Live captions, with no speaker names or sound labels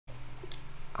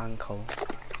and coal.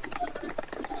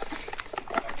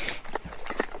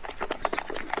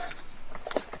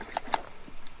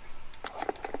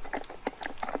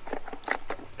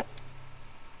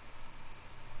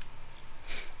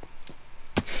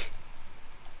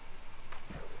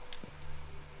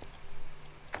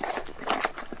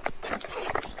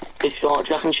 Do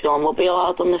you reckon Sean will be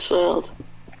allowed on this world?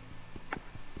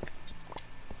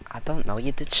 I don't know,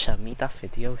 you did send me that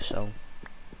video, so...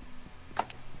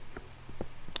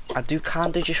 I do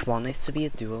kinda just want it to be a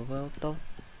dual world though.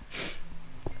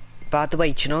 By the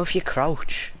way, do you know if you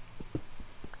crouch?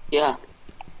 Yeah.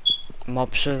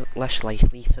 Mobs are less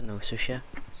likely to notice you.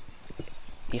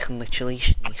 You can literally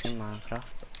sneak in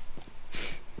Minecraft.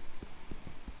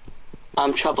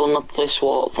 I'm travelling up this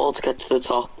waterfall to get to the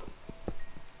top.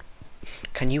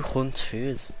 Can you hunt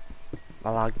food?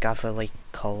 While I gather like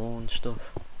coal and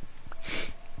stuff.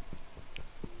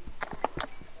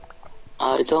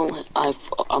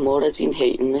 I'm already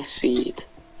hating this seed.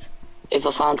 If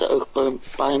I found it open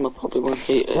biome, I probably won't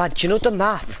hate it. Lad, do you know the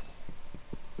map?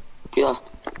 Yeah.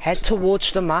 Head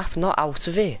towards the map, not out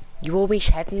of it. You always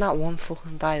head in that one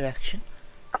fucking direction.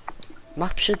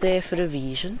 Maps are there for a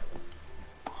reason.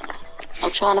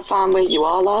 I'm trying to find where you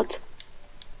are, lad.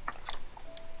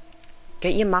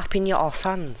 Get your map in your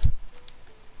offhand.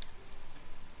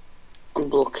 I'm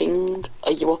looking.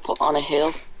 Are you up on a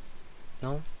hill?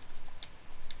 No.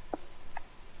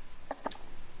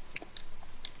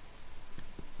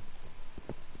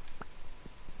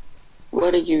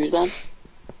 Where are you then?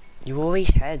 You always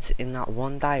head in that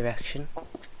one direction.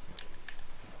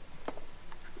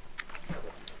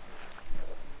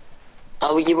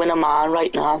 Are you in a mine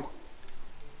right now?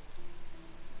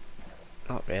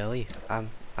 Not really. I'm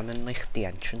in like the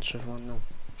entrance of one now.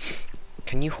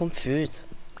 Can you hunt food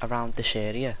around this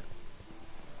area?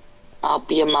 I'll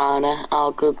be a miner.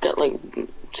 I'll go get like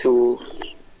tools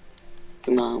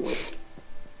to mine with.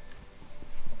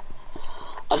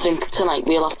 I think tonight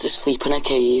we'll have to sleep in a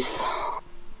cave.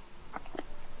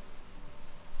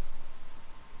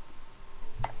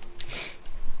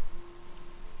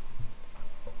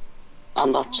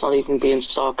 And that's not even being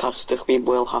sarcastic, we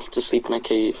will have to sleep in a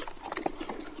cave.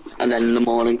 And then in the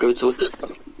morning go to a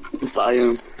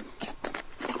biome.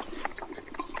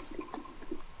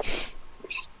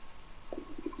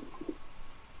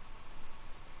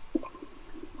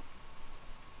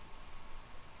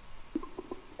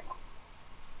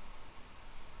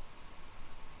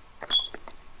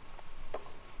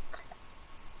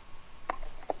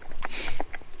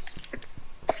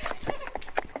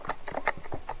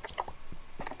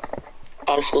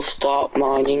 I shall start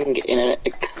mining in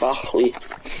exactly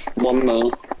 1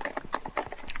 minute.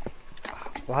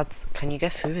 Lads, can you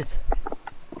get food?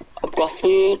 I've got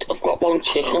food, I've got 1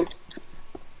 chicken.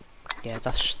 Yeah,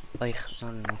 that's like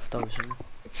not enough though, isn't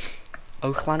it?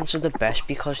 Oaklands are the best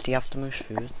because they have the most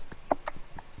food.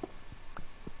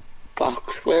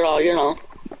 Back, where are you now?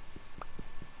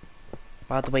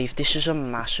 By the way, if this is a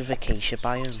massive acacia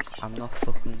biome,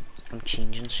 I'm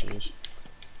changing seed.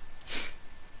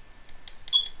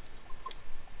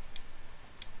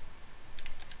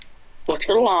 What's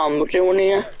your llama doing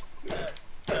here?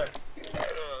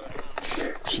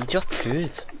 She dropped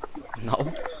food.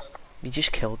 No. We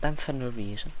just killed them for no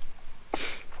reason.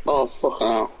 Oh, fucking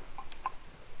hell.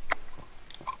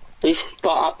 He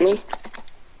shot at me.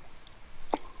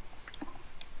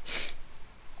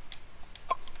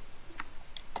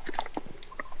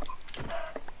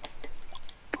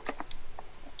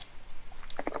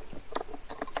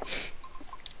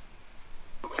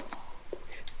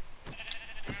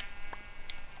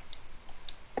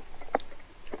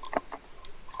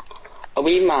 Are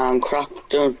we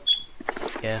Minecrafting?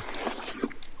 Yeah.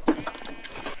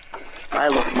 I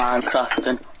love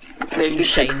Minecrafting. Baby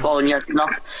pig falling your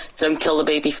knock. Don't kill the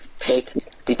baby pig.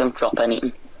 They don't drop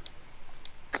anything.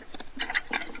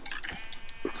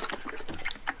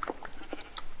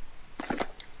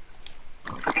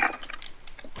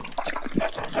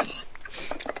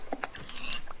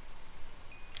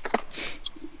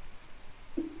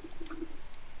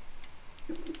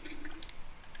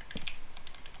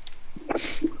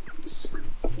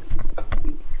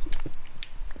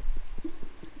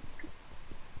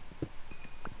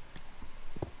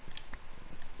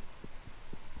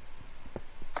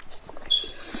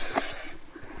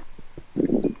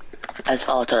 Let's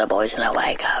go to the boys and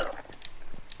away go.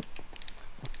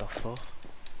 What the fuck?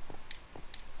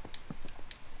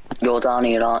 You're down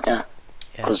here, aren't you? Yeah.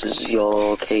 Because this is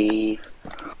your cave.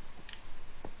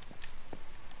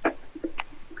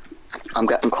 I'm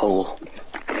getting coal.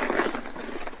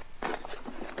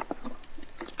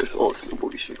 It's also the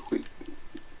boys and away.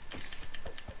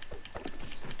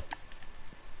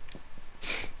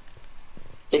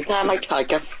 think I might try to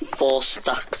get 4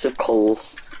 stacks of coal.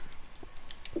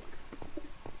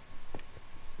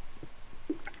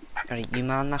 Right, you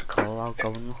man that coal, I'll go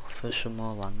and look for some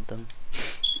more land then.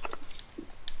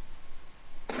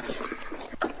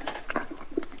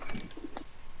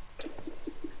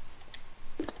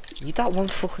 You that one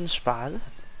fucking spider?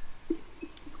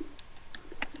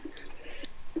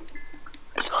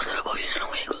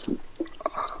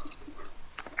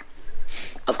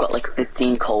 I've got like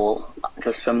 15 coal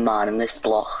just from mining this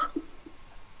block.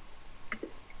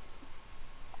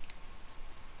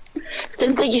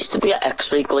 Didn't there used to be an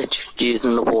X-ray glitch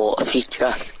using the water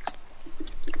feature?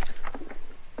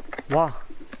 What?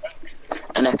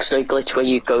 An X-ray glitch where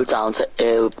you go down to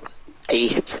 8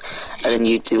 and then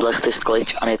you do like this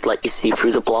glitch and it'd let you see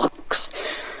through the blocks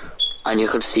and you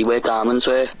could see where diamonds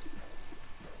were.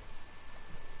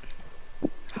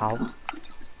 How?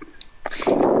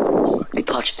 They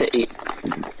patched it.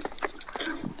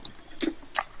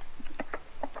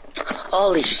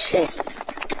 Holy shit.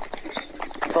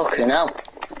 Fucking hell.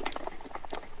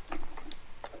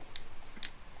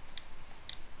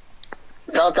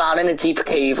 Fell down in a deep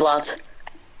cave, lad.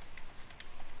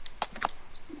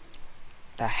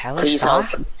 The hell is Please that?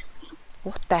 help.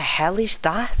 What the hell is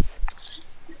that?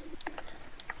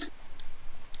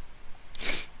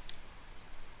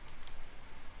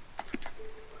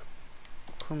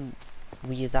 Come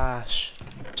weird ass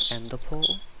ender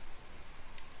portal?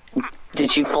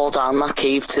 Did you fall down that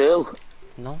cave too?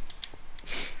 No.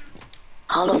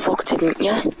 How the fuck didn't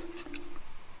you?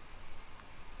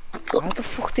 How the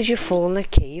fuck did you fall in a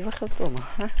cave like a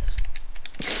dumbass?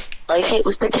 Like it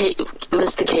was the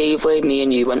cave where me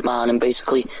and you went mining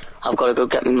basically. I've got to go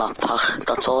get my map pack.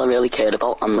 That's all I really cared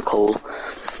about and the coal.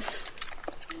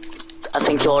 I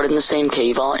think you're in the same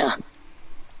cave, aren't you?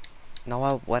 No,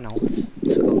 I went out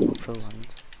to go look for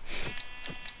land.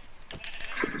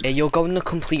 Yeah, you're going the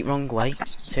complete wrong way.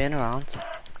 Turn around.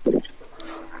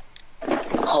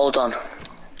 Hold on.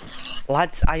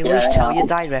 Lads, I always tell you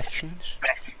directions.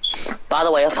 By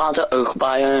the way, I found an oak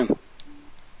biome.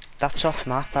 That's off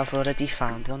map, I've already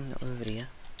found one over here.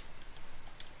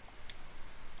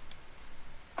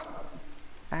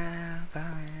 I'm going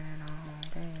on.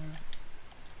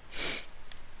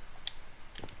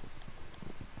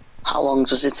 How long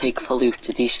does it take for loot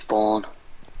to despawn?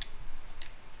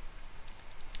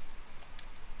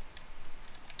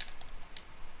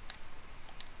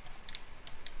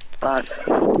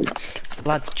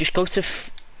 Lad, just go to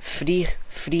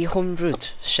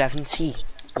 370,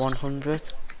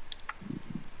 100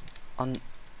 on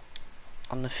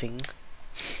the thing.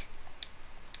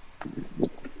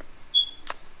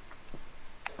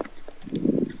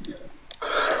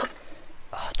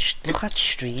 Oh, just look at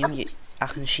stream. I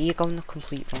can see you going the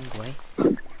complete wrong way.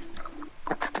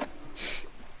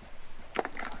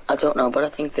 I don't know, but I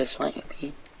think this might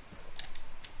be.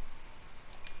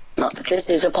 No, this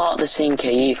is a part of the same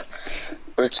cave,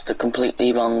 but it's the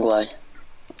completely wrong way.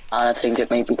 And I think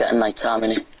it may be getting night time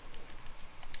in it.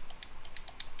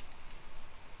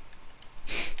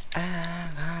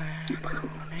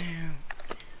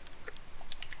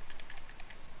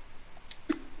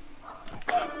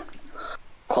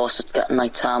 Of course it's getting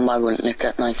night time, why wouldn't it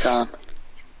get night time?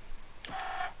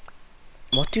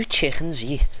 What do chickens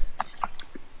eat?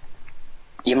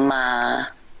 Your ma.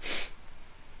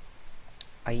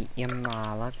 I eat your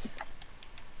ma, lads.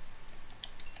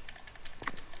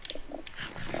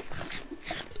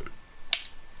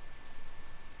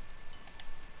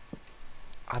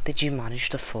 How did you manage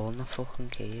to fall in the fucking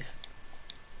cave?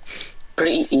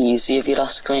 Pretty easy if you'd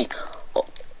ask me.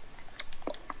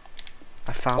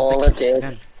 I found all the I cave did.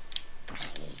 then.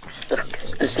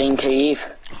 The same cave.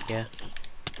 Yeah.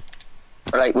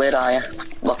 Right, where are you?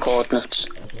 What coordinates?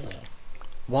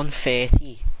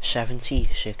 130, 70,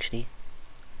 60.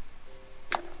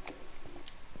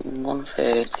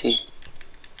 130,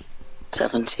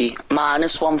 70,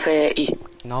 minus 130.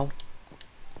 No.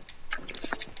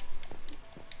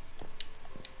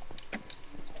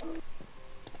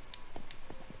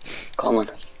 Come on.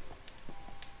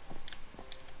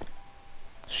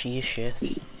 See your shit.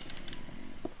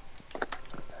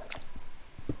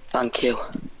 Thank you.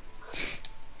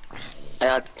 I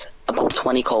had about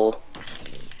 20 coal,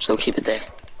 so keep it there.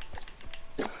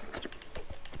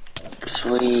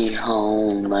 Sweet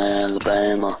home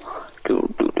Alabama,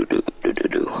 do do do do do do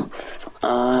do.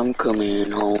 I'm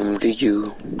coming home to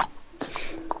you.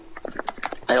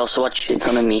 I also had shit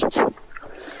ton of meat.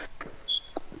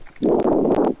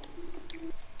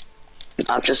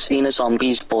 I've just seen a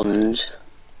zombie's buns.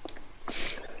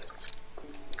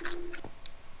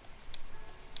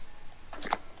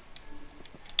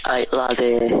 Right,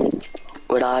 laddie,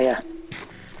 Where are you?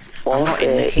 I'm not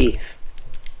in the 4:30. cave.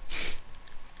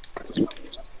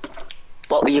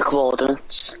 What were your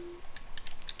coordinates?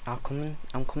 I'm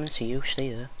coming to you,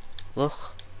 stay there.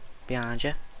 Look, behind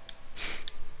you.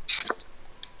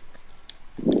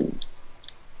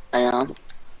 I am.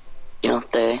 You're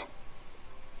not there.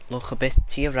 Look a bit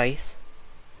to your right.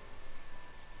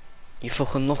 You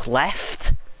fucking look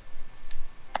left.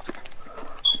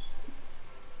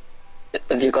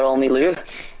 Have you got all my loot?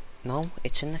 No,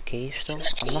 it's in the cave still.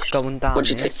 I'm not going down What'd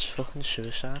you there, take? it's fucking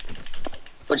suicide.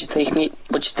 Would you take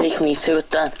me to it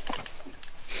then?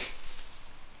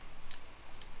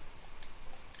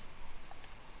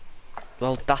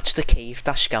 Well, that's the cave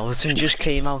that skeleton just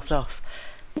came out of.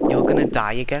 You're gonna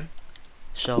die again.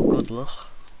 So, good luck.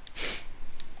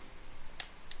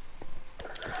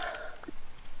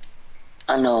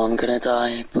 I know I'm gonna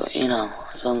die, but you know,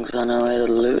 as long as I know where the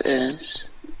loot is.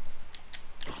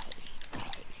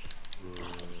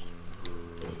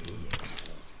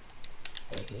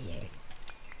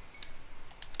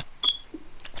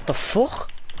 What the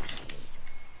fuck?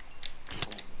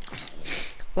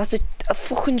 Like a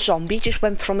fucking zombie just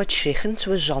went from a chicken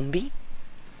to a zombie.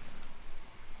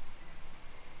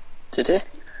 Did it?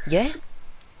 Yeah?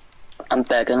 I'm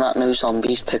begging that no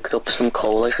zombies picked up some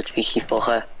coal like a cheeky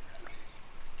fucker.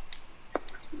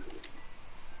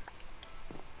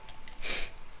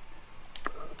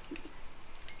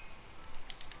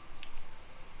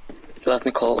 Do you have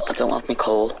me coal? I don't have me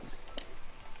coal.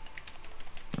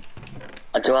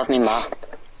 I do have me map.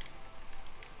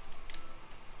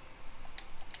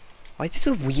 Why does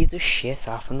the weirdest shit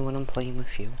happen when I'm playing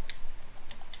with you?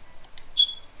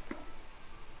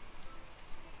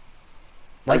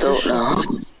 I don't know.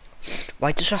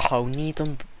 Why does a hoe need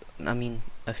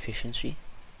efficiency?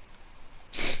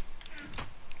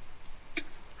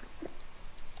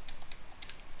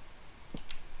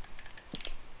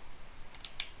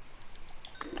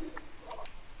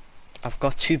 I've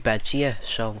got 2 beds here,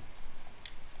 so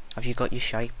have you got your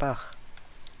shite back?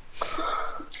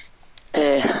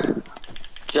 Do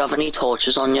you have any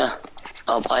torches on you?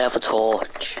 I have a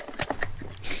torch.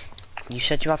 You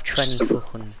said you have 20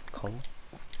 fucking coal.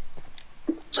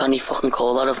 20 fucking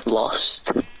coal that I've lost.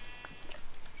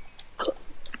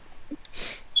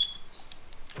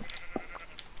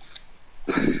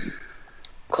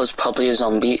 Cause probably a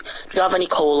zombie. Do you have any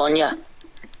coal on you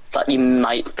that you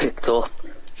might have picked up?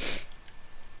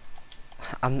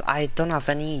 I don't have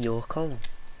any of your coal.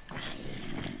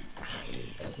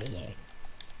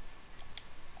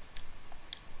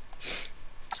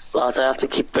 Lads, I have to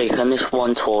keep breaking this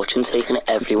one torch and taking it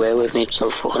everywhere with me. It's so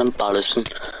fucking embarrassing.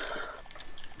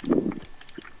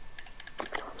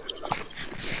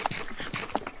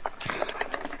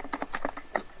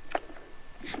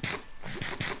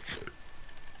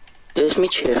 There's me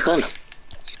chicken.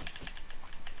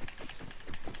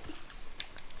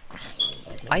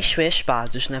 I swear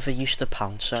spiders never used to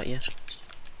pounce at you.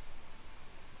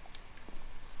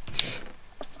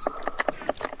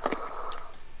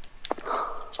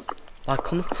 Like,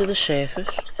 come up to the surface.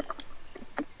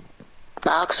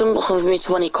 Nah, 'cause I'm looking for me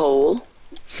 20 coal.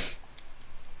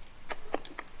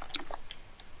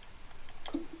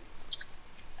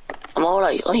 I'm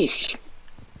alright, like.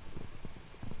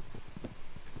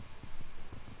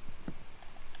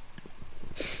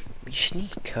 We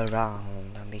sneak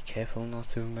around and be careful not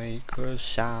to make a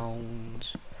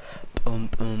sound. Bum,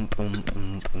 bum, bum,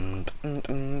 bum, bum, bum,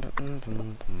 bum, bum, bum,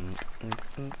 bum, bum,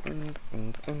 bum,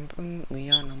 bum, bum, bum. We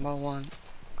are number one.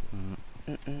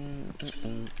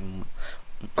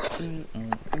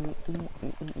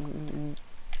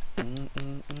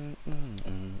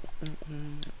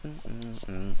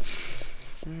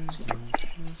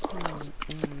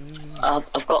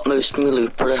 I've got most of my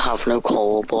loot, but I have no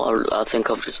coal, but I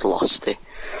think I've just lost it.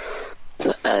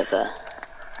 Forever.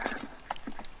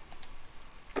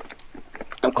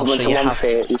 I'm coming So to you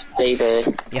 130, stay there.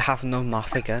 You have no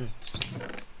map again.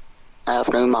 I have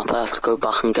no map, I have to go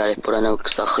back and get it, but I know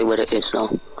exactly where it is now.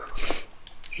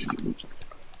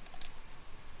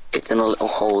 It's in a little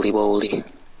holy woly.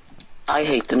 I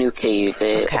hate the new cave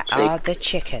Okay, update. are the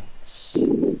chickens?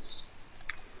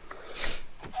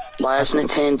 Why hasn't it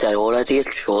turned day already?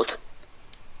 It should.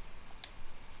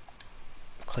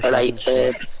 Alright,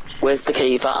 where's the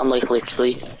cave at? I'm like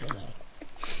literally.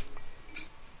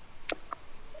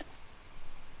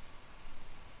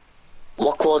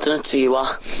 What coordinates are you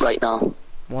at right now?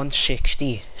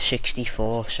 160,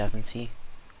 64, 70.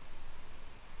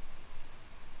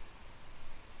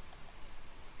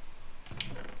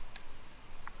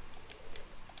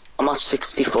 I'm at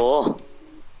 64.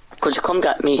 Could you come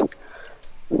get me?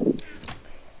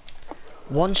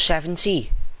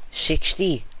 170,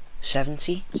 60,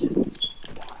 70.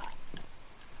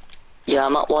 Yeah,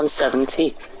 I'm at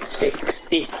 170,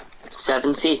 60,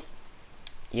 70.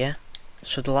 Yeah.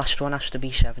 So the last one has to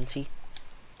be 70.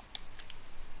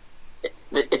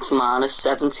 It's minus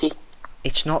 70.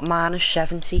 It's not minus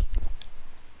 70.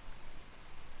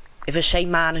 If I say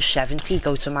minus 70,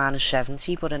 go to minus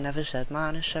 70, but I never said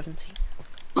minus 70.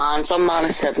 Mine's on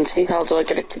minus 70. How do I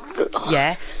get it to go?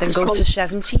 Yeah, then go to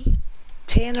 70,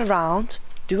 turn around,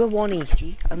 do a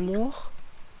 180 and walk.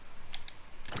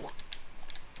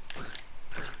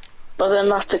 But then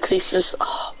that decreases.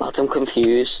 Oh, lad, I'm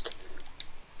confused.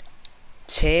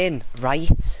 Turn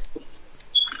right.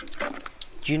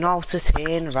 Do you know how to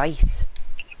turn right?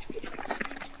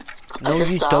 No,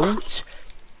 you don't.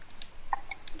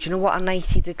 Do you know what a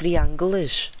 90-degree angle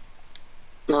is?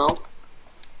 No.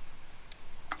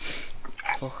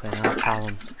 Fucking hell,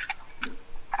 Callum.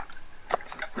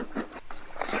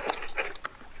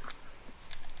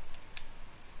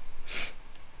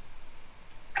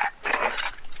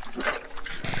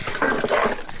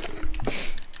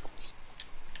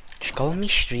 Just go on my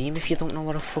stream if you don't know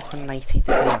what a fucking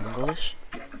 90-degree angle is.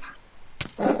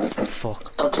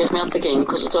 Fuck. It'll take me out the game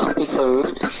because I don't have my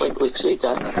phone. It's like literally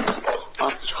dead.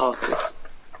 That's chocolate.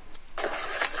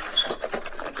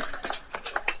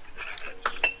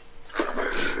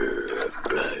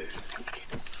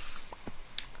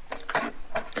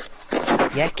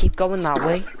 Yeah, keep going that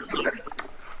way.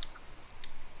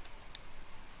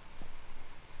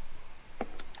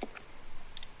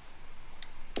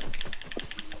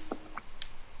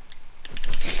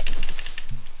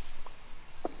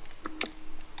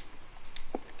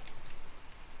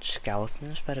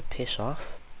 Skeletons better piss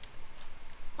off.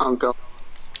 I'm going.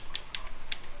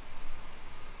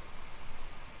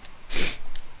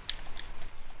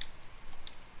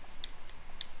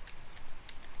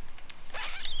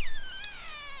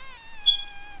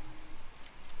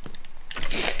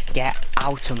 Get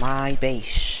out of my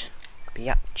base,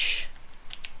 biatch.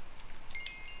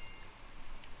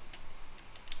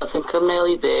 I think I'm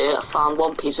nearly there. I found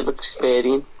one piece of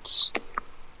experience.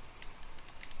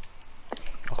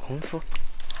 I'll come for.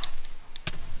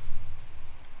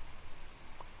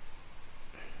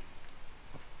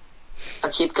 I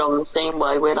keep going the same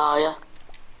way. Where are you?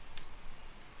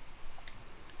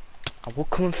 I will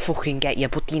come and fucking get you,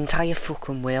 but the entire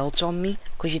fucking world's on me,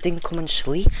 because you didn't come and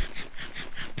sleep.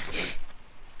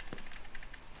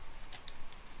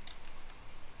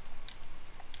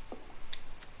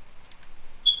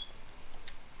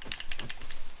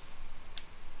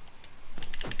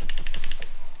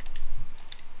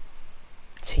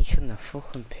 Taking the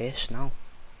fucking piss now.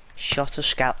 Shot a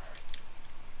scout.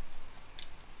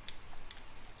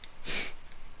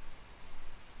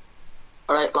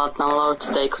 Alright lad, now I'll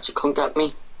stay. Could you come get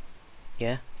me?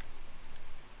 Yeah.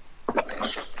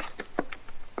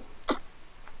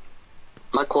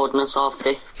 My coordinates are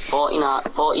 49,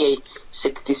 48,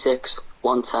 66,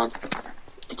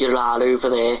 110. You're right over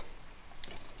there.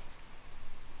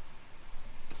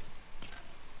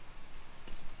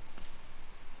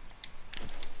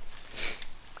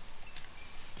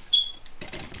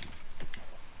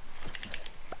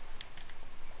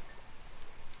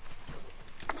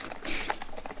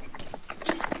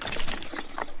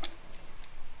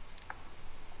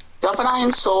 You have an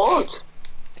iron sword?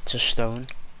 It's a stone.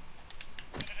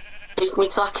 Take me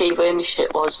to that cave where my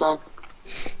shit was then.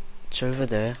 It's over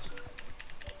there.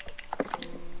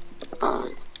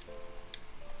 Alright.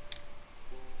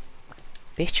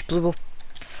 Bitch blew up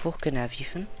fucking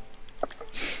everything.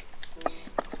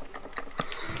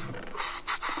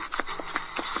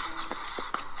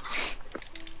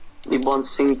 Me one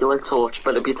singular torch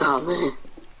better be down there.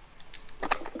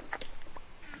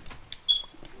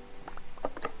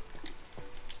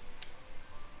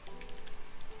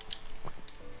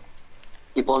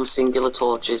 Me one singular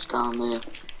torch is down there.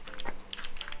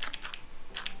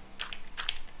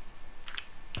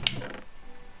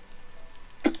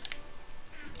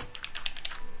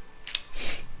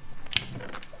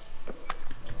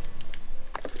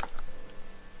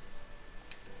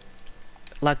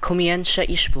 Like, come here and set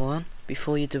your spawn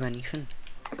before you do anything.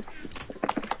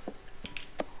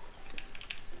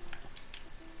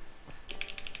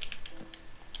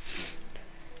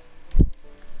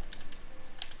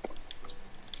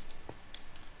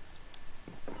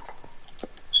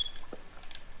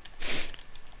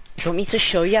 Do you want me to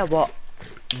show you what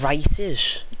right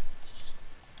is?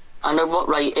 I know what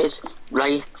right is.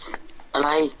 Right.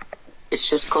 And it's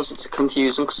just cause it's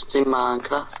confusing cause it's in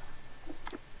Minecraft.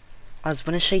 I was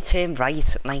gonna say turn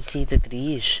right at 90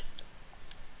 degrees.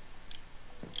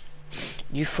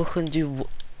 You fucking do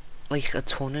like a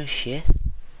ton of shit.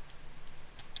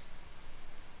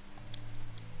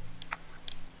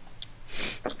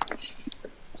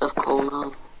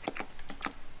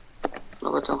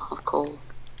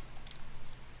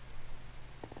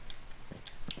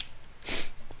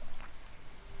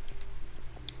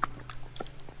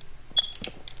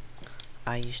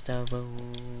 I used to rule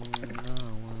the world.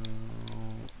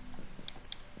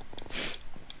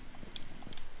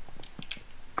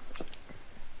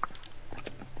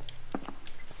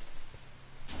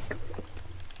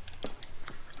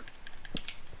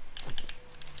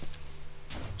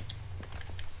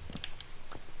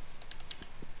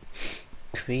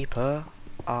 Creeper,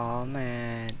 oh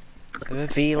man,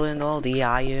 revealing all the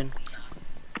iron.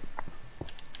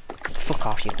 Fuck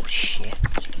off, you little shit.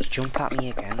 Jump at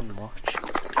me again and watch.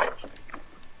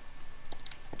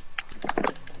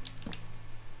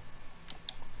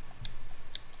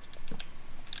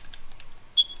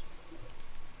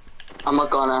 I'm not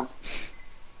gonna.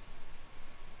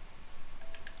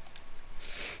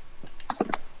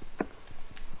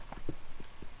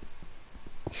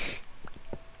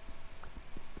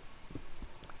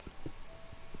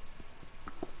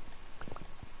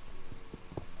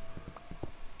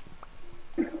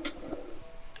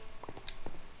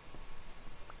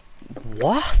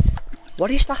 What?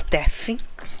 What is that death thing?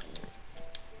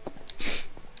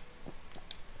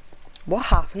 What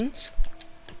happens?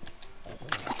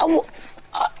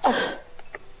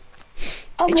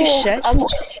 It just said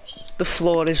the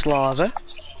floor is lava.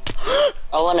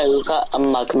 I went over a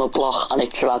magma block and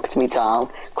it dragged me down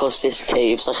because this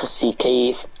cave's like a sea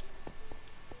cave.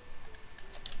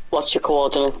 What's your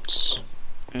coordinates?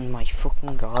 Oh my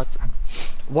fucking god.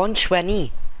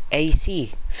 120,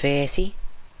 80, 30.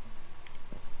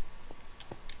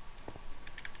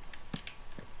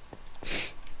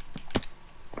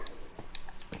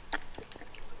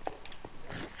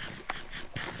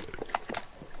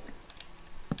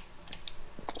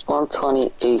 One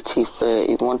 20, 80,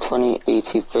 30, 120,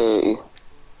 80, 30.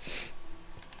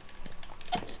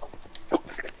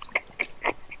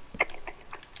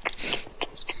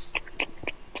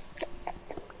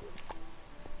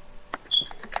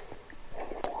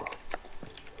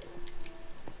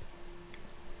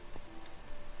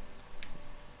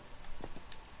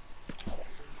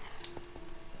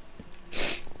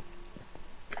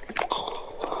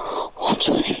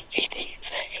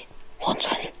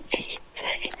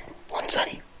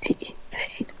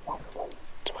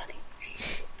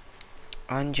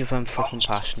 And you went fucking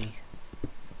past me.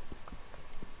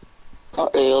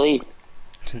 Not really.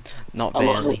 Not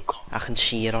really. I can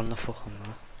see it on the fucking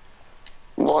map.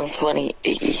 120,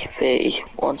 80, 30,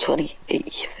 120,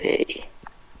 80, 30.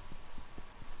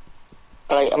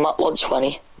 Alright, I'm at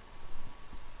 120.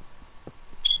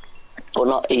 But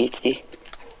not 80.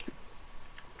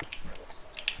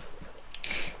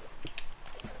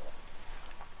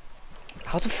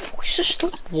 How the fuck is there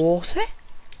still water?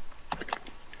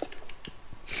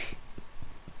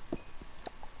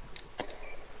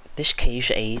 This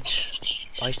cave's age.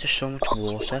 Why is there so much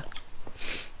water?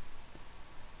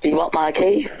 Do you want my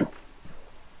cave?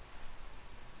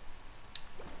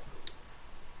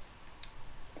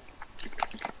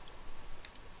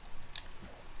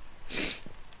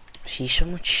 See so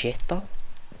much shit though.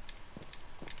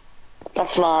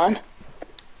 That's mine.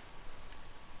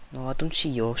 No, I don't see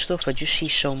your stuff. I just see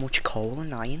so much coal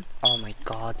and iron. Oh my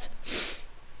god.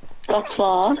 That's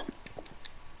mine.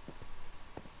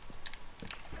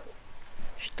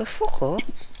 Shut the fuck up.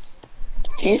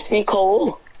 Do you see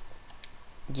coal?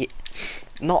 Yeah,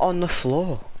 not on the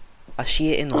floor. I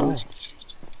see it in all.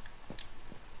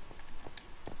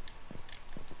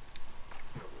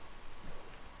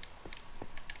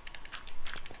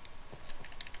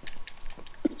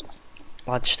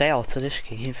 I'd stay out of this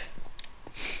cave.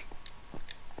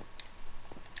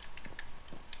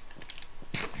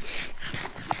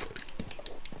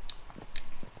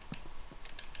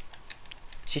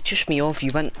 Is it just me or if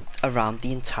you went around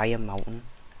the entire mountain?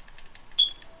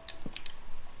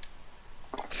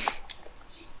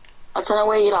 I don't know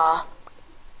where you are.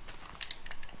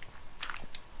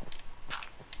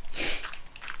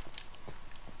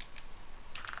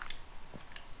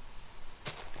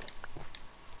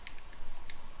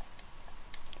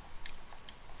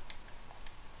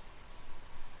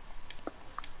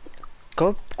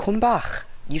 Come back.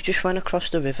 You've just went across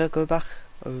the river, go back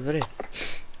over it.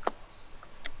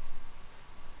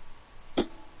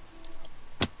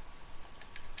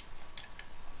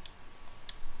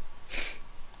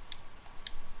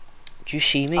 Do you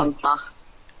see me? I'm back.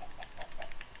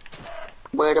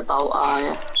 Where about are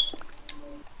you?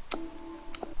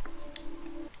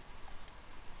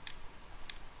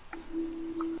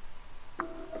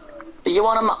 Are you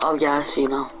on a map? Oh yeah, I see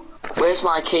now. Where's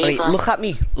my cave Wait, then? look at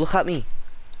me, look at me.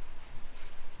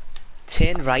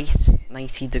 Turn right,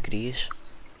 90 degrees.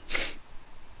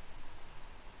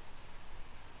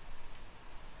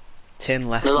 Turn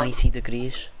left, No, 90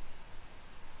 degrees.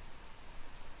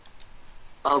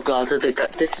 Oh god, I did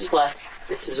that. This is left,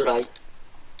 this is right.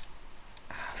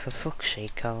 For fuck's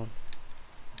sake, Callum.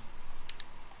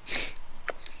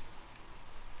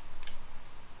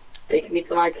 Take me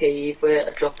to my cave where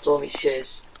I dropped all my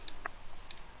shiz.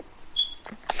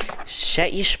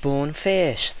 Set your spawn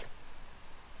first.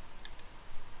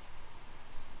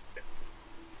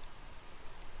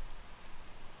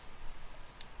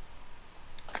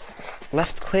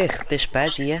 Left click this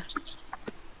bed here.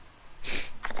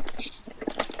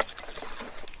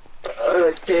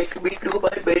 Take me to my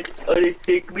bed, and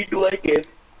take me to my cave.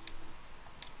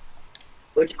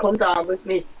 Would you come down with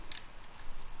me?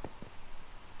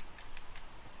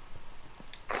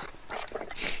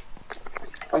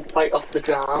 And fight off the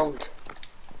ground.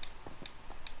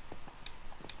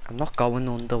 I'm not going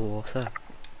underwater.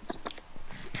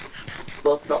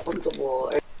 Well, it's not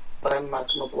underwater, but I'm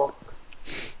magma block.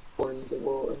 Or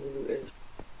underwater, who it is.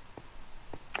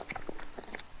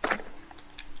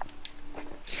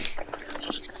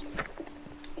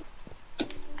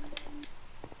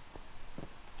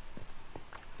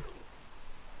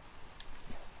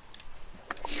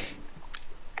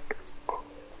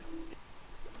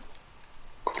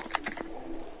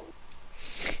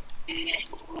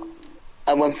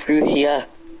 I went through here,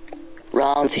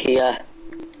 round here,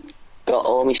 got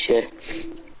all my shit.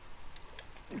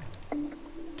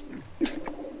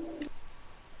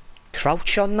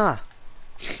 Crouch on that.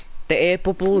 The air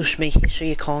bubbles make it so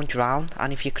you can't drown,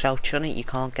 and if you crouch on it you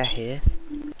can't get hurt.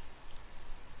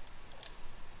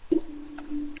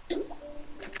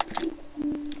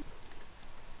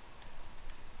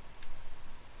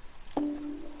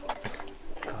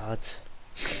 God.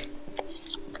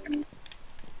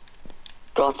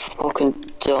 God fucking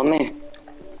dummy.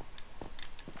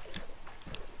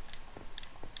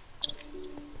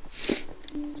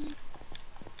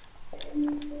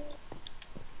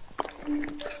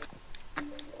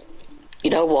 You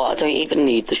know what, I don't even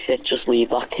need the shit, just leave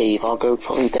that cave. I'll go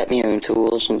fucking get my own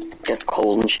tools and get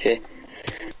coal and shit.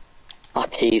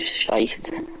 That cave's shite.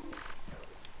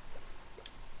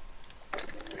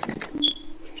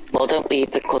 Well, don't leave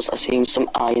it because I seen some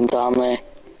iron down there.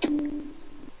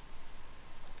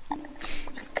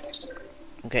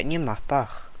 I'm getting your map back.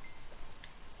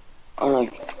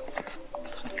 Alright.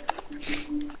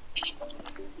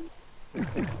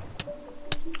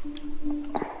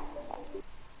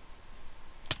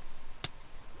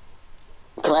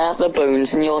 Can I have the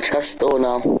bones in your chest or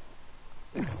no?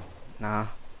 Nah.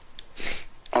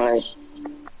 Alright.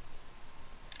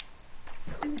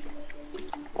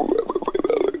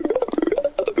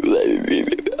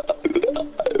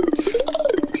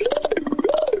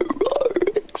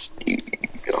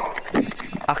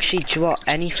 Actually, do you want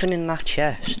anything in that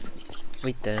chest?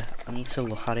 Wait there, I need to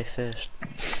look at it first.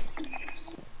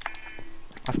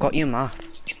 I've got your map.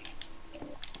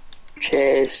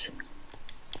 Cheers.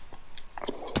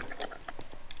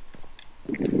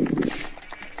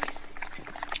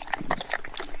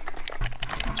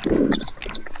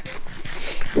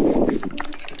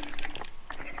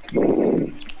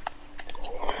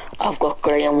 I've got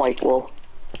grey and white wool.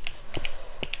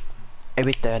 Hey,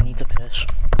 wait there, I need to piss.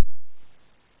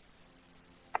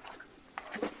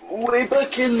 Way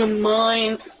back in the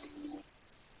mines.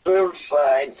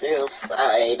 Side, side,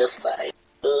 side,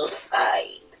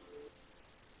 side.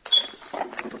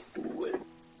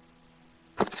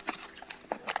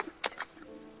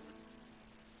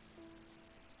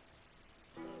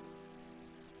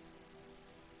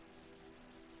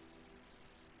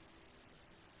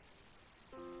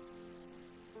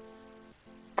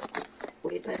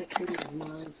 Way back in the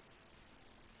mines.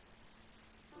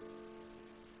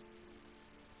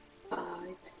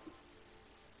 Side.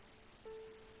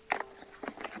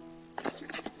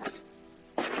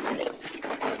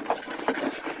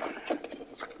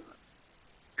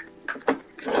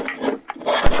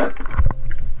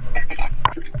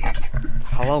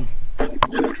 Hello.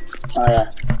 Oh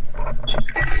yeah.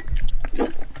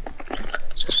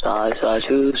 Side, side,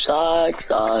 two, side,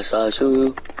 side, side,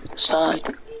 two,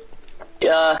 side.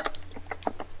 Yeah.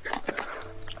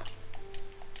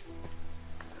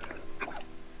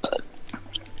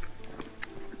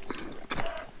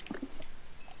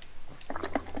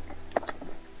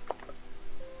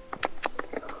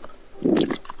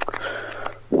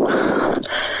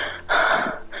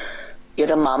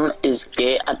 Your mum is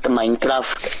gay at the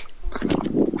Minecraft.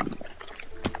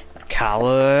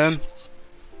 Callum.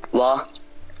 What?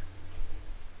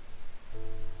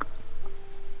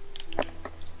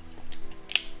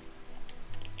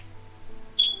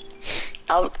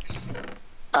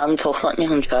 I'm talking like me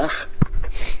on Josh.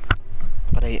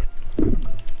 Right.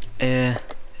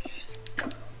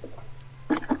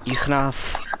 You can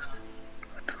have...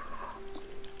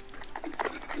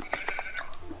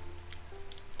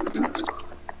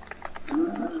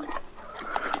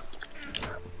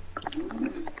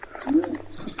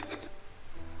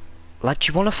 Lad,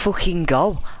 do you wanna fucking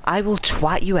go? I will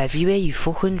twat you everywhere, you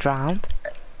fucking drowned.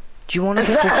 Do you wanna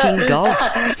fucking go?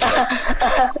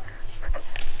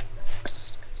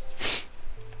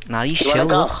 Nah, he's chill,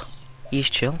 look. He's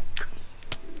chill.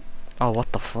 Oh,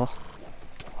 what the fuck?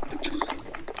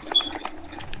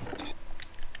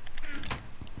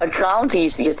 A drown's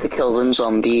easier to kill than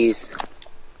zombies.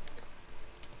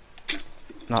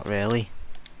 Not really.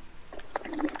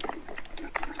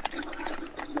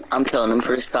 I'm killing him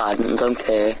for his garden and don't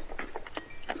care.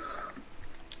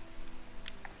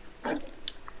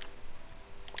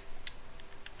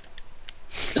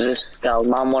 Does this skull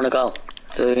man wanna go?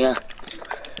 Do ya?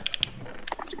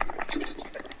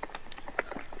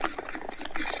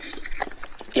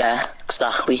 Yeah,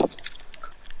 exactly.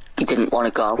 He didn't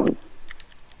wanna go.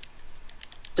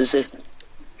 There's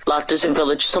a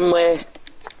village somewhere.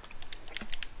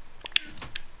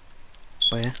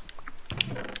 Where?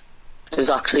 There's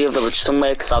actually a village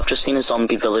somewhere because I've just seen a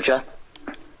zombie villager.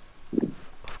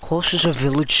 Of course there's a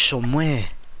village somewhere.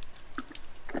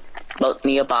 Well,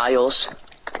 nearby us.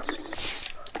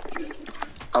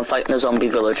 I'm fighting a zombie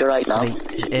villager right now.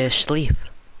 Right, sleep.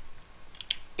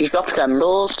 He's dropped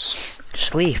emeralds.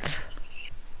 Sleep.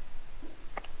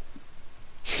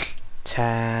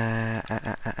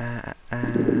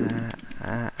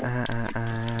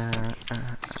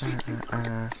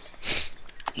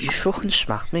 You fucking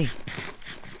smacked me.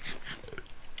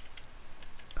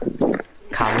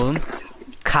 Callum.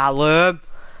 Callum.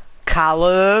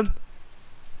 Callum.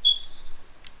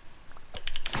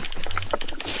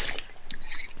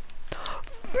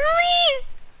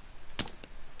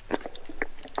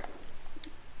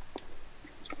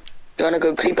 You wanna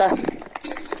go creeper?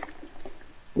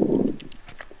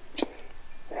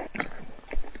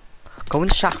 Go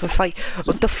and sacrifice.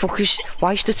 What the fuck is...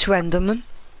 Why is there two Endermen?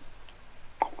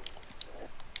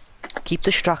 Keep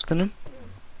distracting him.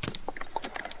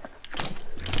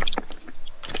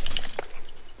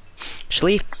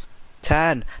 Sleep.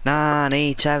 10, 9,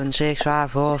 8, 7, 6,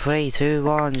 5, 4, 3, 2,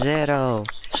 1, 0.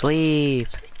 Sleep.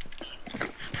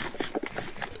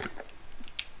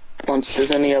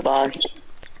 Monsters are nearby.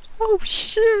 Oh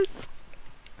shit.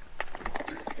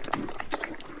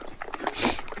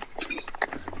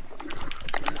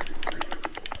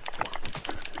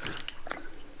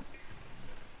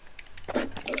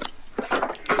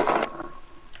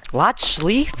 Lad,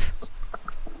 sleep.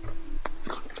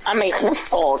 I'm making a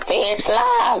swordfish,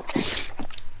 lad.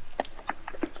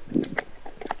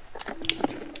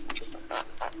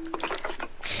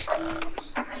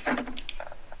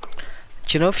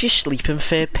 Do you know if you sleep in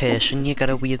third person you get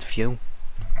a weird view?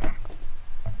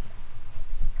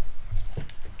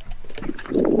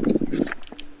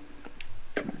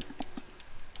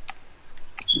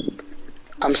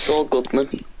 I'm so good, man.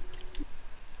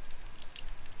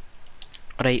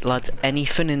 Right, lad,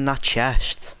 anything in that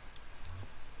chest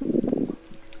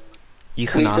you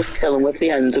can We're have. just chilling with the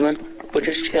Enderman. We're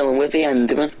just chilling with the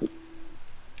Enderman.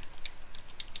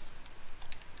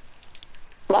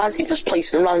 Why is he just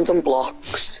placing random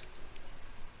blocks?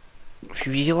 If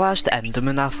you realise the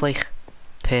Endermen have like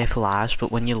purple eyes,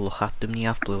 but when you look at them they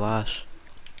have blue eyes.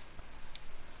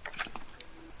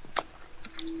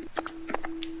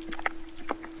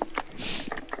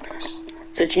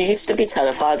 Did you used to be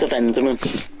terrified of Enderman?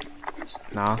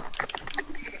 No.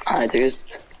 I do.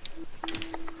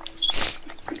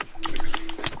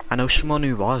 I know someone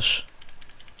who was.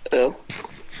 Oh.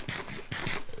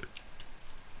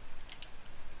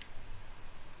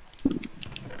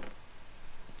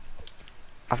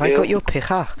 Have I got your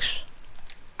pickaxe?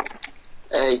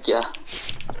 Yeah.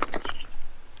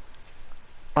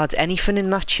 Lad, anything in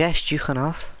that chest you can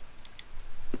have.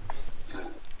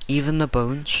 Even the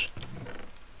bones.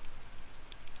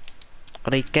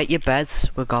 Alright, get your beds,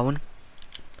 we're going.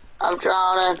 I'm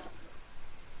drowning.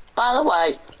 By the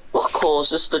way, what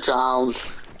causes the drown?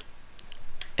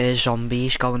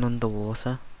 Zombies going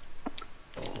underwater.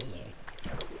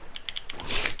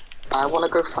 I wanna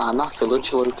go find that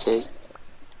village, low-key.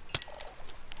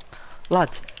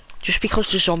 Lad, just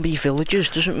because there's zombie villages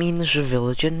doesn't mean there's a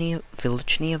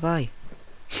village nearby.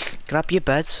 Grab your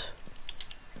bed.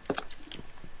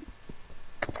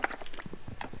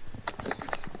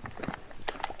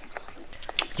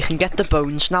 You can get the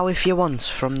bones now if you want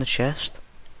from the chest.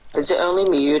 Is it only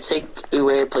me who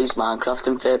plays Minecraft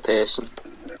in third person?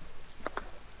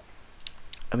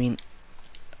 I mean,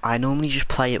 I normally just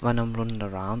play it when I'm running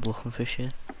around looking for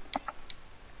shit.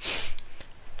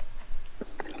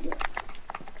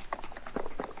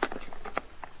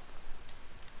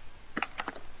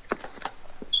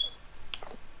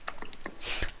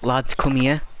 Lads, come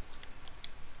here.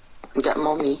 I'm getting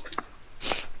on me.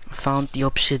 I found the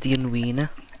obsidian wiener.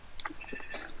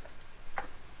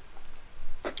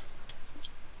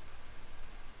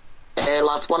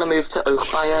 Lads wanna move to Oak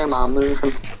Bio, man,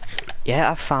 moving. Yeah,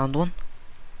 I found one.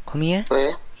 Come here.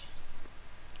 Where?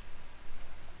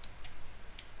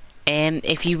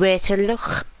 If you were to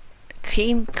look,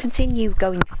 continue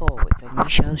going forward, and you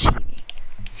shall see me.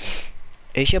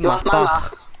 Here's your You map have my back.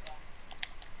 map.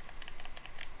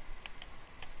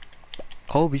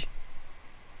 Colby.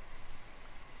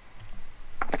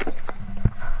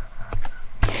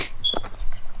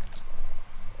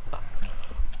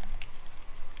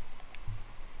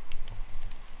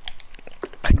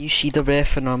 Can you see the rare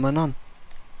phenomenon?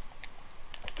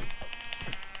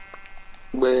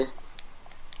 Where?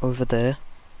 Over there.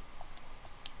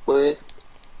 Where?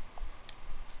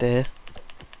 There.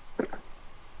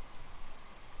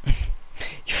 You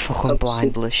fucking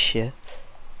blindless shit.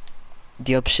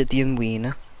 The obsidian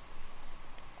wiener.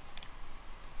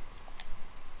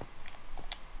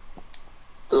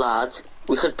 Lad,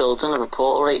 we could build another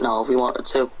portal right now if we wanted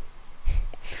to.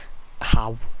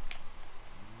 How?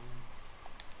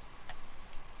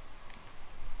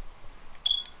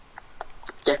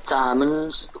 Get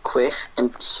diamonds quick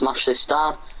and smash this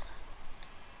down.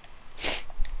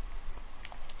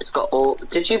 It's got all.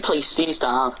 Did you place these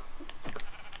down?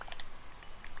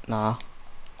 Nah.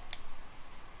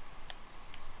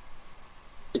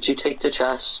 Did you take the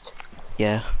chest?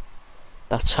 Yeah.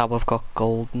 That's how I've got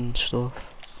gold and stuff.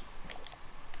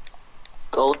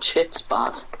 Gold shit's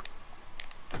bad.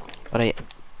 Alright.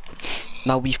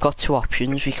 Now we've got two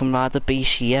options. We can either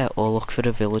base here or look for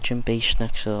a village and base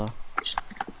next door.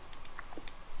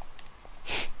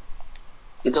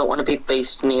 You don't want to be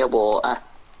based near water.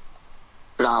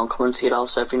 Drown coming to your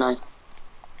house every night.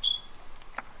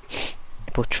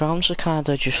 But drowns are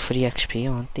kinda just for the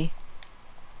XP, aren't they?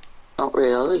 Not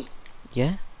really.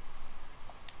 Yeah?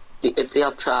 If they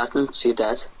have tridents, you're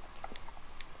dead.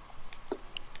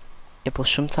 Yeah, but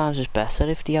sometimes it's better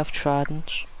if they have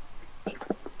tridents.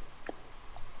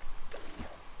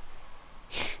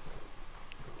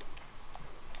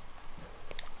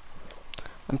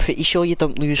 I'm pretty sure you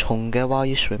don't lose hunger while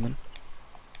you're swimming.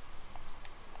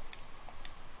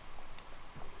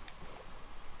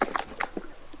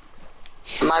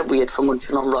 Am I weird for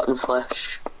munching on rotten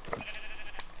flesh?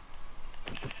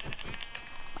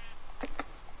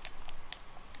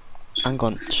 Hang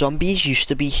on, zombies used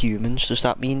to be humans, does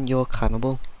that mean you're a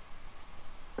cannibal?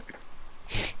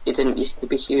 You didn't used to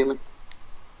be human.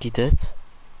 You did?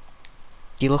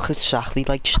 You look exactly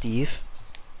like Steve.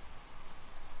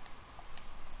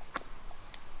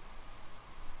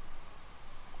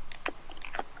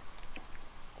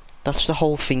 That's the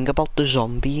whole thing about the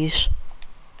zombies.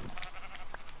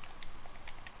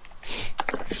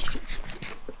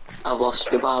 I've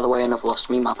lost you, by the way, and I've lost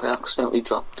me map. I accidentally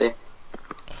dropped it.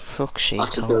 Fuck's sake,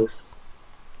 That's a Tom. joke.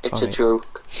 It's Alright. a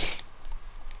joke.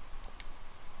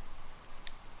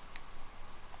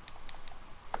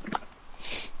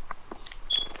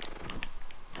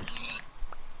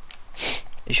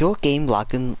 Is your game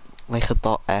lagging like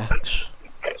a .x?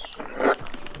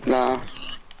 Nah.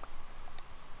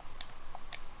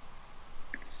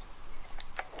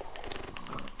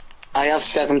 I have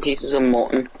 7 pieces of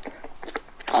mutton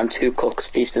and 2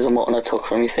 cooked pieces of mutton I took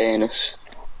from your furnace.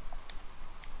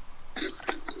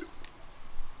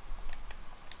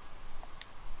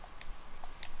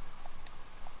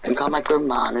 I think I might go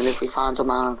mining if we find a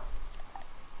man.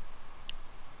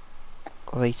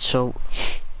 Right, so...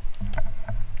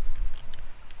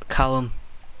 Callum.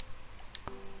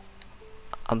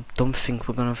 I don't think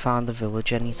we're gonna find a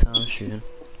village anytime soon.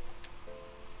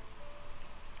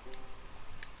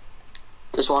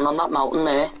 There's one on that mountain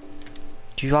there.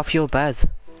 Do you have your bed?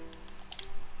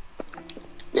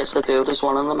 Yes, I do. There's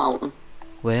one on the mountain.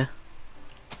 Where?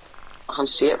 I can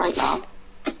see it right now.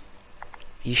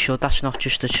 You sure that's not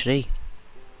just a tree?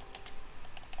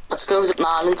 Let's go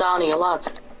mining down here, lad.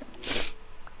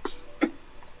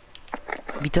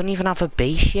 We don't even have a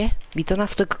base yet. We don't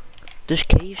have to... There's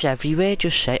caves everywhere,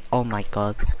 just say... Oh my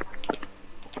god.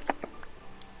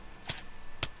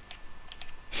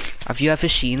 Have you ever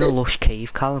seen a lush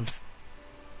cave, Callum?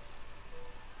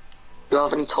 Do you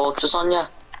have any torches on you?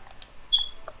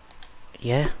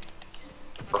 Yeah.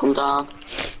 Come down.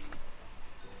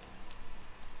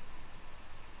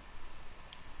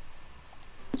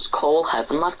 It's cold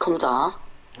heaven, lad. Come down.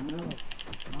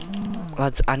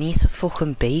 Lads, I need a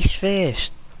fucking base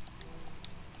first.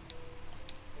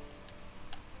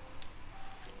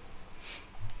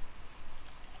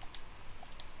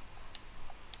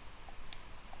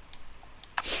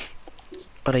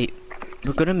 Alright.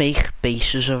 We're gonna make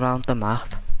bases around the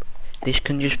map. This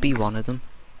can just be one of them.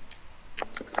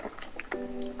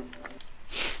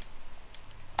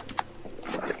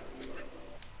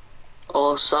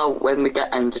 Also, when we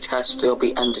get ender chests, there'll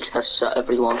be ender chests at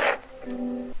everyone.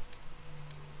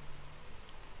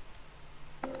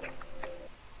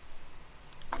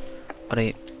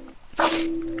 Alright.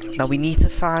 Now we need to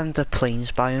find the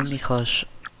plains biome because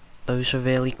those are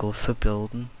really good for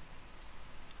building.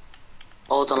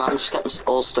 Hold on, I'm just getting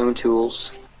all stone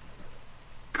tools.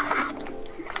 I'm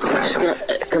just gonna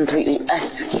completely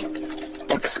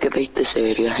excavate this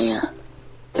area here.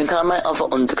 I think I might have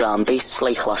an underground base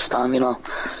like last time, you know.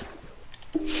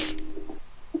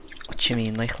 What do you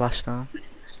mean, like last time?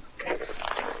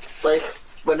 Like,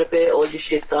 when I built all your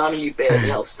shit down and you built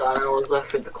the house down and I was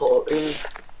left with the courtroom.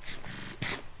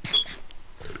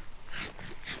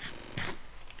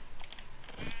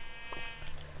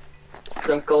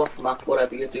 Don't go off the map,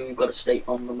 whatever you do, you've got to stay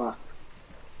on the map.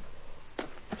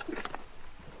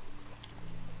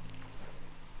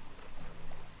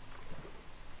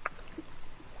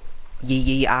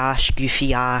 Yee ash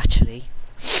goofy archery.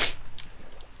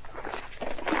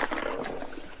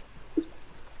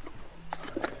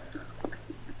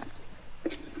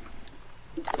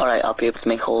 Alright, I'll be able to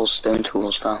make all stone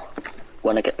tools now,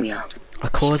 when I get me out.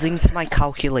 According to my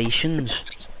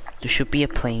calculations, there should be a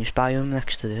plains biome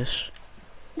next to this.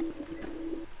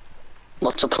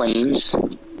 Lots of plains.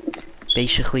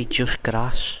 Basically just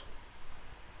grass.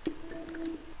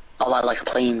 Oh, I like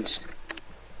plains.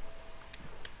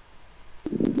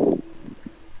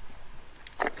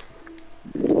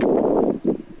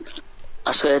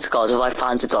 I swear to God, if I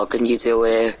find a dog and you do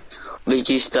it, we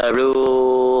used to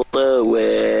rule the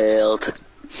world.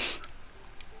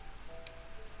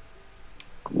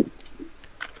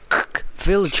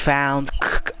 Village found.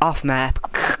 Off map.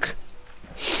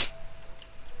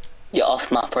 You're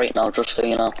off map right now, just so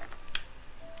you know.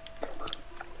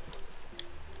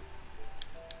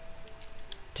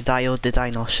 Did I or did I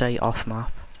not say off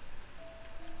map?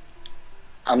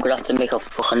 I'm gonna have to make a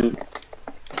fucking,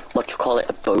 what you call it,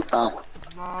 a boat now.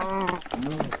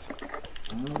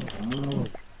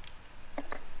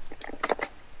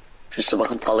 Just so I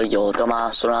can follow your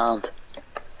dumbass around.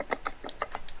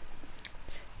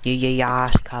 Yeah,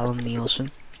 Callum Nielsen.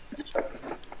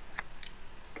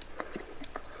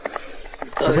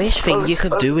 The worst thing you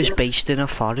could do is based in a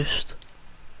forest.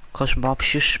 Cause mobs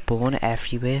just spawn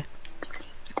everywhere.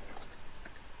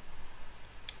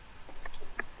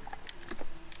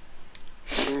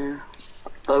 Yeah.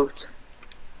 Boat.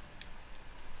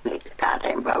 Need the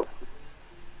goddamn boat.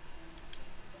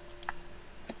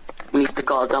 We need the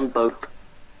goddamn boat.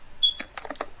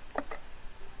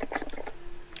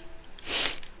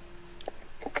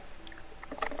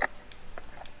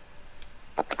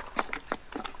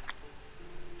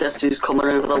 Guess who's coming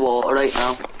over the water right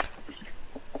now?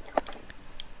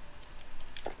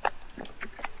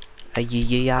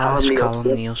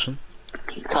 Callum Nielsen.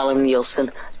 Callum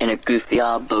Nielsen in a goofy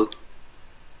ass boat.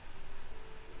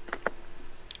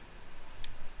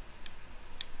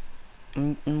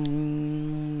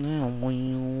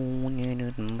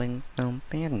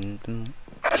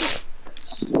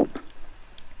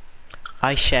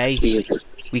 I say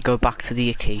we go back to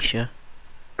the acacia.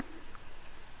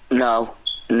 No.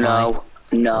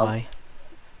 Why?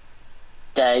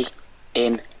 Stay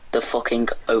in the fucking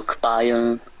oak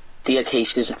biome. The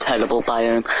acacia is a terrible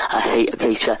biome. I hate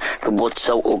acacia. The wood's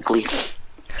so ugly.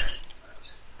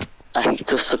 I hate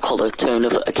just the colour tone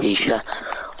of acacia,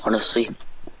 honestly.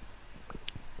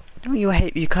 No, you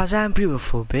hate me because I'm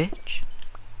beautiful, bitch.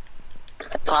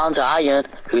 Found iron.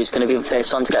 Who's gonna be the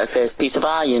first one to get the first piece of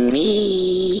iron?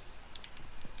 Me.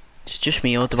 It's just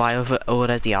me, or do I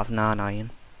already have 9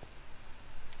 iron?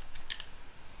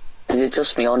 Is it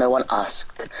just me or no one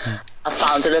asked? I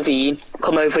found a ravine.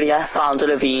 Come over here. Found a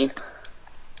ravine.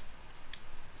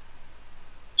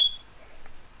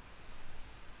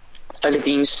 A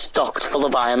ravine stocked full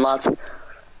of iron, lad.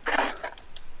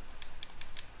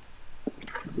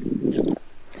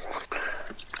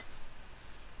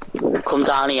 Come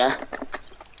down here.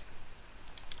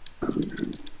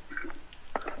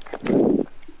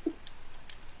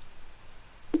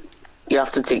 You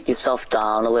have to dig yourself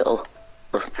down a little.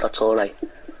 That's alright.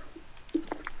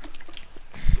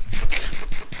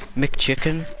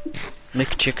 McChicken.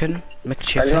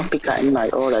 I'll not be getting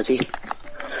night already.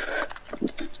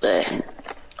 There.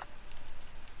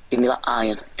 Give me that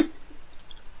iron.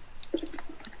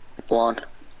 1,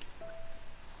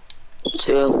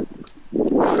 2,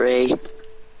 3,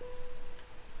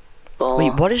 4.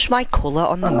 Wait, what is my colour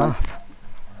on the map?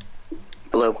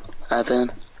 Blue.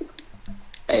 7,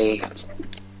 8,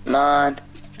 9.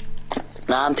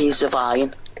 9 pieces of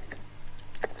iron.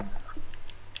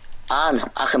 And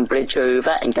I can bridge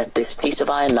over and get this piece of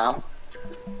iron now.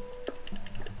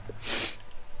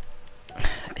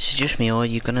 Is it just me or are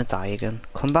you gonna die again?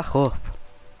 Come back up.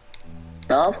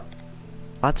 No?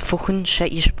 I'd fucking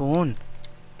set your spawn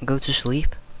and go to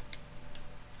sleep.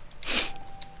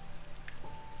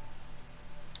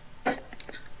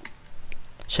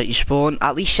 Set your spawn,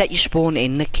 at least set your spawn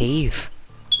in the cave.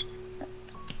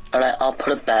 Alright, I'll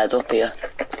put a bed up here.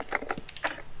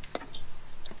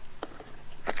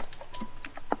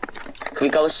 Can we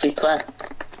go to sleep then?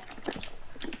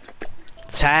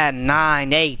 10,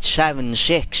 9, 8, 7,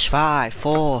 6, 5,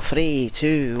 4, 3,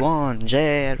 2, 1,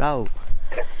 0.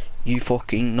 You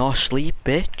fucking not sleep,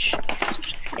 bitch.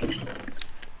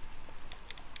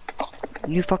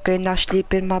 You fucking not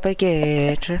sleeping, my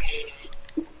baguette.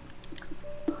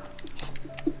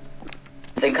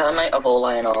 I think I might have all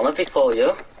iron armor before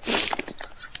you.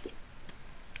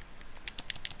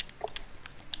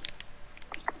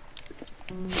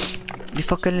 You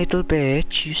fucking little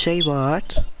bitch, you say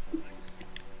what?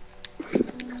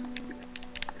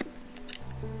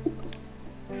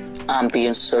 I'm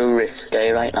being so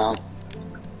risky right now.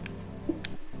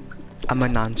 I'm a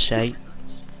Nancy.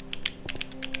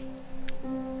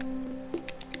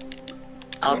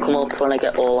 I'll come up when I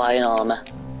get all iron armor.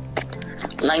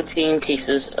 19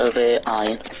 pieces of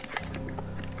iron.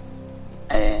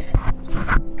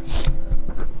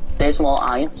 There's more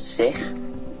iron, sick.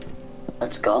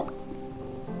 Let's go.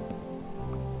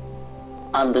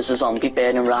 And there's a zombie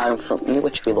burning right in front of me,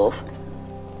 which we love.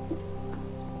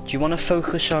 Do you want to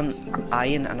focus on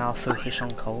iron and I'll focus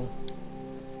on coal?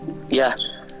 Yeah.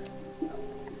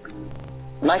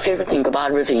 My favourite thing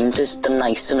about ravines is they're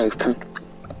nice and open.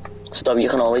 So you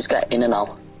can always get in and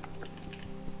out.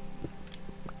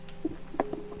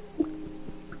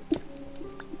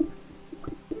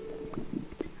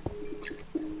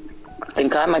 I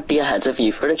think I might be ahead of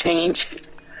you for a change.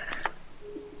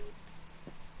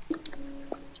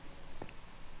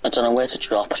 I don't know where to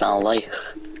drop now, like.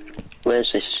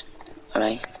 Where's this?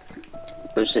 Alright.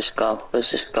 Where's this go? Where's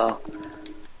this go?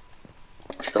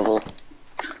 Shovel.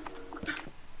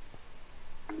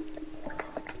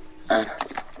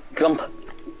 Jump.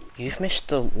 You've missed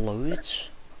the loads.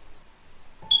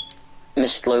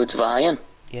 Missed loads of iron.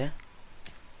 Yeah.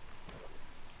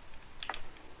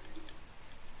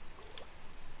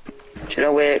 Do you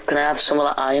know where? Can I have some of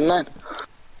that iron then?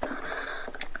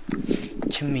 What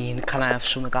do you mean, can I have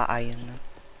some of that iron then?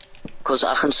 Because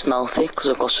I can smelt it, because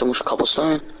I've got so much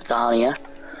cobblestone down here.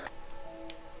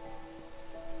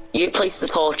 You place the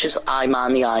torches, I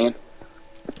man the iron.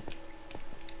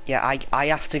 Yeah, I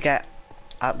have to get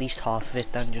at least half of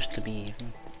it then, just to be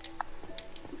even.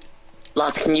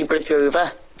 Lads, can you bridge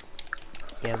over?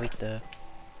 Yeah, wait there.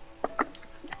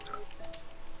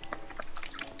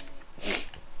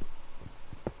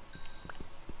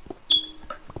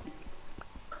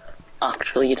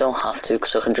 Actually, you don't have to,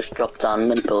 because I can just drop down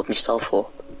and then build myself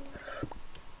up.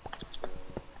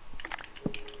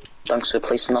 Thanks for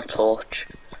placing that torch.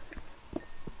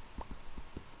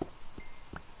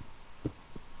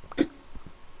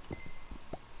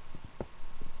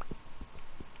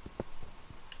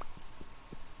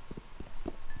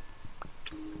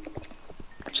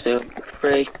 Two,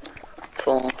 3,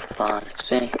 4, 5,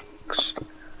 6.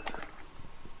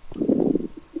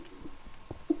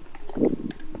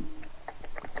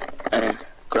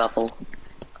 Gravel.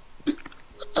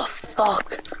 What the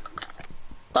fuck?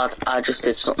 Lad, I just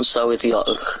did something so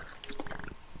idiotic.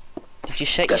 Did you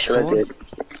set Guess your what I spawn? did?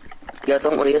 Yeah,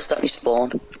 don't worry, I set my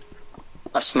spawn.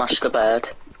 I smashed the bed.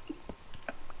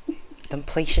 Then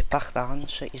place it back down and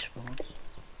set your spawn.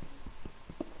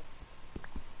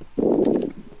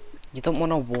 You don't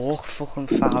want to walk fucking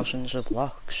thousands of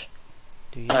blocks,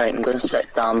 do you? Alright, I'm gonna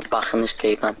sit down back in this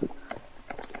cave then.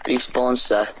 Respawn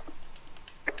set.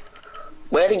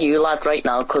 Where are you, lad, right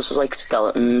now? Because there's like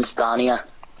skeletons down here.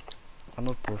 I'm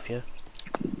above you.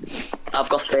 I've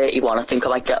got 31, I think I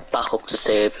might get back up to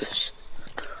service.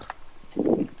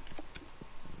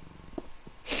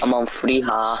 I'm on 3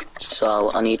 hearts,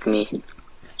 so I need meat.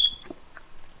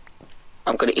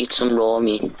 I'm gonna eat some raw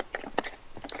meat.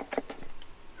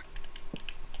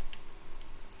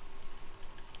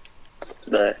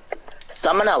 The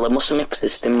salmonella mustn't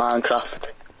exist in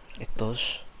Minecraft. It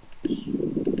does.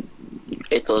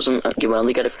 It doesn't, you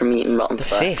only get it from eating rotten The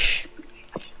flesh.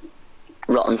 fish.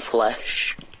 Rotten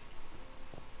flesh.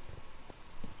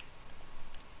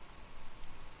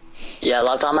 Yeah,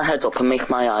 lads, I'm gonna head up and make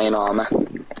my iron armor.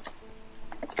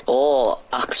 Or,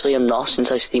 actually I'm not, since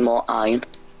I see more iron.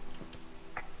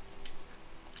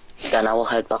 Then I will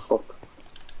head back up.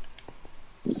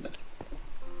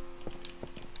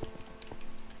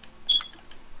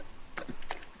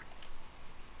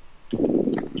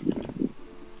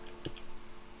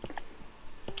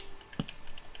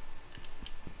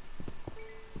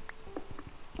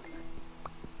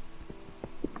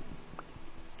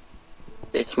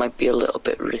 This might be a little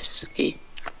bit risky.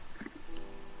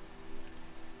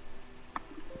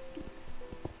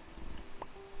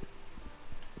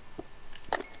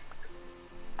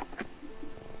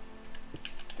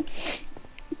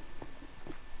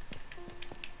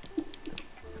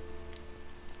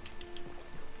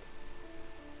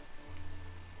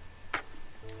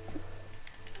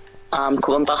 I'm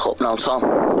coming back up now,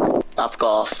 Tom. I've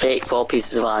got 34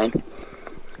 pieces of iron.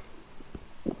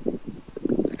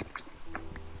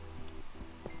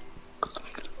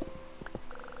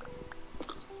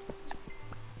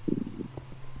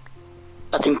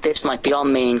 I think this might be our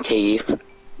main cave.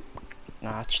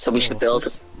 Nah, it's So we should build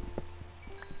it.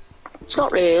 It's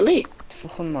not really. The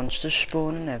fucking monsters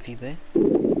spawning everywhere.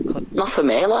 Not for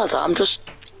me, lad. I'm just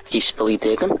peacefully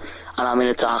digging. And I'm in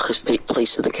the darkest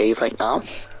place of the cave right now.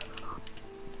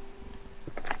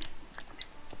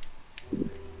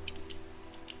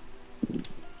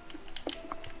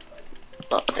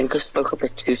 But I think I spoke a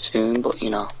bit too soon, but you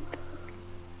know.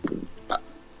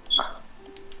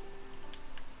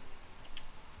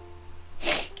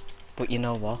 But you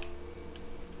know what?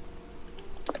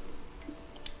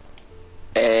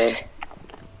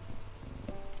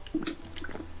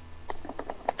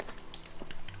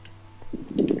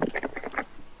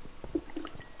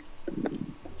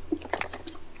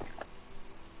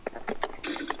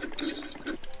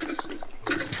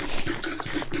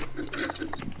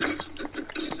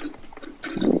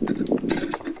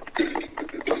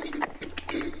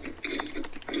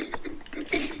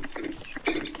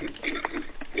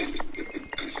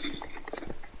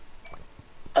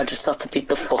 I just have to beat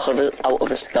the fuck out of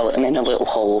a skeleton in a little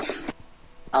hole.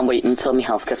 I'm waiting until my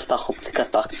health gets back up to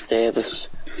get back to service.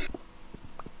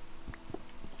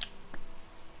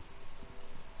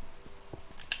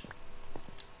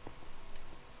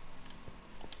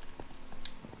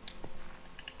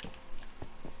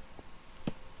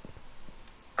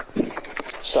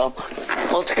 So,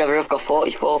 altogether I've got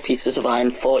 44 pieces of iron,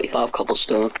 45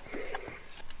 cobblestone.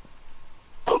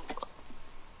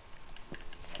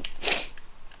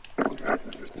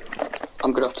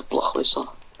 I'm gonna have to block this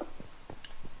off.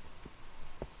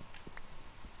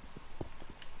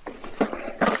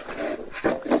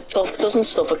 Stuff doesn't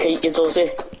suffocate you, does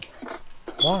it?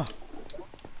 What?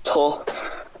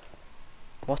 Tough.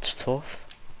 What's tough?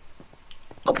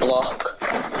 A block.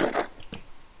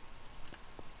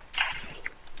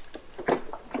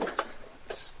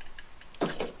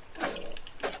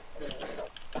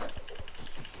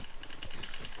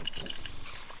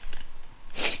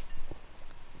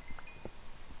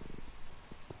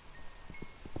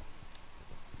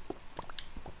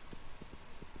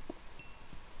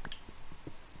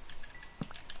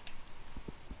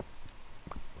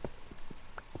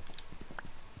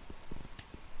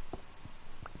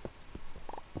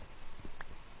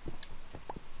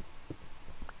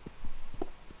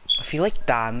 I feel like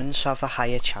diamonds have a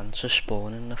higher chance of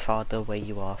spawning the farther away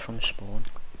you are from spawn.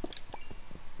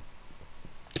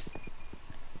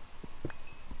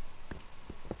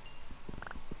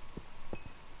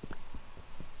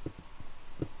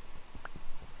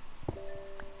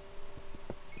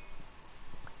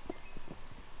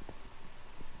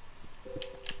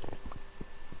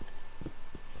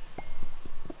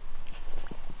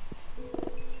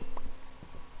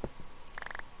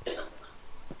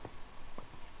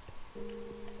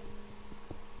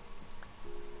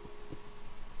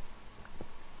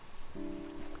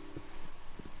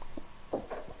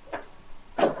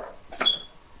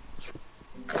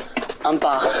 I'm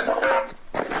back.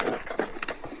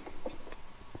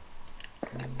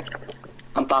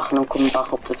 I'm back and I'm coming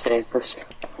back up to surface.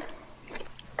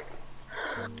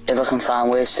 If I can find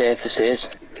where surface is.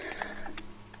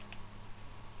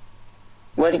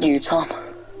 Where are you, Tom?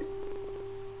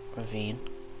 Ravine.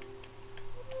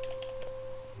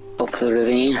 Up the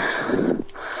ravine.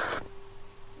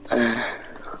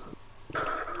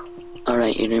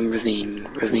 Alright, you're in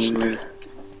ravine.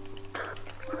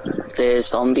 There's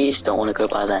zombies, don't want to go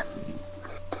by there.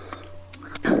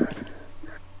 How'd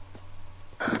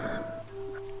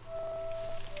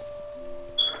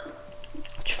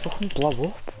you fucking blow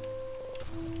up?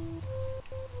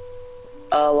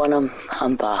 Oh, and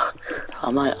I'm back.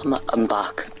 I'm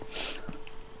back.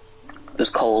 There's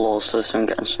coal also, so I'm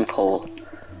getting some coal.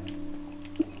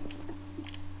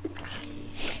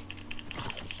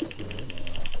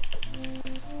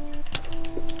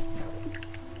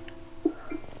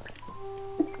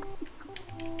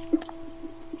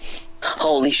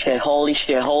 Holy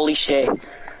shit.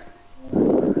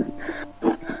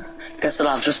 Guess what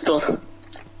I've just done?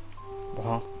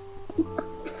 What?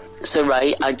 So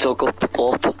I dug up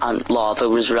and lava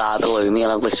was right below me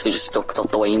and I literally just ducked up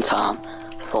the way in time.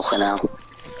 Fucking hell.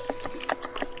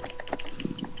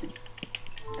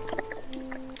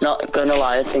 Not gonna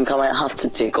lie, I think I might have to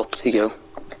dig up to you.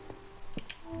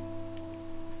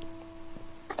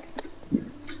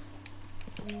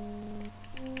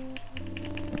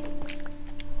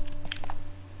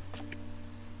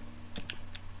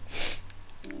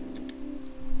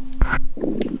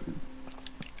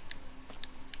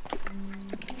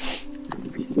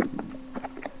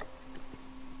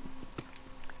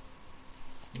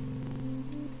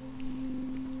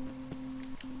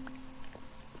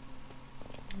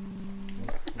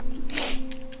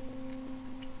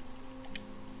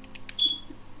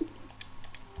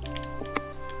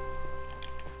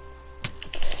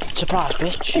 Surprise,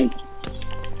 bitch.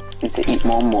 Need to eat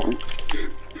more mutton.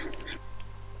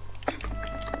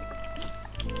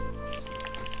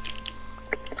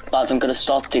 Lads, I'm gonna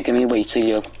stop digging me way to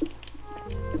you.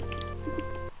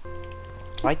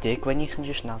 Why dig when you can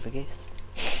just navigate?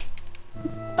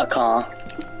 I can't.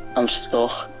 I'm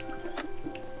stuck.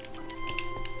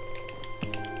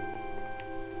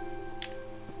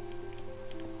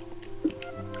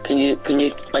 Can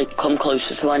you like come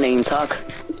closer to my name tag?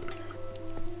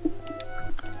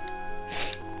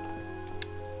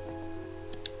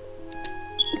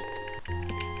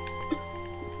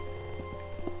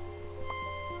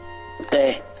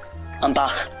 There. I'm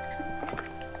back.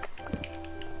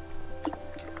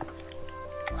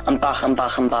 I'm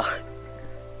back.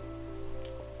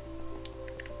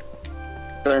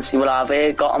 You wanna see what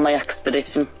I've got on my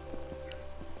expedition?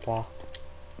 What?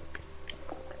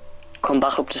 Come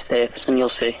back up to surface and you'll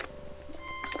see.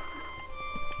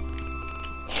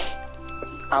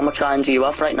 How much iron do you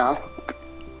have right now?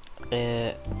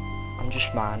 I'm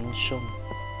just mining some.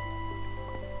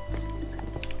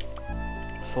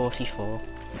 44.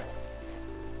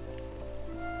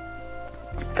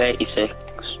 36.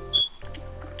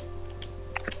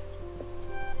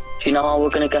 Do you know how we're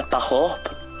gonna get back up?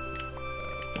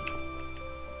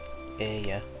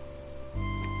 Yeah.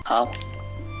 How?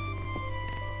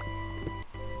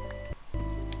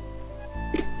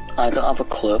 I don't have a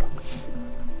clue.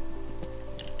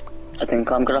 I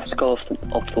think I'm gonna have to go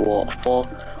up the waterfall.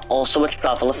 Also, a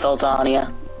traveller fell down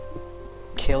here.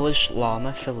 Killer's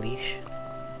llama for leash.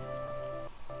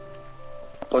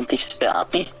 Won't they spit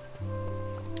at me?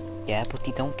 Yeah, but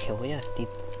they don't kill you. They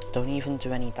don't even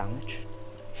do any damage.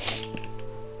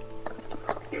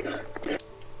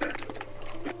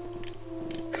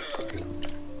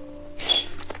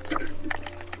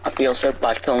 I feel so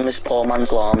bad killing this poor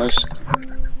man's llamas.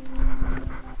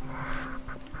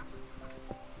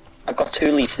 I've got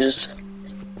 2 leashes.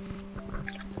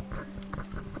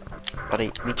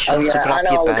 Alright, reach out Oh to yeah, I grab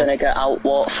know your we're gonna bed. get out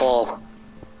waterfall.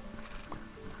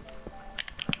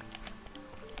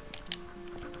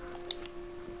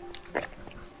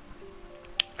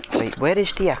 Wait, where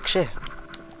is the exit?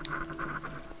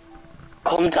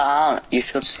 Come down, you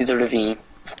should see the ravine.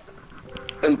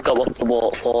 And go up the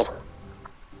waterfall.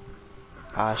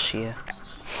 Ah, I see it.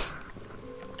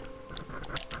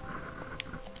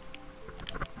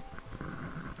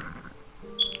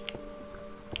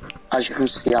 As you can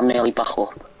see, I'm nearly back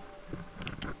up.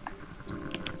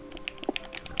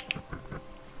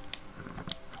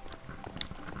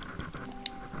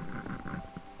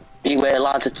 Beware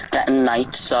lads, it's getting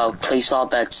night, so place our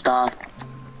beds down.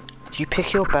 Did you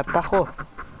pick your bed back up?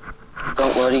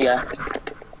 Don't worry, yeah.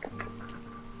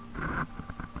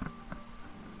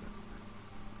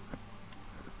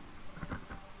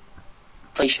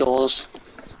 Place yours.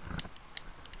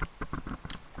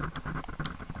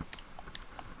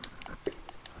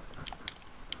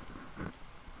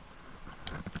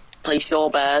 Place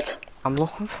your bed. I'm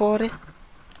looking for it.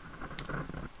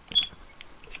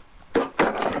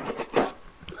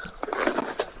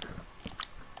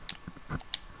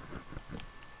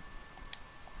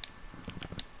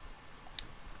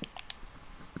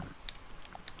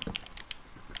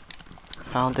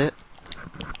 Found it.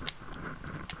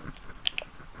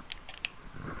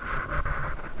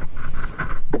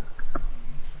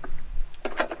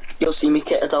 You'll see me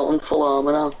kitted out in full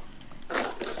armour now.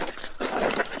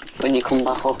 When you come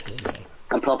back up.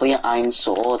 And probably an iron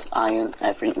sword, iron,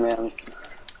 everything really.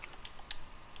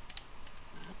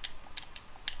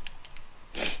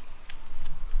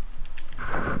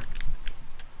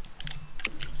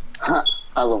 Ha!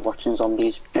 I love watching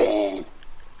zombies burn.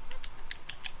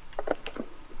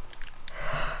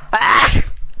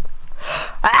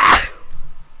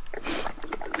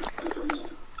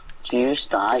 Did you just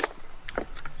die?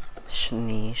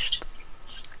 Sneezed.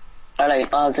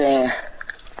 Alright, lads,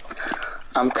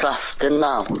 I'm crafting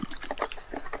now.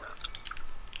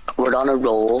 We're on a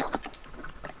roll.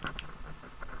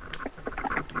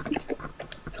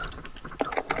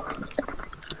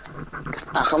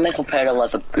 I can make a pair of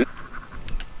leather boots.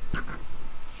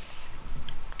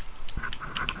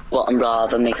 Well, I'm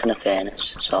rather making a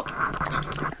furnace, so.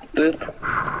 Boop,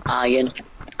 iron,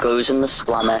 goes in the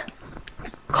slammer.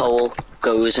 Coal,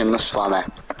 goes in the slammer.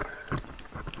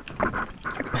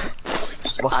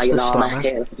 What's Iron the armor slammer?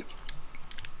 here.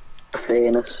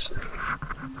 Furnace.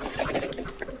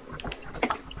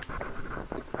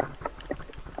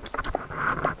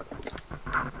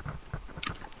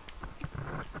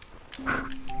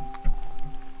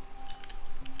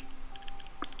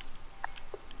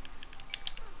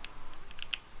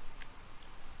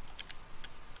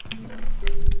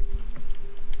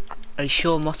 Are you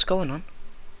sure what's going on?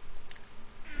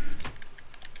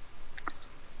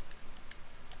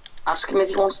 Ask him if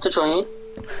he wants to join.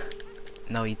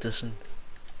 No, he doesn't.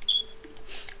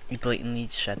 He blatantly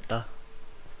said that.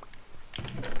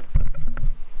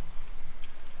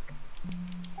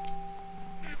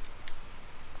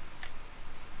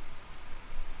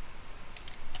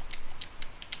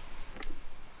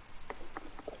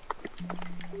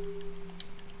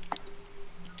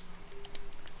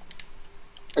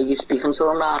 Are you speaking to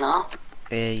him right now?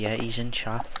 Yeah, he's in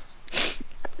chat.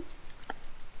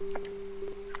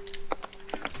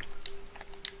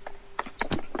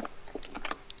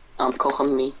 I'm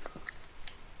cooking meat.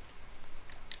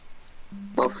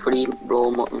 Well, 3 raw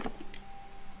mutton.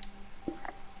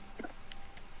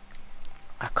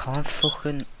 I can't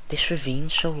fucking... This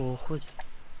ravine's so awkward.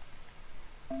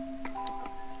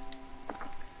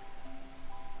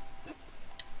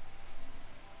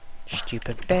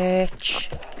 Stupid bitch.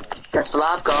 Guess what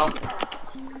I've got?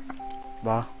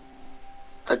 What?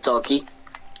 A doggy.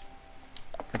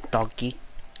 A doggy.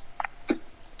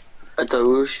 A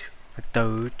doge. A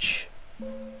doge.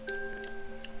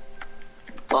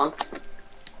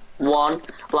 One.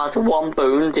 Lad, one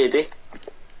bone did it.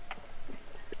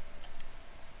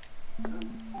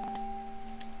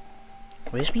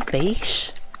 Where's me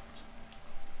base?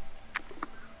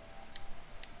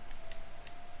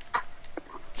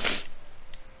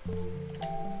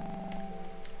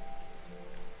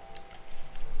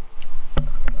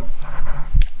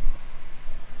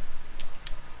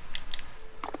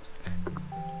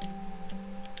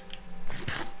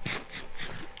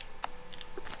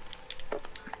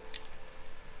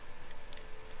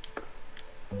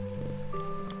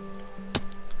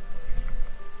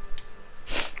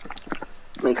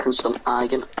 Making some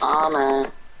iron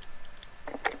armor.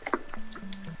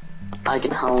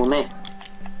 Iron helmet.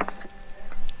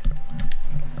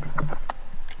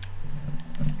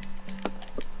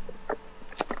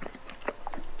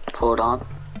 Put on.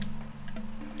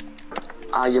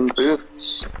 Iron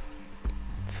boots.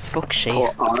 Fuck's sake.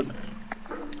 Put on.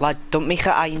 Lad, don't make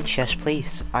an iron chest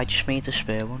plate. I just made a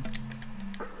spare one.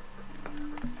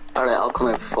 Alright, I'll come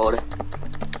over for it.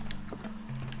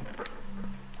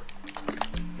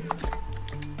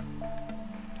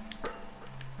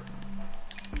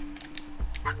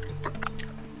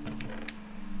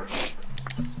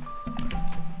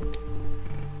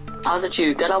 How did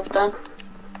you get out then?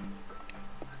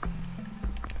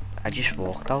 I just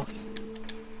walked out.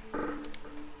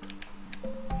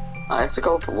 I had to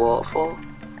go up a waterfall.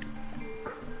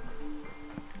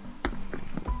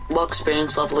 What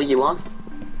experience level are you on?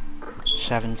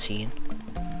 17.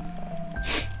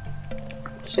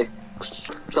 6.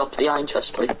 Drop the iron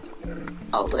chest plate.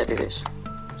 Oh, there it is.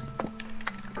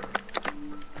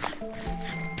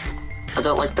 I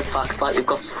don't like the fact that you've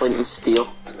got flint and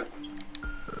steel.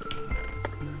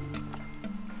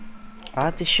 Ah,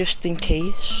 this just in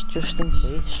case. Just in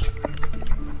case.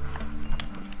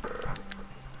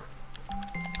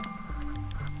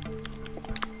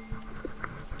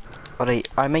 Alright,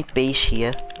 I make base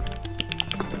here.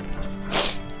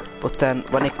 But then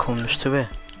when it comes to it,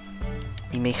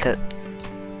 we make it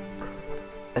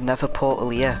another portal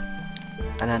here.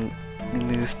 And then we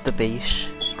move the base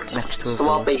next to a So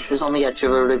our base is on the edge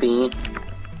of a ravine.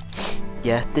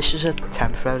 Yeah, this is a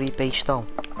temporary base though.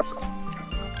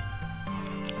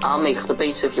 I'll make the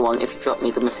base if you want, if you drop me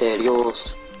the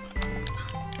materials.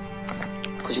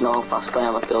 Because you know how fast I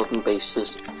am at building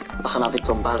bases. I can have it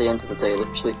done by the end of the day,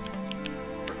 literally.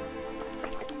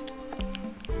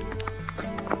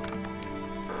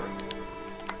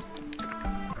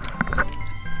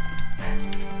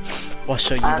 What,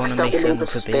 so you want to make another another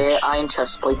spare base? iron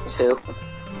chest plate too.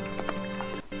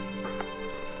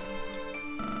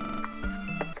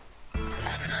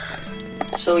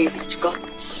 So you've got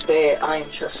spare iron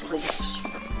chest plates.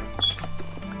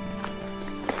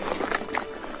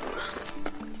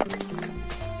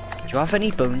 Do you have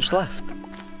any bones left?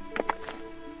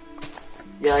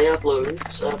 Yeah, I have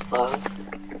loads. I have 5.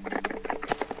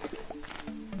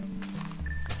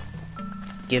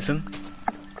 give him.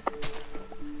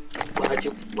 Why do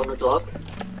you want a dog?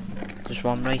 There's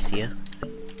one right here.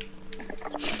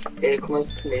 Here, come over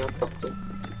to me, I'll adopt him.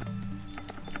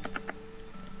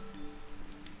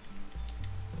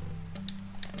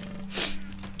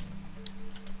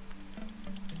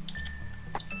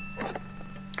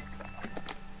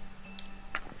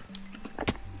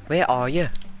 Where are you?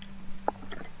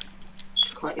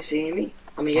 Can't you see me?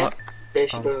 I mean, yeah, there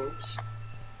she Oh. goes.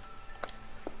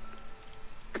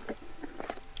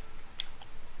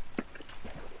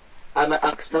 I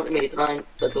accidentally made a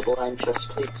double line chest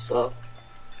plate, so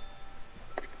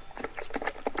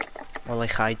Well,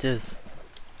 like I did.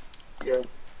 yeah.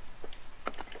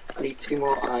 I need 2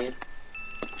 more iron.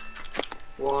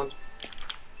 1,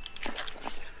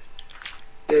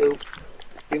 2,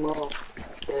 3 more.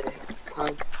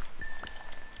 Time.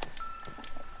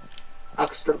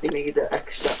 Accidentally made an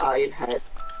extra iron head.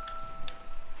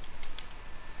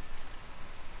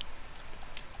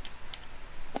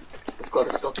 I've got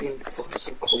to stop being fucking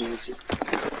so clumsy.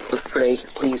 The 3,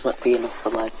 please let be enough for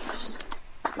legs.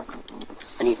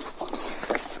 I need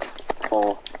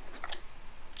 4.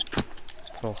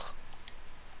 Fuck.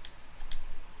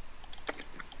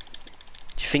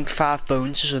 Do you think 5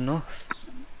 bones is enough?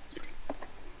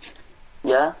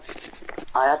 Yeah,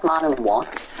 I had mine in 1.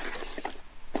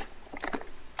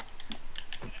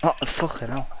 Oh, fucking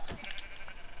hell.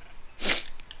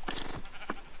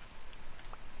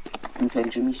 I'm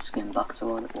changing my skin back to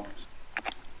what it was.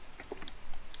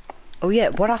 Oh yeah,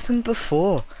 what happened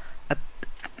before?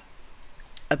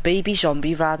 A baby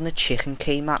zombie riding a chicken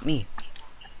came at me.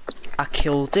 I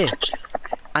killed it,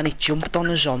 and it jumped on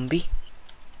a zombie.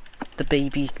 The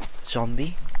baby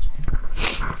zombie.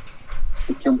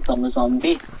 It jumped on the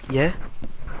zombie? Yeah.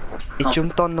 It Oh,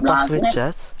 jumped on the back of its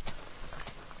head.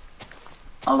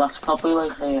 Oh, that's probably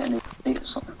like an update or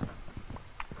something.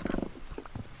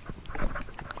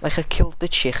 Like I killed the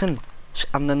chicken,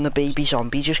 and then the baby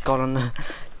zombie just got on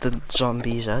the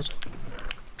zombie's head.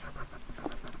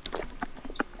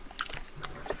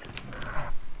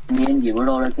 Me and you were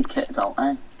already kitted out,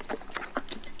 eh?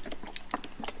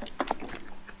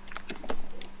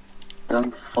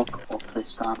 Don't fuck up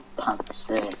this damn pants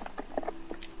there.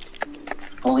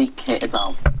 Fully kitted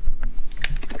out.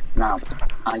 Now,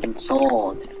 iron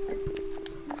sword.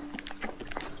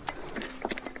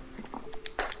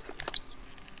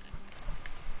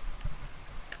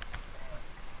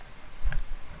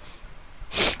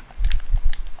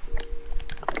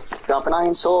 Do you have an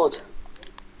iron sword?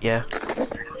 Yeah. Do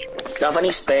you have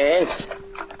any spares?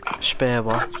 Spare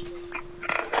what?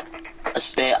 A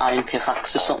spare iron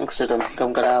pickaxe or something, because I don't think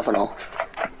I'm gonna have enough.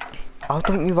 How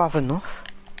don't you have enough?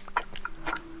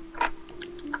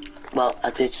 Well,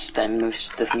 I did spend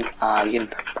most of my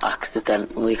iron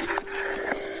accidentally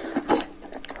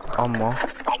On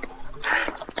what?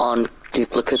 on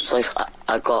duplicates. Like,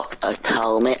 I got a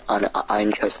helmet and an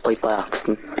iron chest plate by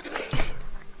accident.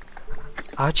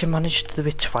 How'd you manage to do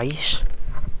it twice?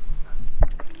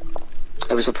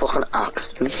 It was a fucking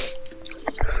accident.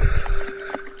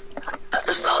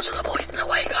 As well as the point in the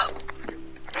way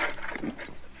go.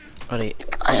 Alright,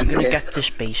 I'm gonna get this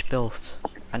base built.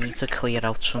 I need to clear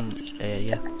out some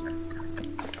area.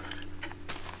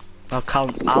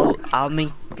 I'll make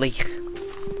like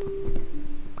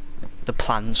the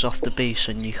plans of the base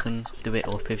and you can do it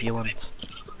up if you want.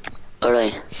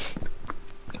 Alright.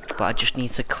 But I just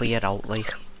need to clear out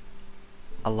like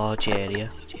a large area.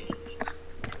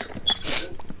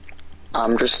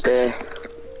 I'm just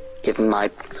giving my,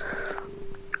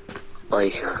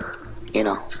 like, you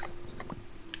know.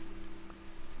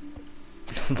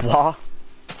 What?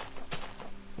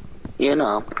 You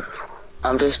know.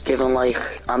 I'm just giving,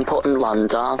 like, I'm putting land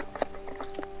down.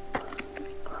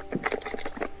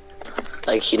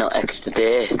 Like, you know, extra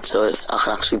there, so I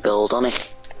can actually build on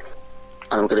it.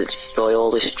 And I'm gonna destroy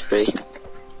all this tree.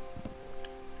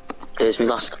 There's my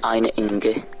last iron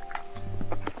ingot.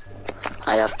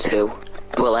 I have 2.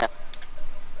 Well, I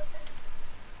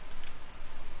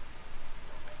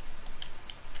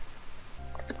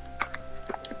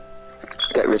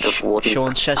get rid of wood.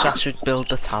 Sean says I should build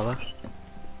the tower.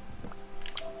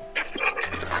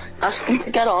 Ask him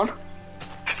to get on.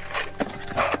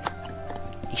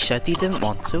 He said he didn't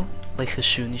want to, like as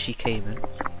soon as he came in.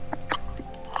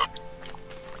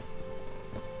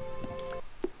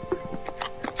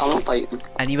 I'll invite him.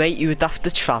 Anyway, you would have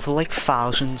to travel like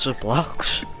thousands of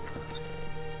blocks.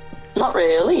 Not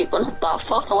really, we're not that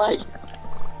far away.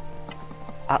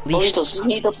 At All he least does is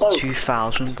need a boat.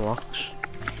 2,000 blocks.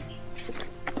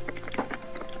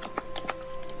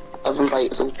 I've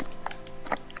invited him.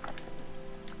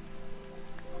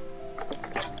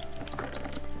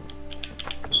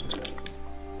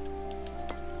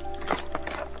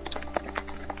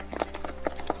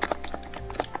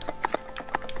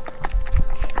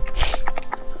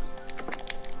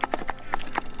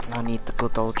 I need the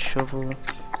good old shovel.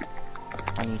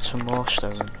 I need some more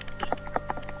stone.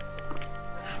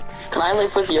 Can I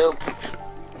live with you?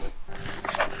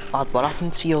 Lad, what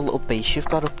happened to your little base you've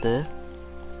got up there?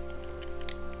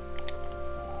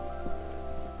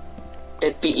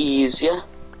 It'd be easier.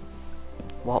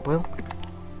 What will?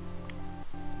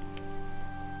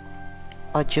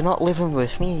 Lad, you're not living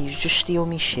with me, you just steal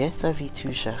me shit every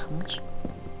 2 seconds.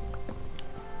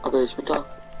 Oh, there's my dog.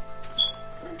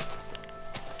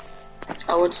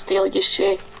 I would steal your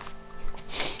shit.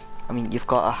 I mean, you've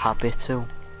got a habit to.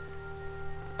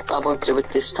 I won't do it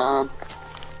this time.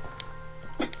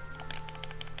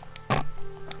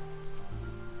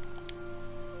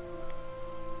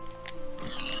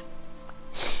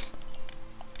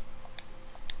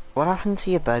 What happened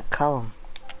to your bed, Callum?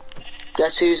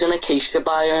 Guess who's in acacia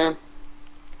biome?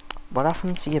 What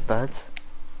happened to your bed?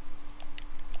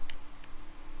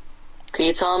 Can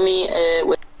you tell me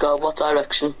where to go, what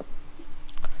direction?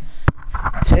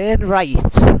 Turn right.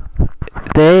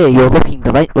 There, you're looking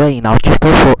the right way. Now just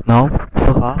go for no.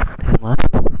 Fuck off. Turn left.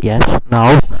 Yes.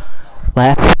 No.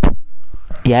 Left.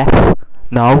 Yes.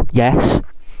 No. Yes.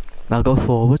 Now go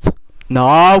forward.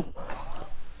 No.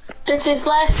 This is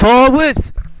left. Forward.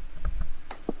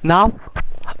 Now.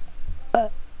 I'm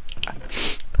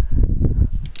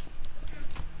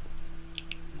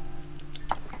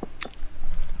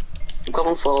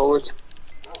going forward.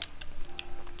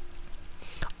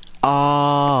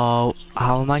 Oh,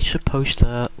 how am I supposed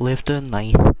to live the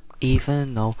night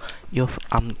even though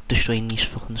I'm destroying these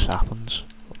fucking saplings?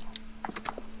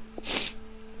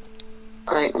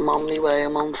 Right, I'm on my way,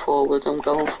 I'm on forward, I'm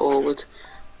going forward.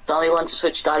 Tell me when to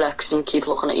switch direction, keep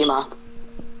looking at your map.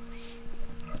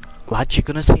 Lad, you're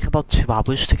gonna take about 2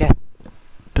 hours to get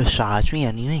beside me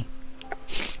anyway.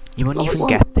 You won't even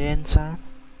get there in time.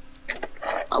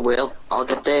 I will, I'll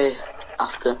get there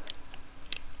after.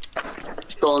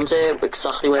 Sean's here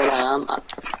exactly where I am,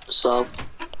 so...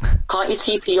 Can't you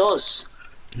TP us?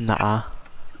 Nah.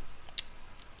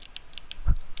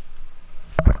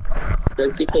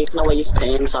 Don't be taking away his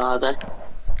pains, are they?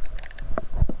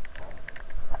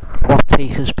 What take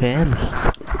his pains?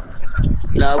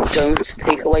 No, don't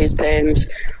take away his pains.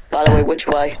 By the way, which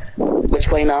way? Which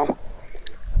way now?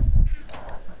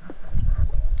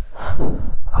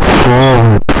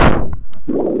 Forward.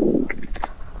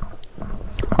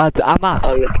 Lad,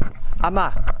 Oh, yeah. I'm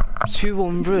at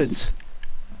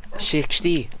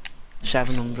 260,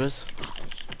 700.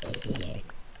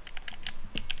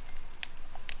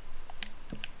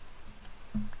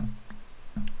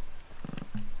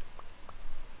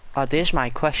 Oh, there's my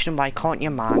question, why can't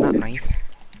you man at night?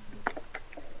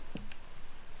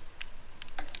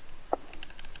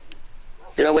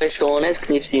 You know where Sean is?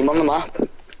 Can you see him on the map?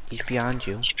 He's behind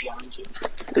you.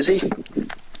 Is he?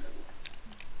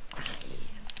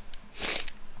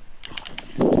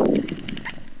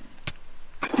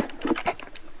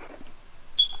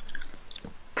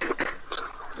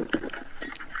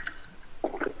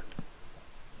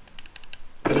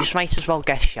 You just might as well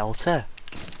get shelter.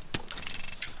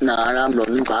 Nah, I'm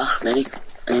running back, mate.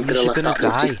 I ain't gonna You're let gonna that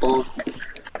die. fall.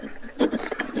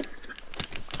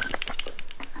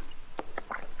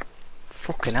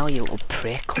 Fucking hell, you little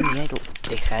prick. Come here, little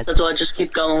dickhead. So I just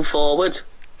keep going forward,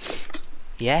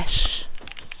 Yes.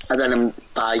 and then I'm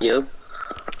by you.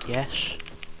 Yes.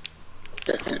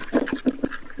 Yes, mate.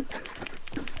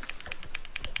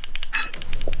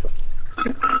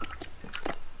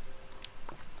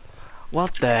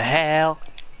 What the hell?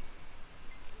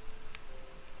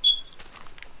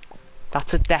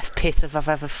 That's a death pit if I've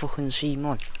ever fucking seen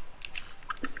one.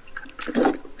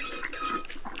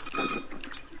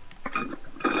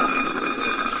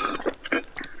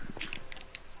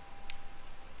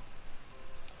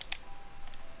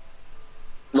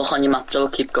 Look on your map, so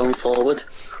keep going forward.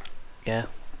 Yeah.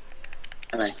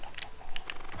 Alright.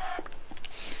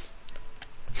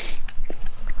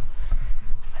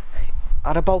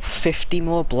 At about 50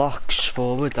 more blocks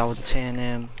forward, I would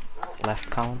turn left,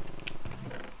 Colin.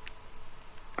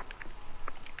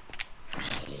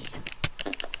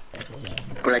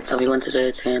 Right, tell me when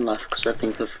to turn left, because I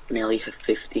think I've nearly hit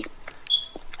 50.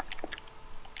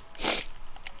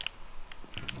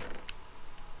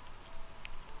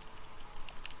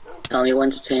 Tell me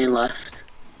when to turn left.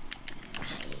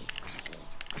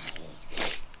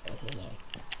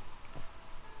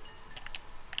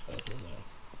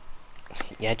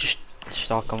 Yeah, just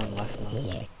start going left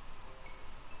now.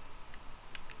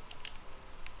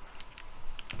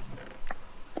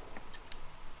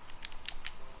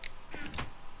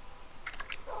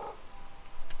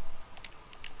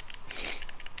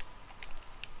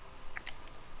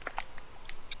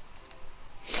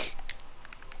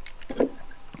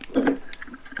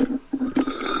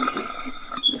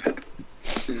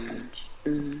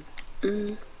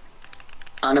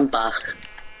 down and back.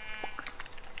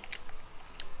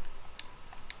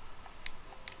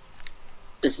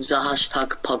 This is a hashtag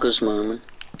Poggers moment.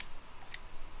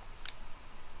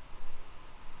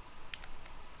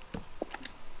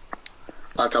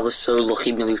 Lad, I was so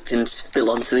lucky Newt didn't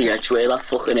spill onto the edge where that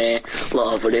fucking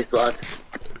lava is, lad.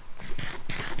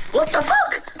 What the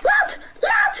fuck? Lad!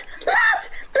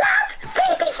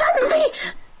 Baby, send me!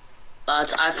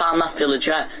 Lad, I found that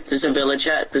villager. There's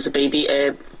a baby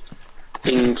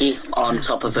thingy on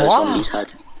top of a zombie's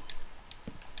head.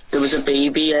 There was a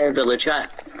baby villager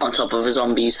on top of a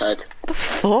zombie's head. The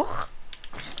fuck?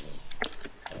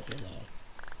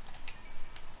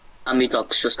 And my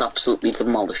dog's just absolutely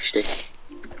demolished it.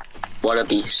 What a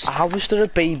beast. How was there a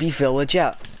baby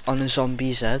villager on a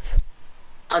zombie's head?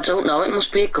 I don't know, it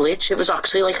must be a glitch. It was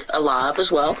actually like alive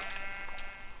as well.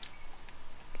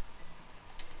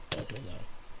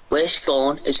 Where's he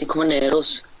going? Is he coming near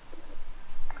us?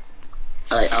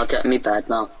 Alright, I'll get in my bed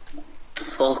now.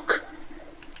 Fuck.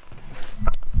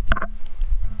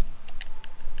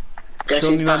 Guess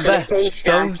So he's back in remember, the case,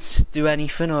 yeah? don't do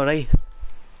anything, alright?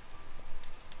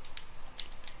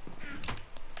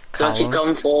 Gotta keep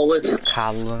going forward.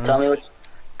 Callum. Tell me what.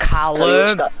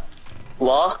 Callum!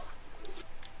 What?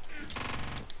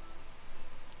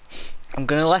 I'm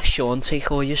gonna let Sean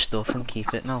take all your stuff and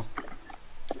keep it now.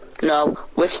 No,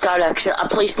 which direction? I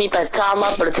placed me bed down,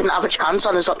 lad, but I didn't have a chance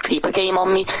on his creeper game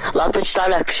on me. Lad, which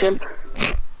direction?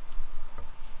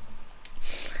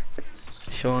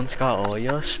 Sean's got all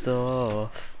your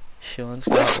stuff. Sean's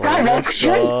got Which all direction?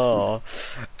 your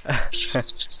stuff.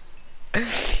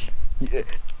 Yeah,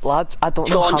 lads, I don't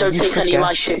know Sean, how don't you take any of my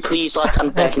forget. shit, please, lad, I'm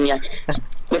begging you.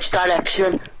 Which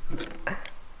direction?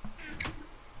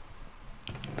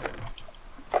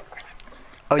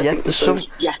 Oh yeah, there's some.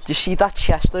 Yeah. Do you see that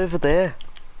chest over there?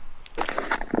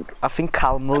 I think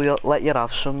Callum will let you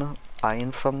have some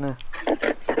iron from there.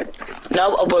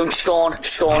 No, I won't, Sean.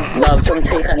 Sean, no, don't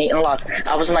take anything, lad.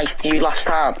 I was nice to you last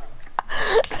time.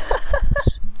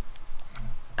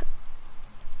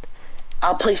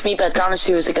 I'll place me bed down as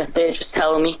soon as I get there, just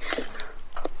tell me.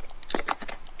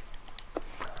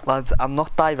 Lads, I'm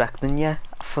not directing you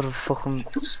for the fucking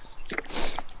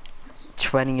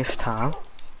 20th time.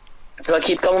 Do I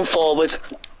keep going forward?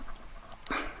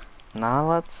 Nah,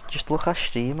 lads, just look at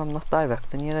stream. I'm not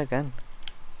directing you again.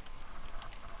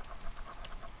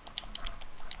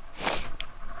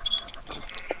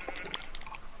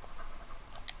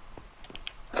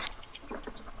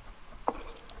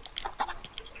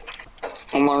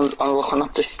 I'm looking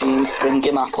at the stream, bring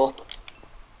your map up.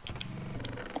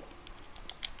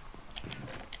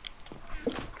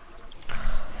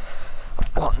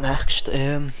 What next?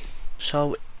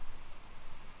 So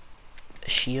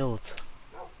shield.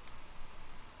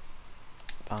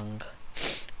 Bang.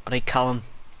 Alright, Callum.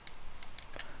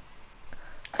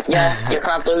 Yeah, you can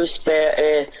have those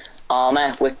spare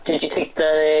armor. Did you take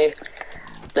the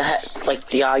like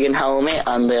the iron helmet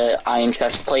and the iron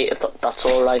chest plate? If that's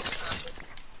all right.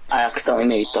 I accidentally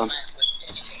made them.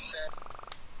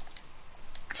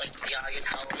 Like the iron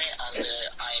helmet and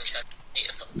the iron chest plate.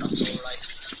 If that's all right.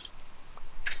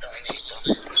 Accidentally made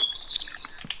them.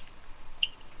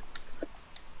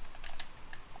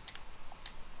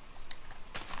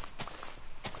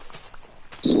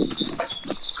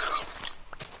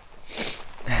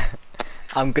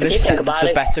 I'm gonna If you think send about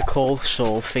the it- Better Call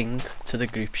Saul thing to the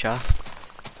group chat.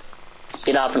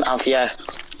 You haven't, have you?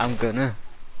 I'm gonna.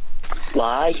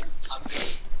 Why?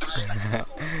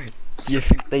 Do you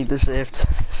think they deserve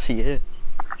to see it?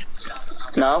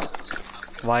 No.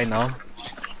 Why not?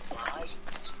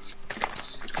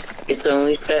 It's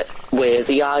only for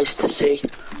worthy eyes to see.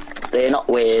 They're not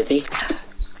worthy.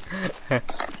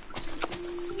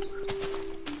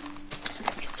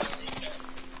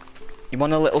 You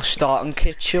want a little starting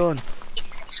kit, Sean?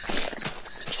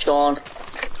 Sean,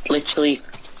 literally,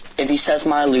 if he says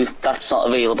my loot, that's not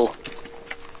available.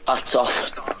 That's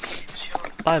off.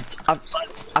 Lad,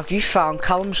 have you found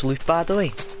Callum's loot, by the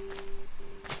way?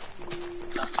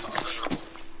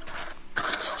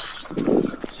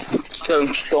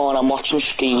 Don't, Sean, I'm watching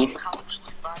stream.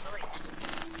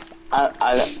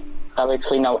 I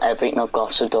literally know everything I've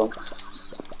got to do.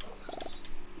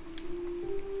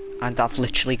 And I've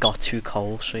literally got 2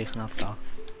 coals, so you can have that.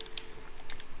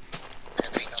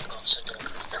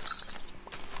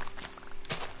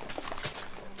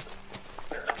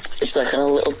 It's like in a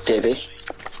little divvy.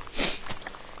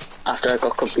 After I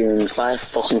got kaboomed by a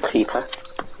fucking creeper.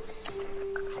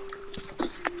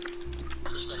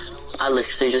 I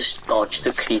literally just dodged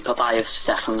the creeper by a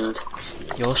second.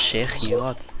 You're sick, you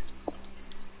lad.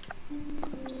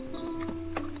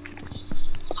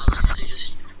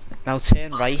 Now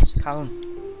turn right, Callum.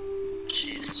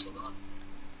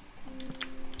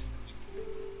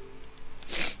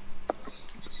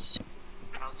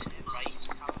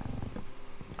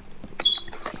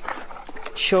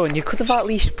 Sean, you could have at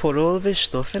least put all of his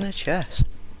stuff in a chest.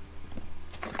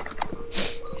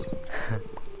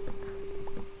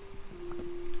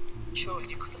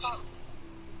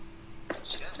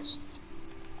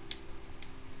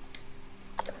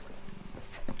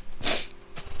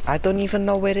 I don't even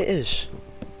know where it is.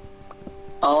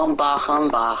 Oh, I'm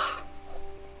back.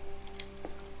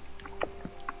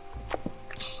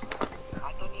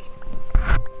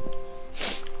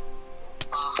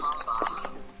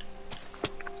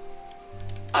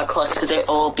 I collected it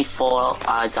all before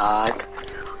I died,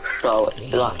 so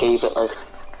that gave it like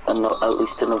at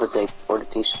least another day before it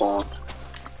despawned.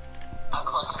 I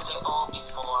collected it all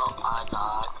before I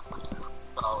died,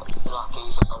 so that gave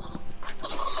it like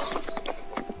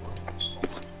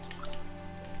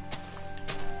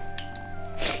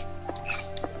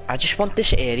I just want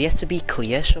this area to be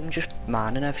clear, so I'm just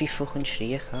mining every fucking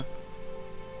tree I can.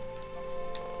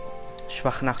 So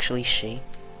I can actually see.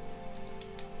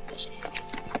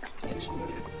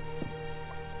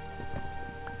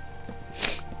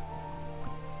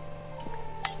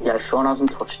 Yeah, Sean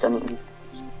hasn't touched anything.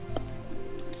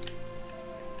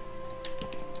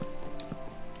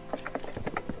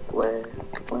 Where?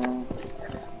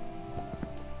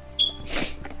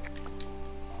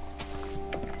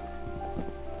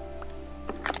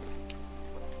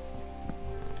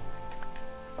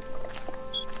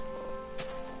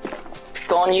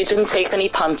 Sean, you didn't take any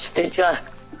pants, did you?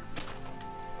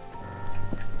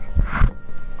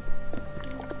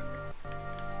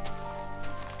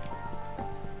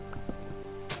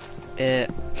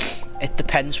 It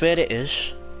depends where it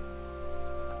is.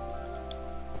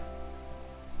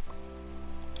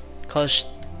 Cause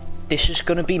this is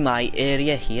gonna be my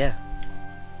area here.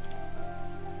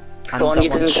 Sean, you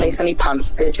didn't take any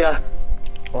pants, did you?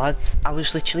 Lad, I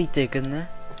was literally digging there.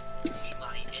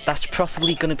 That's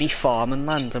probably gonna be farming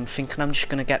land. I'm thinking I'm just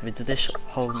gonna get rid of this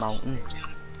whole mountain.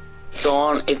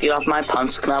 Sean, if you have my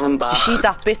pants, can I have them back? You see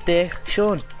that bit there,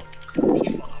 Sean?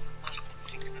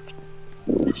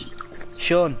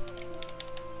 Sean.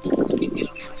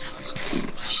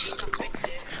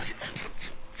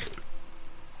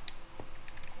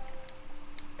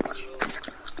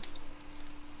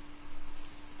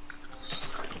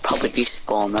 Probably be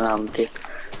spawning, haven't they?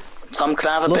 Tom, can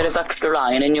I have a bit of extra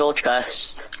iron in your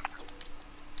chest?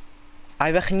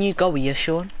 I reckon you go here,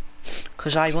 Sean.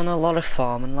 Cause I want a lot of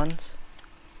farming land.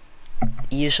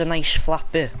 Here's a nice flat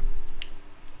bit.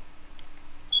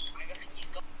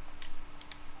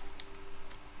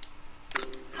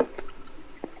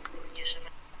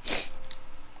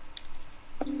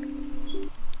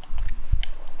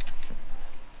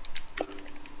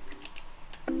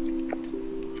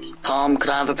 Tom, can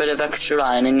I have a bit of extra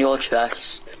iron in your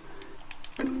chest?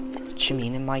 What do you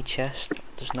mean in my chest?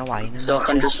 There's no iron in So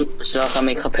I can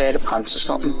make a pair of pants or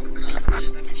something.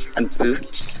 And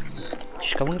boots.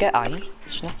 Just go and get iron.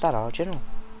 It's not that hard, you know.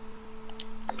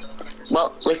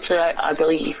 Well, literally, I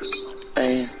believe.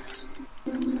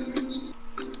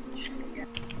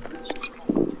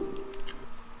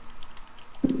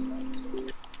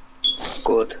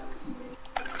 Good.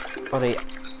 Alright,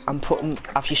 I'm putting.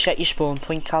 Have you set your spawn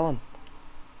point, Callum?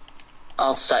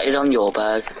 I'll set it on your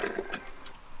bed.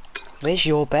 Where's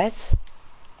your bed?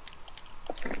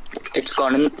 It's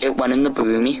gone in. It went in the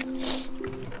boomy.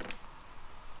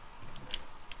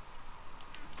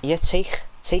 Yeah, take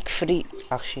 3.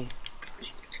 Actually,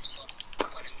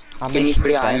 I'll Give me make you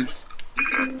 3 a iron. bed.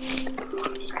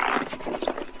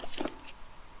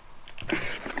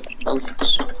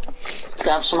 Can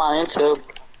I have some iron too?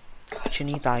 What do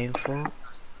you need iron for?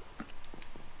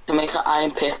 To make an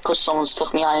iron pick, because someone's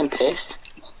took me iron pick.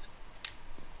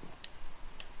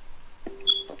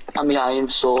 And my iron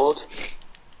sword.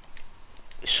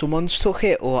 Someone's took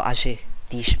it, or has it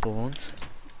despawned?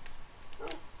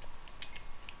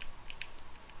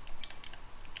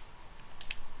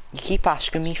 You keep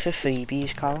asking me for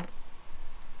freebies, Callum.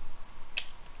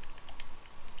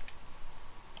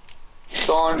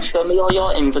 Sean, show me all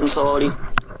your inventory.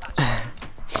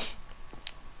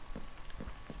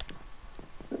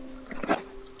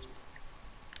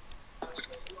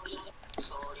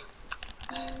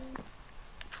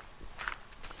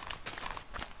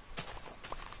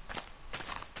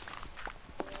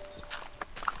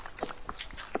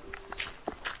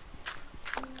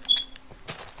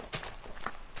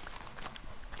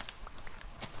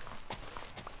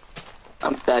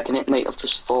 I'm begging it, mate. I've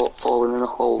just fallen in a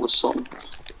hole or something.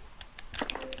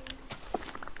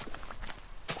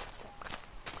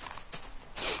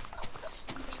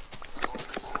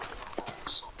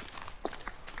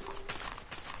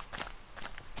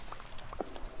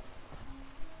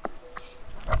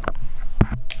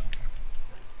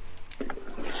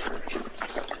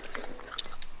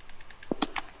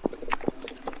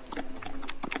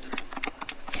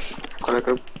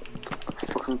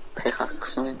 fucking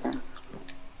pickaxe again.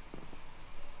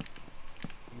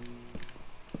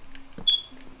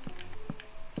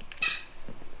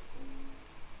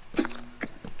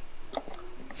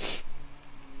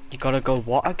 You gotta go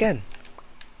what again?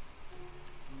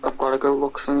 I've gotta go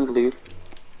look for me loot.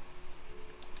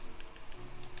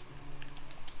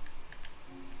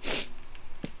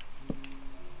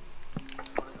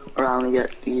 Around to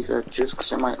get these edges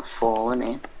because I might have fallen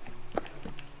in.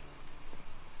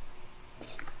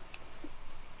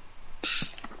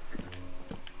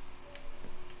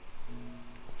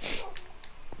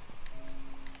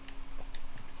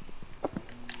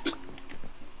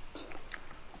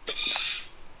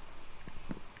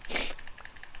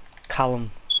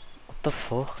 Callum, what the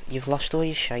fuck? You've lost all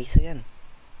your shite again.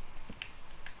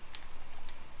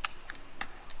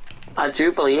 I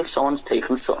do believe someone's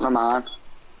taken something of mine.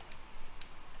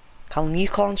 Callum, you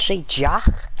can't say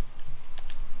Jack.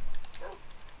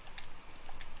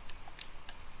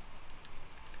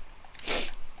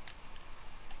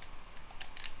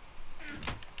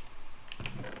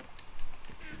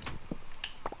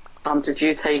 Did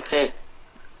you take it?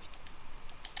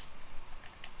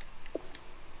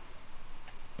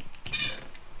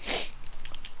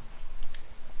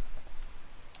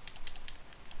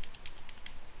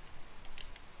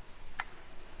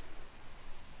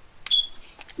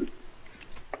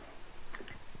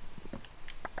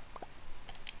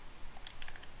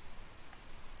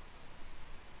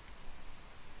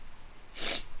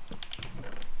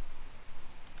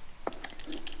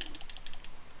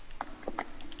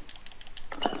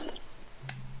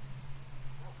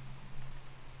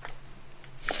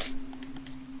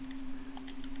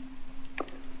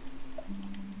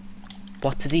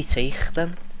 What did he take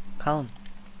then, Callum?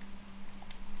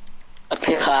 A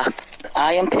pickaxe.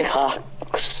 Iron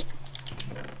pickaxe.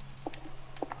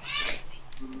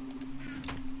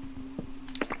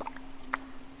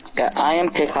 Yeah,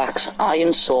 iron pickaxe,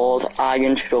 iron sword,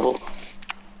 iron shovel.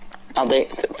 And they,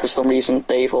 for some reason,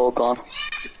 they've all gone.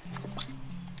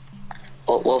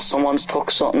 But, well, someone's took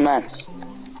something then.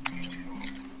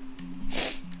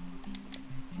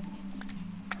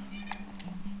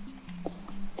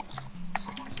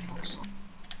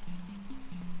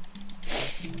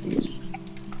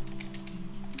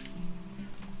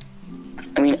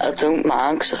 I mean, I don't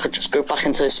mind because I could just go back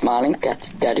into this mine and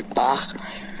get it back.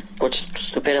 But it's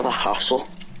just a bit of a hassle.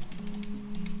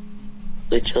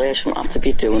 Literally, I shouldn't have to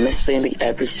be doing this thing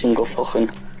every single fucking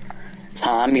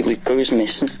time my loot goes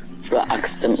missing for an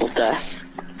accidental death.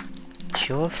 It's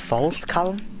your fault,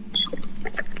 Callum.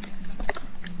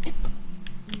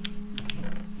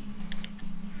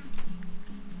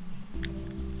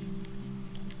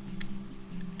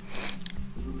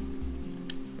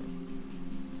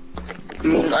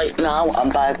 Right now, I'm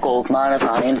by a gold mine of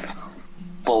iron,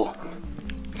 but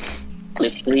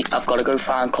literally, I've got to go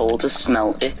find coal to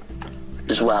smelt it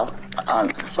as well.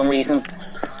 And for some reason,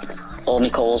 all my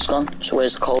coal's gone. So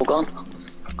where's the coal gone?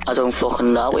 I don't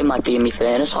fucking know. It might be in my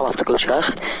furnace. I'll have to go check.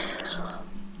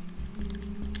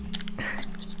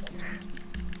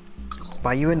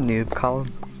 Why are you a noob, Callum?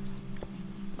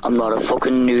 I'm not a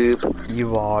fucking noob.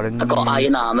 You are a noob. I got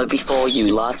iron armor before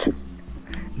you, lad.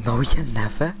 No, you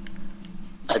never.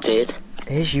 I did.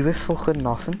 Here's you with fucking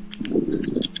nothing.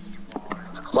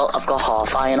 Well, I've got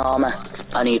half iron armor.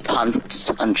 I need pants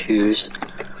and shoes.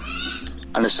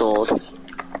 And a sword.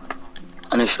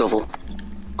 And a shovel.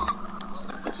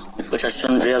 Which I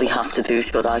shouldn't really have to do,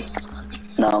 should I?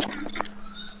 No.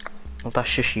 Well,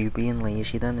 that's just you being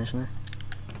lazy then, isn't it?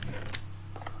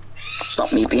 It's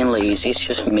not me being lazy, it's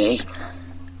just me.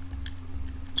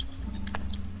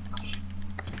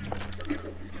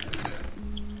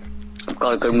 I've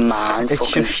gotta go mine It's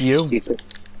fucking just you. stupid.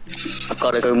 I've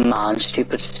gotta go mine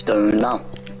stupid stone now.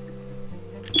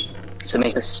 To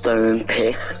make a stone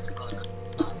pick.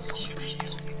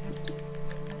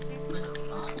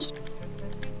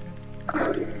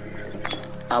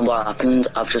 And what happened?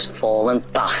 I've just fallen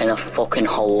back in a fucking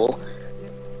hole.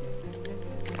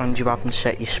 And you haven't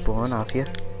set your spawn, have you?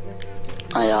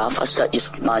 I have. I set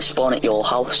my spawn at your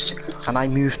house. And I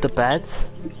moved the bed.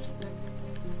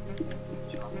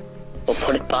 But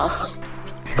put it back.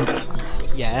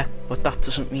 Yeah, but that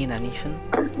doesn't mean anything.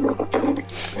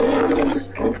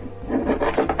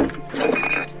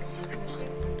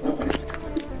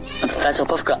 I'm fed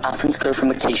up. I've got having to go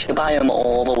from Acacia biome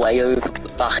all the way over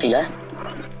back here.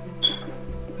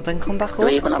 Well, then come back up. Do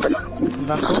I even have it? Come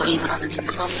back I up. don't even have any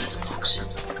problems.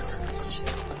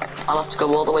 I'll have to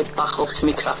go all the way back up to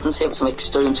my crafting table to make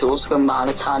stone tools to go mine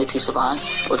a tiny piece of iron.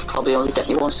 Would probably only get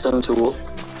me one stone tool.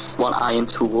 One iron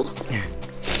tool.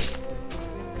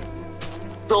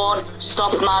 Sean,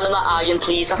 stop manning that iron,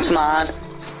 please. That's mine.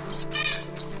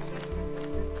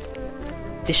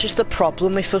 This is the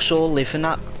problem with us all living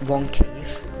at one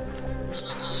cave.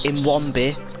 In one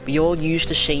bit. We all use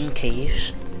the same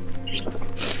caves.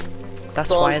 That's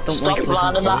Sean, why I don't like living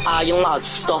stop manning that close. iron, lad.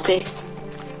 Stop it.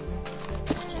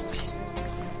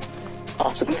 I'll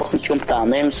have to fucking jump down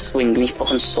there and swing me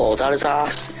fucking sword at his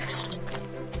ass.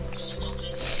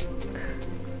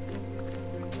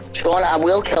 Sean, I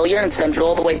will kill you and send you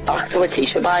all the way back to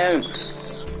Acacia Biomes.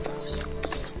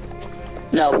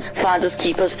 No, finders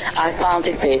keepers. I found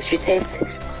it first, you tit.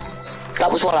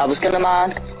 That was what I was gonna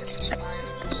mine.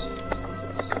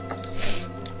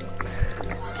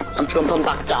 I'm jumping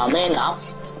back down there now.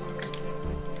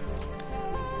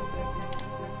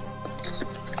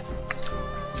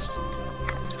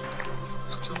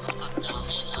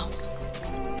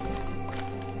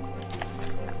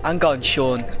 Hang on,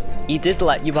 Sean. He did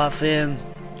let you have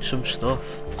some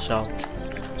stuff, so...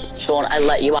 Sean, I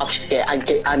let you have shit. I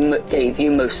gave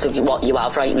you most of what you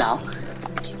have right now.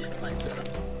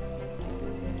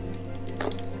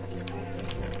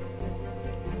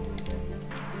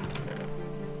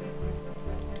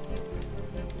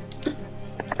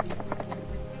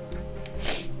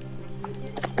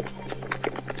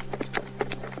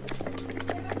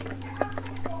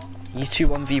 You two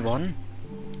 1v1?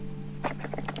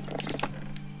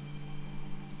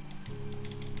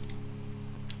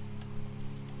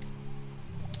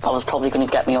 That was probably going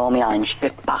to get me all my iron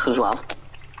shit back as well.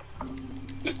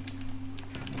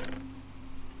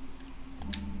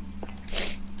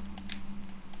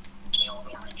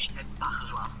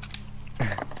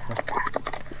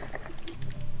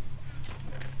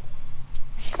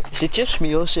 Is it just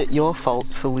me or is it your fault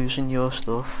for losing your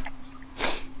stuff?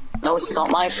 No, it's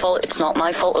not my fault. It's not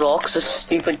my fault at all, because a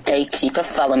stupid gatekeeper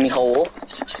fell in my hole.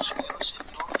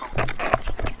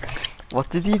 What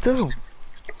did he do?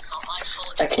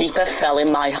 A keeper fell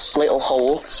in my little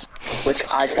hole, which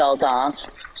I fell down.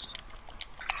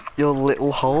 Your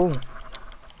little hole?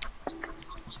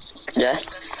 Yeah.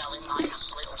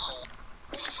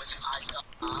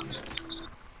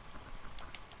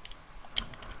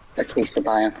 Acacia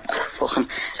biome. Fucking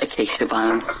Acacia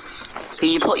biome.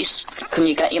 Can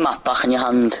you get your map back in your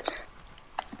hand?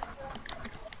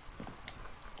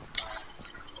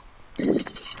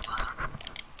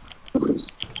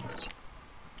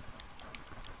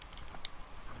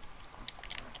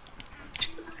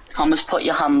 Thomas, put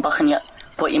your map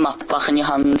back in your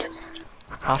hand.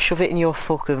 I'll shove it in your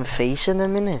fucking face in a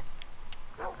minute.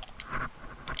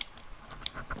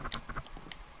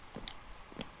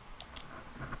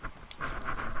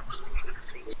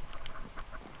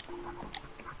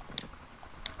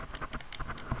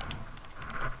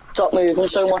 Stop moving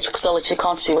so much because I literally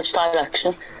can't see which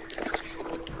direction.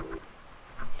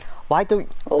 Why don't...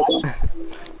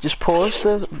 Just pause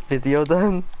the video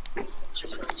then.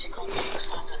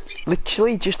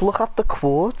 Literally, just look at the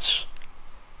quartz.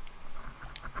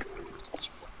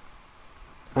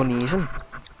 Uneven.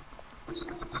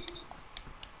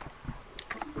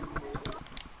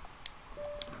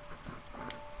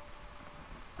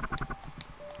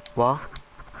 What?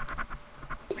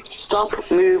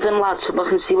 Stop moving, lad, so I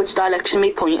can see which direction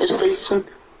my point is facing.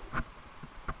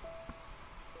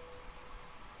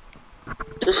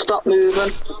 Just stop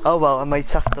moving. Oh well, I might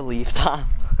have to leave that.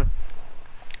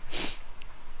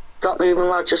 Stop moving,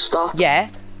 lad, just stop. Yeah,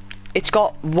 it's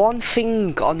got one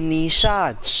thing on these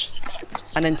sides,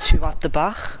 and then two at the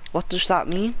back. What does that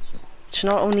mean? It's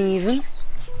not uneven.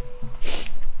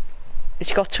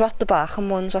 It's got two at the back and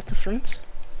one's at the front.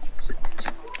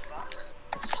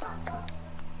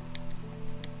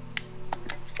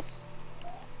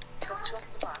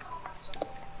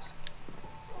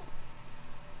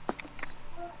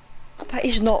 That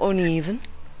is not uneven.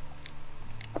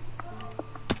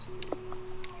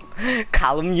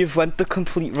 Callum, you've went the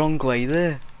complete wrong way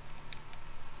there.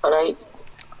 Alright.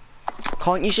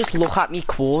 Can't you just look at me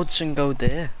quads and go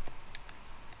there?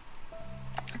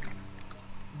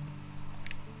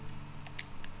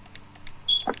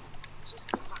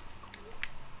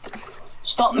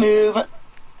 Stop moving.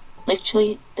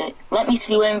 Literally, let me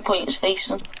see where my point is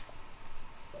facing.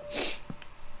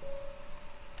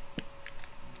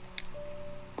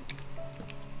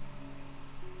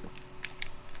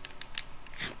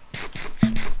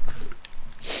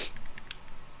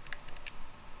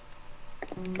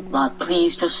 Lad,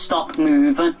 please just stop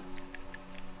moving.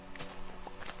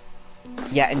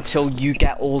 Yeah, until you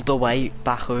get all the way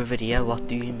back over here. What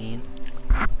do you mean?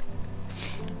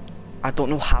 I don't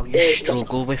know how you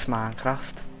struggle with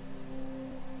Minecraft.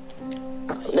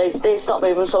 They stop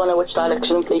moving so I know which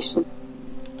direction I'm facing.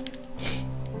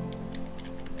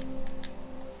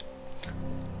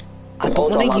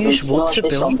 don't hold want on, to lad, use you know wood what, to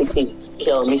this build. zombie keeps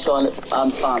killing me, so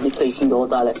I'm finally facing your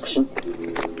direction.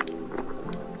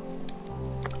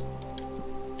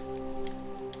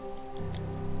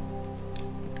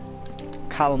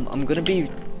 Callum, I'm gonna be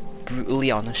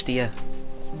brutally honest here.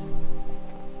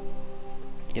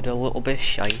 You're a little bit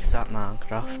shite at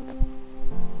Minecraft.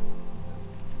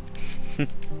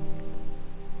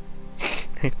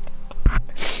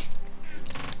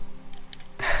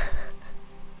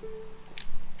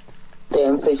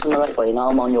 I'm facing the right way now,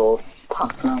 I'm on your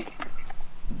path now.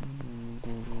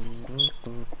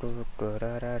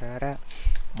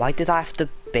 Why did I have to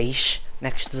base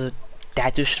next to the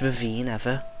deadest ravine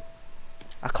ever?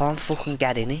 I can't fucking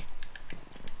get in it.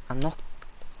 I'm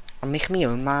making my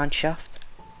own mine shaft.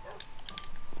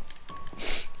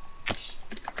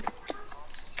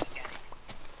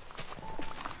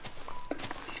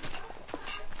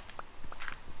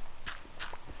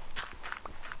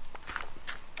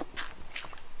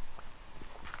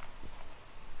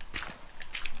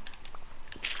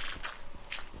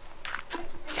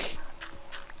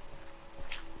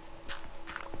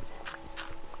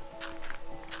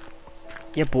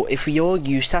 Yeah, but if we all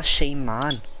use that same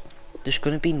mine, there's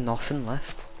gonna be nothing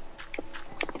left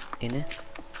in it.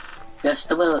 Yes,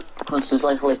 there will, because there's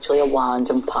like literally a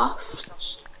winding path.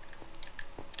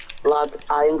 Lad,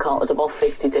 I encountered about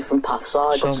 50 different paths, so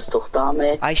I got stuck down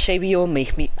there. I say we all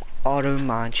make our own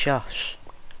mine shafts.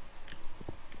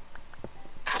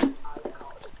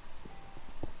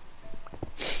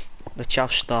 Which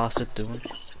I've started doing.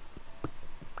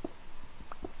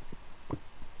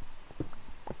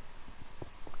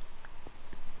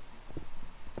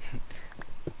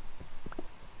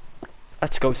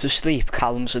 Let's go to sleep.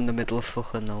 Callum's in the middle of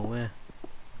fucking nowhere.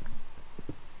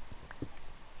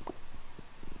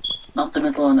 Not the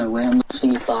middle of nowhere, I'm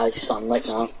literally by sunlight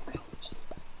now.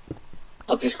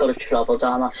 I've just got to travel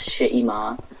down that shitty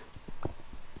mine.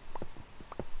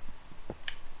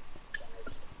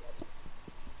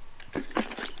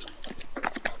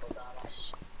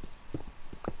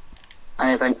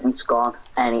 And if anything's gone,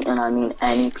 and I mean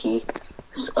any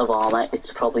piece of armour,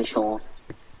 it's probably Sean.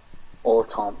 Or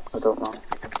Tom, I don't know.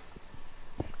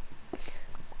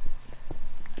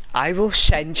 I will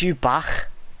send you back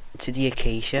to the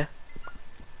acacia.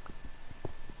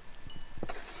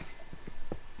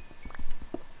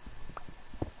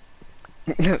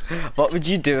 What would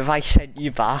you do if I sent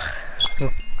you back?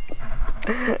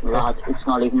 Lad, it's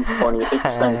not even funny.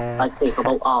 I take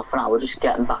about half an hour just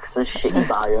getting back to the shitty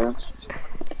biome.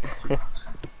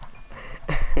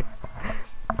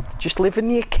 Just live in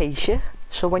the acacia,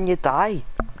 so when you die,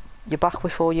 you're back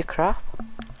with all your crap.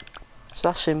 It's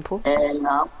that simple.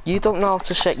 No. You don't know how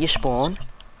to set your spawn,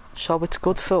 so it's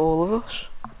good for all of us.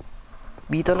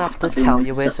 We don't have to tell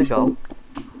you where to go.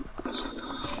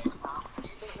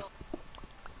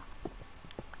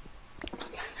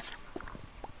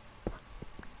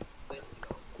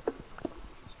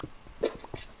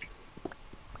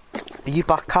 Are you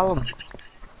back, Callum?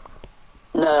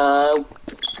 No.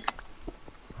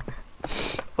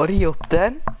 Hurry up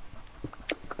then.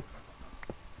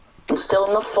 I'm still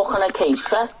in the fucking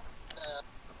acacia.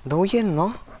 No, you're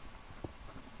not.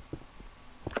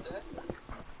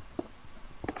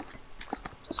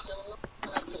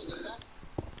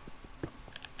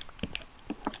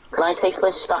 Can I take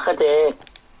this stack of dirt?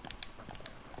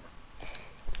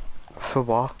 For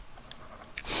what?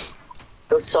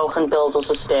 Just so I can build us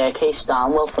a staircase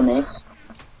down, well, for me.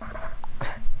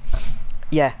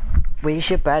 Yeah.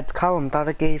 Where's your bed, Callum, that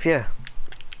I gave you?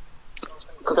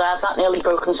 Could I have that nearly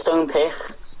broken stone pick?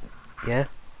 Yeah.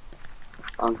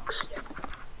 Thanks.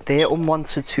 They're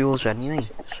unwanted tools anyway,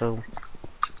 so...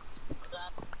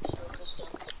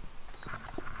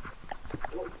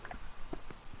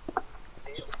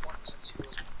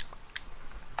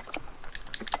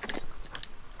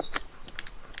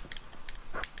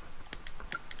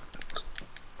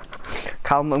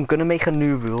 Callum, I'm gonna make a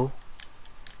new rule.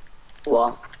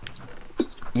 What?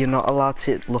 You're not allowed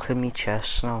to look at me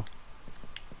chest now.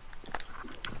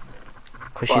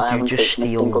 Cause you do just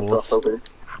steal wood.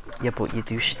 Yeah, but you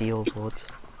do steal wood.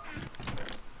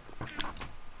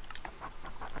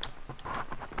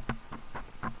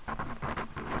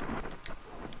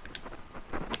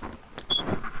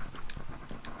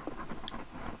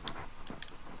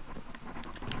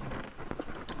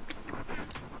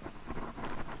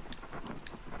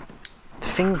 The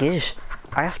thing is,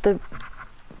 I have to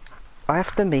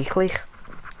make like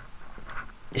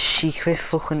secret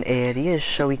fucking areas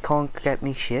so he can't get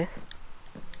me shit.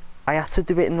 I had to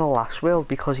do it in the last world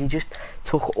because he just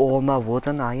took all my wood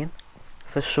and iron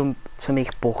to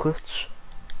make buckets.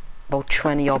 About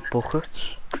 20 odd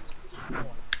buckets.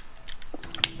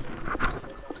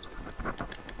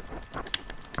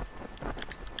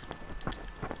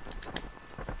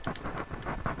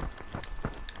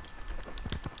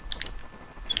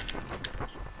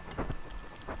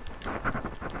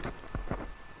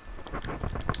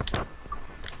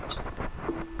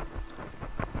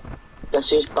 Guess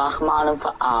who's back manning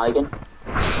for Argan?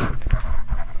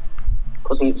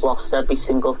 Because he's lost every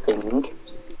single thing.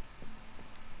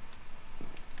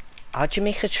 How'd you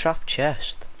make a trap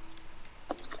chest?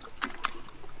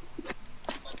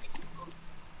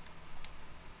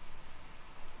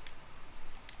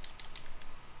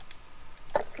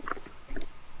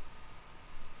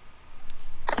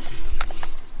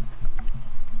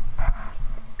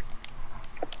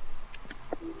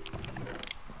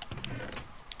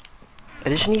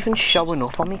 It isn't even showing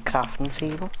up on my crafting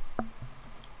table.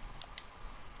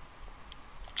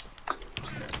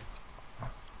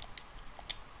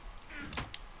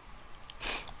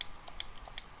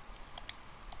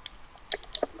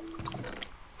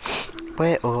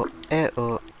 Oh.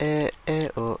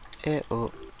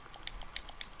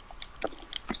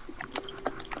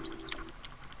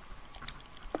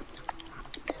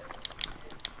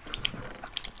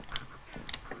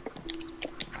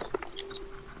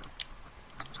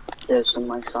 There's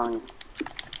my sign.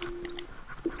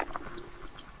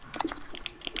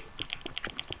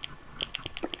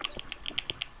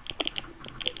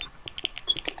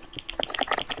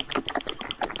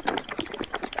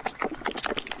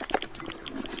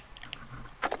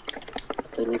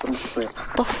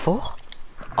 What the fuck?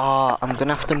 Ah, I'm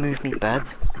gonna have to move me bed.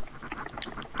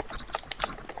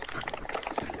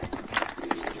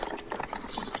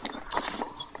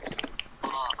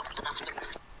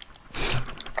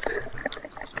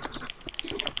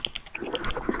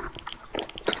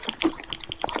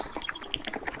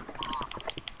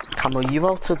 Cam, are you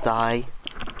about to die?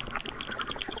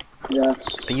 Yes.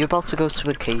 Are you about to go to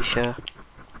Acacia?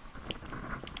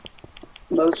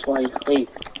 Most likely.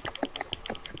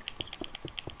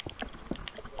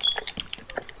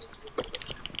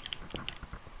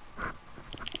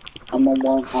 I'm on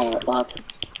one heart, lad.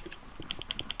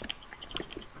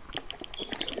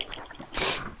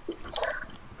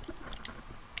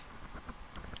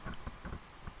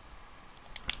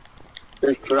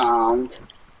 They're drowned.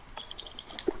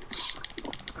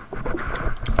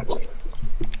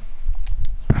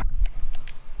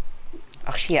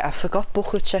 Actually, yeah, I forgot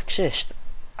buckets exist.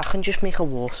 I can just make a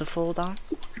waterfall down.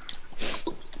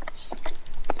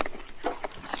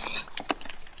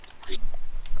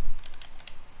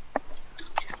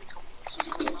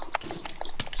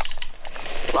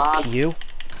 Lad, You?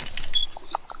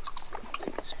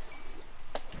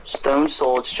 stone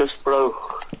swords just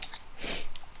broke.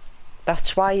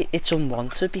 That's why it's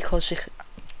unwanted, because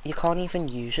you can't even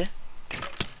use it.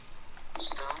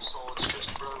 Stone swords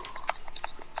just broke.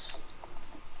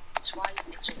 That's why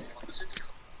it's unwanted.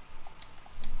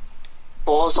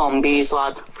 4 zombies,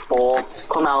 lad. 4.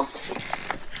 Come out.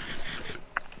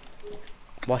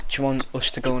 What, do you want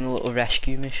us to go on a little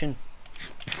rescue mission?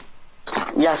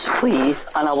 Yes, please,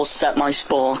 and I will set my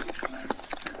spawn.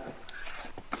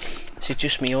 Is it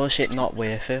just me, or is it not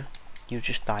worth it? You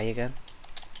just die again.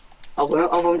 I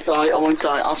won't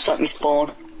die, I'll set my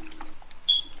spawn.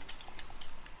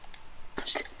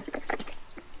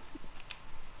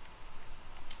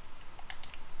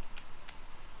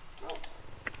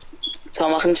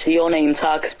 Tom, I can see your name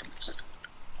tag.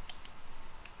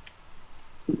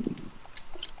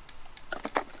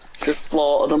 Just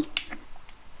slaughter them.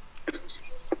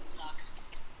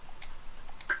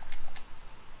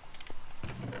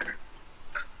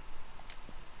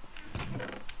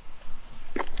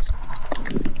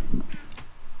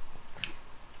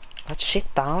 Let's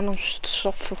sit down and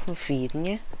stop fucking feeding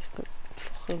you.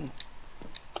 Fucking...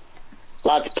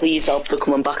 Lads, please help for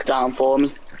coming back down for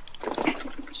me.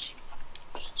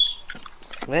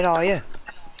 Where are you?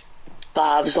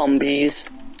 5 zombies.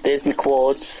 There's my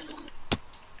quads.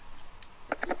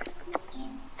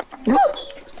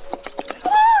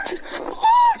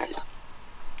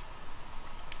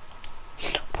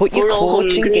 Put your We're all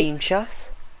cords in hungry. game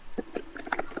chat.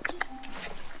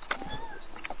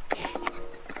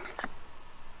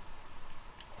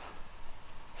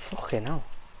 Fucking hell.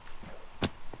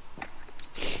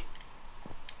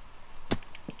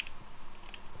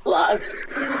 Lad,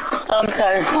 I'm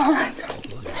terrified.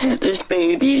 There's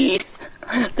babies.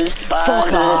 There's spiders.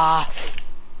 Fuck off!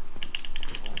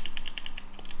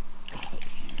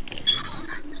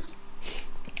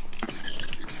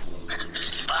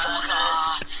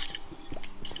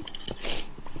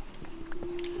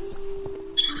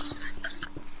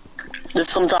 There's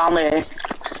some down there.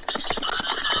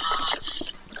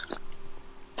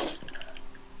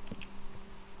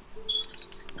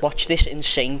 Watch this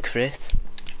insane crit.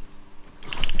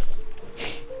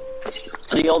 Are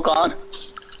they all gone?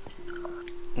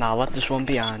 Nah, lad, there's one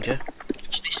behind you.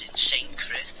 This insane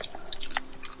crit.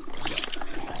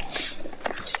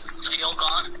 Are they all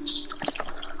gone?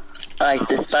 Right,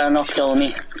 this better not kill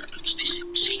me.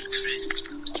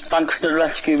 Thanks for the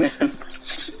rescue mission.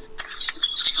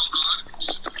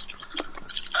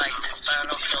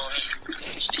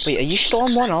 Wait, are you still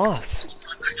on 1 heart?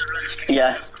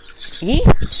 Yeah.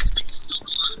 Yes.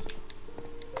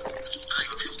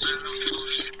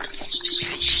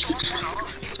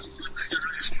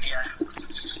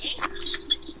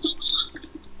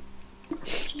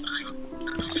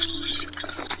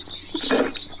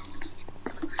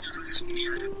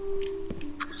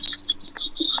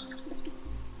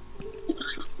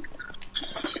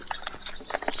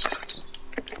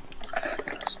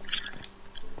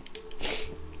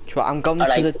 But I'm going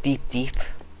to the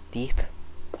deep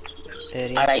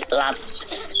area. Alright, lad.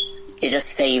 You just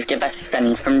saved your best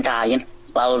friend from dying.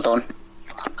 Well done.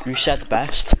 You said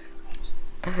best.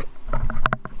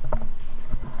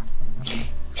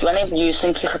 Do any of you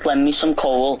think you could lend me some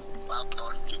coal? Well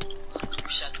done. You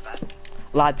said best.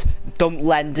 Lad, don't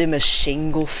lend him a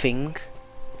single thing.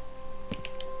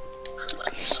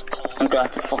 I'm gonna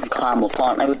have to fucking climb up,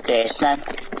 aren't I, with dirt then?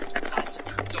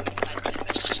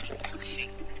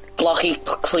 Blocky,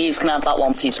 please can I have that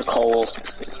one piece of coal?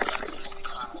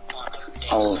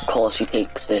 Oh, of course he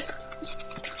takes it.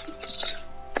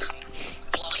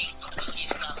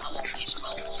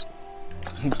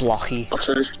 Blocky. What's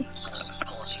this?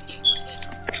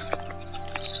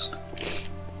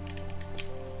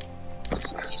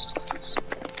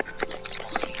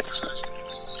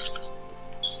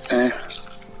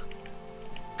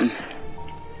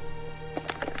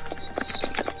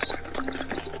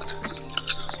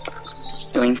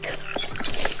 Yoink.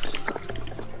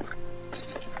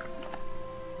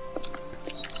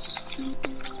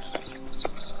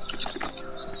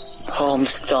 Oh, I'm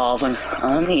starving.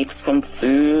 I need some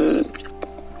food.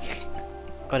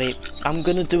 Alright, I'm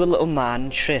gonna do a little man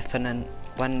trip and then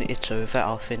when it's over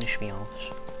I'll finish me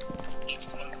house.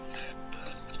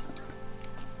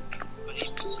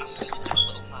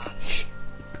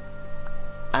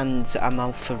 And I'm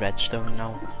out for redstone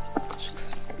now.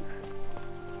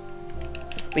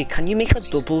 Wait, can you make a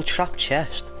double trap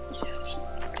chest?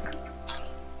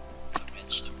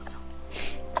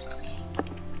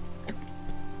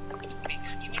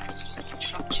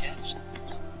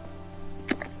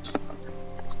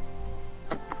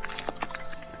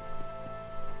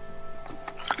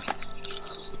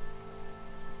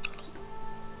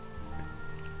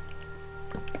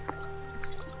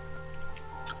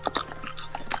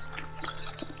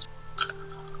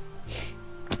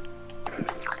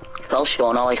 Tell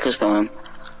Sean I like us going.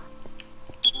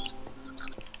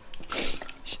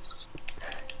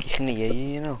 You can hear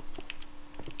you know.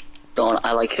 Sean,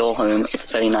 I like your home. It's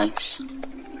very nice.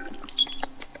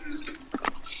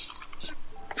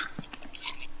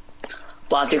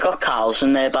 Well, have you got cows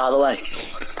in there, by the way?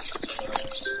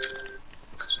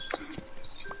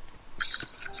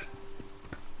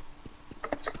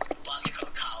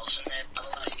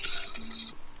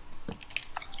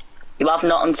 You have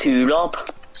nothing to rob.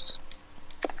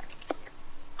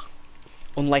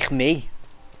 Unlike me.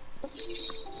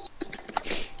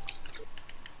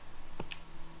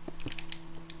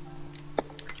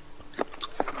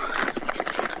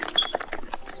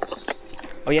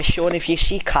 Oh yeah, Sean, if you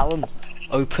see Callum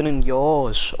opening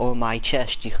yours or my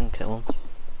chest, you can kill him.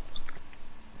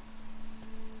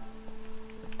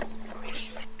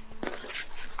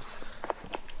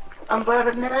 I'm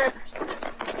burning it.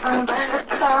 I'm burning the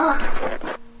car.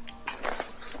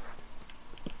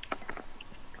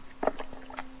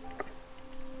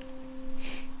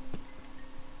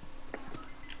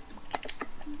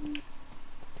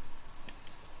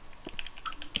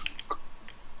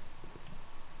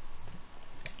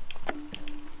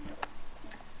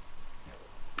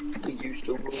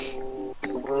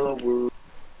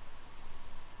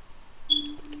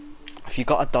 Have you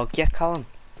got a dog yet, Callum?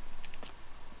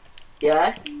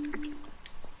 Yeah.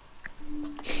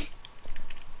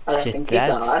 I Is it think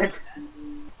dead? he died.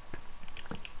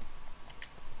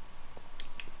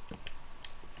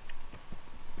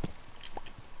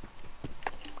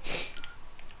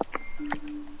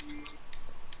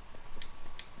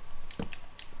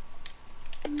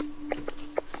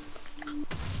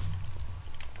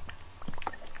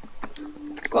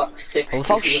 Got 6. I love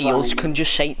how shields can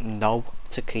just say no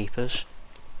to creepers.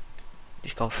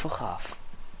 Just go fuck off.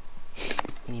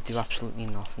 And you do absolutely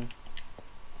nothing.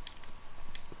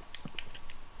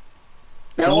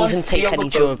 No Don't one's even take steal any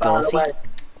the boat, by the durability. way.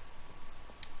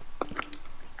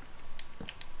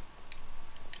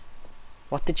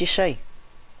 What did you say?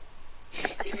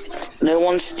 No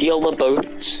one steal the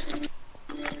boats.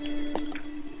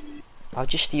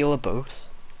 How'd you steal a boat?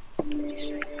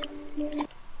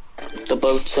 The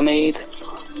boats are made.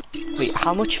 Wait,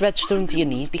 how much redstone do you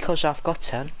need? Because I've got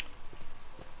 10.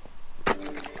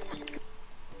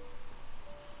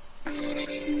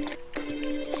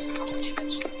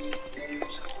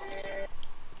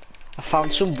 I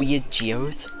found some weird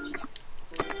geode.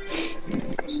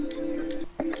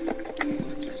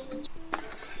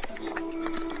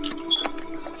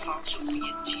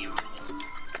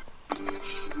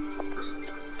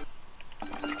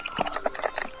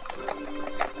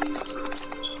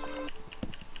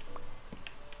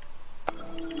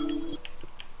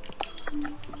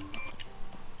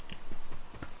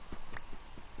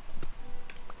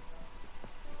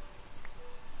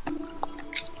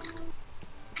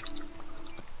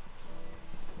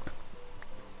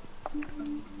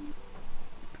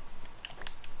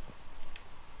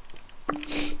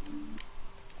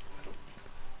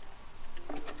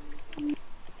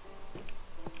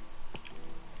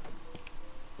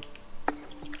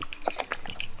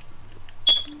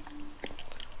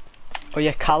 Oh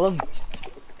yeah, Callum,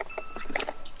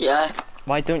 Yeah.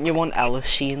 why don't you want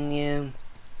Ellis in the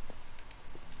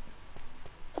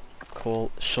call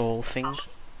soul thing?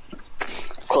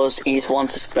 Because he's want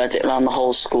to spread it around the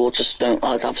whole school, just don't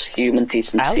let us have human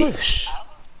decency. Ellis?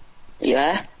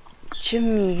 Yeah? What do you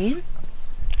mean?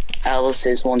 Alice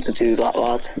is one to do that,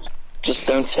 lad. Just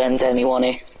don't send anyone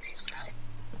in.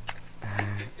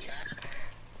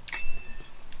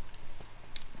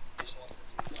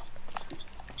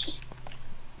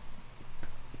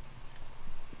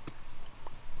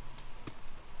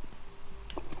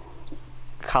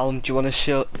 Callum, do you want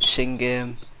to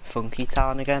sing Funky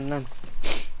Town again then?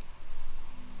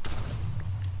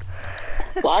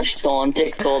 Lad, Sean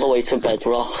dicked all the way to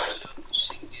Bedrock.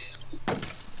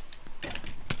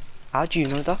 How do you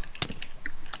know that?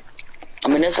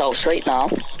 I'm in his house right now.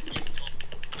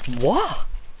 What?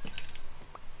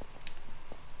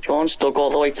 Sean's dug all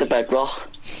the way to Bedrock.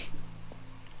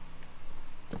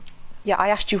 Yeah, I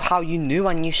asked you how you knew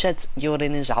and you said you were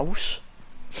in his house.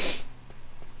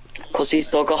 Because he's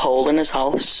dug a hole in his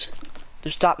house.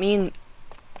 Does that mean...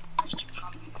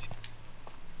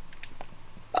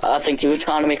 I think he was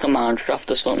trying to make a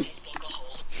Minecraft or something.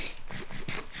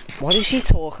 What is he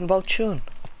talking about, Sean?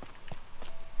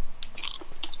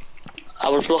 I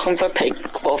was looking for pig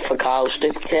or for cows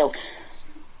to kill.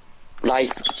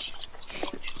 Like,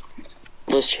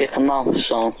 there's chicken now,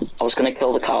 so I was gonna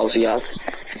kill the cows he had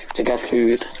to get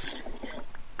food.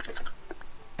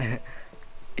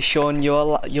 Sean,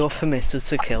 you're permitted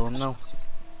to kill him now.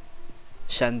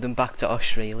 Send him back to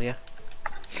Australia.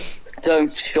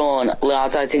 Don't, Sean,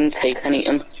 lad, I didn't take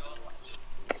anything.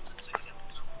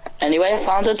 Anyway, I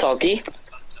found a doggy.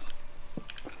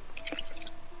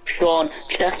 Sean,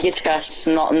 check your chest,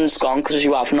 nothing's gone because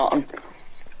you have nothing.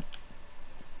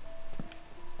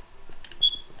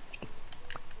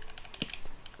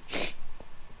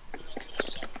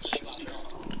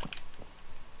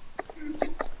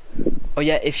 Oh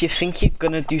yeah, if you think you're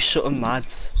gonna do something mad,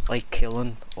 like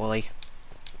killing, or like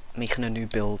making a new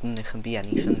building, it can be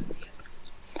anything.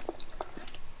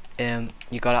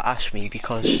 You gotta ask me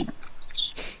because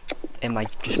it might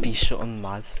just be something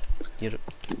mad. You're...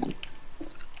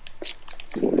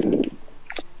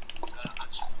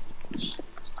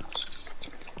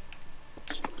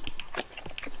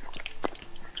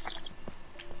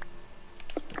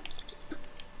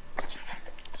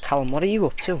 Callum, what are you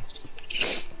up to?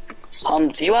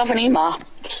 Do you have any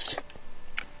maps?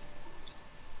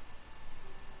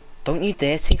 Don't you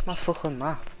dare take my fucking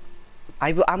map.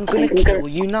 I'm gonna kill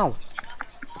you now.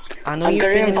 I know you've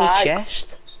been in my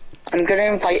chest. I'm gonna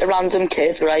invite a random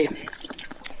kid, right?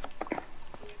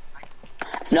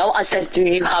 No, I said, do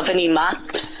you have any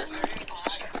maps?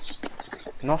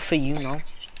 Not for you, no.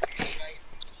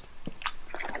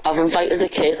 I've invited a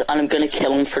kid and I'm gonna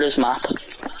kill him for his map.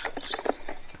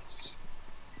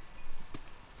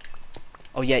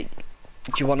 Oh yeah,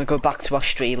 do you want to go back to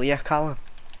Australia, Callum?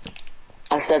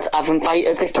 I said, I've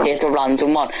invited a kid, a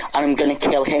random one, and I'm gonna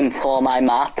kill him for my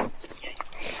map.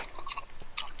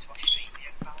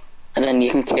 And then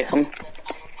you can kick him.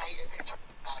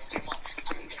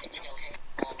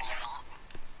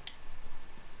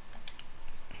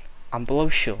 I'm below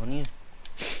showing you.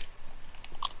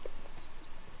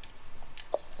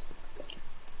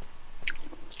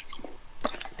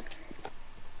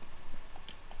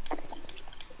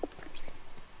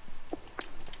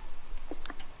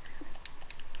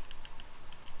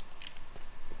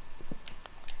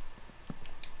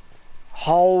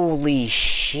 Holy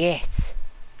shit.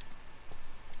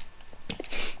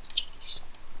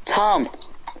 Tom.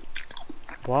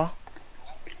 What?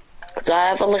 Could I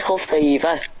have a little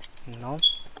favour? No.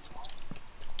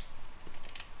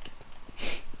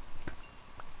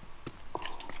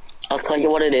 I'll tell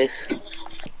you what it is.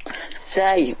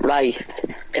 Say, right,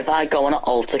 if I go on an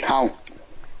alt account,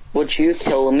 would you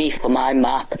kill me for my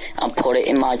map and put it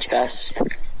in my chest?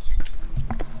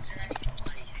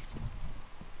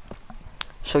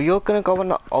 So you're gonna go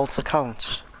on an alt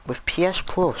account with PS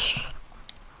Plus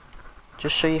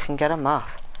just so you can get a map?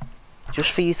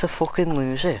 Just for you to fucking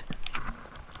lose it?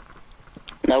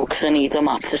 No, 'cause I need a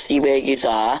map to see where you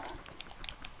are.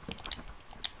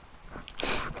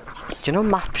 Do you know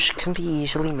maps can be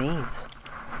easily made?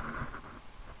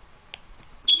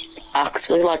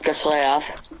 Actually, like I said, I have.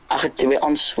 I could do it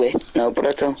on Switch. No, but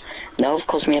I don't. No,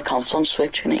 'cause my account's on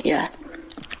Switch, innit? Yeah.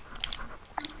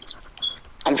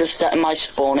 I'm just setting my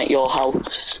spawn at your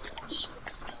house.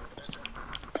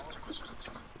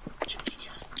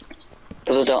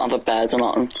 'Cause I don't have a bed or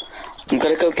nothing. I'm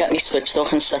gonna go get me Switch so I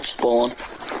can set spawn.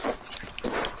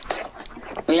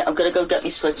 Yeah, I'm gonna go get me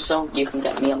Switch so you can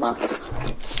get me a map.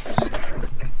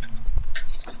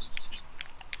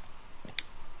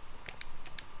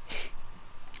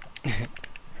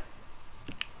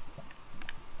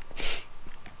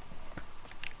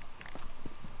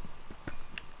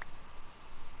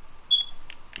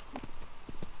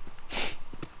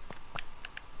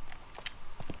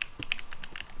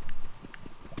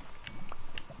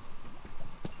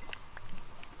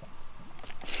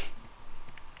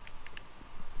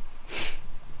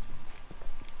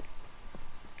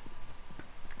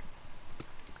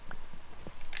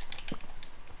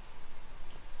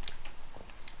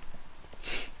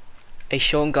 Hey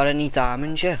Sean, got any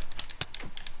diamonds yet?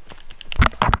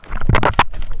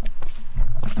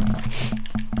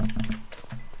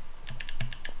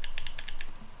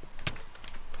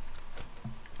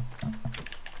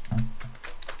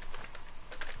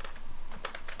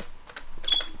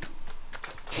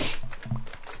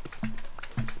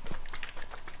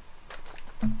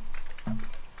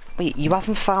 Wait, you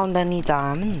haven't found any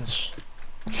diamonds?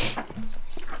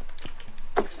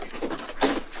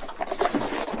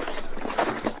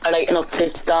 Alright, an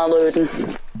update's downloading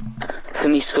for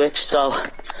me Switch, so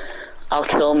I'll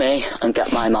kill me and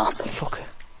get my map. Fuck it.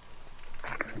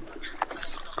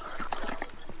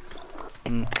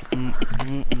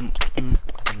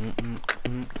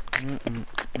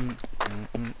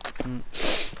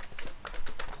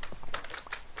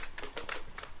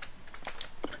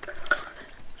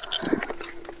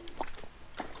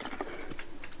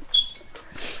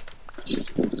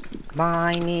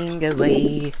 Mining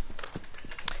away.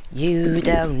 You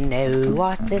don't know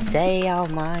what to say, I'll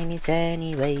mine it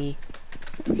anyway.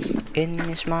 In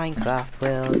this Minecraft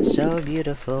world, so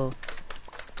beautiful.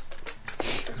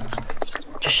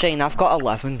 Just saying, I've got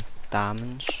 11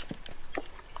 diamonds.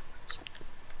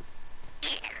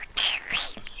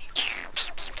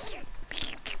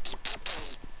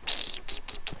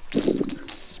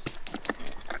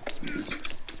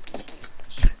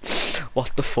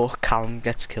 What the fuck, Callum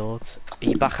gets killed. Are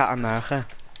you back at America?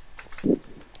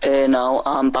 No,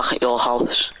 I'm back at your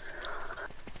house.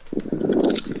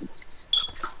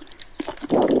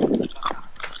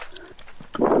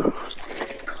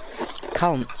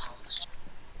 Callum,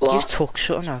 What? you've took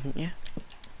something, haven't you?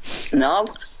 No?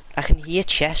 I can hear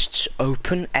chests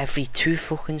open every 2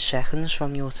 fucking seconds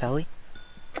from your telly.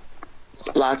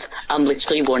 Lad, I'm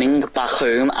literally running back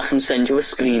home. I can send you a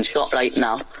screenshot right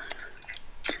now.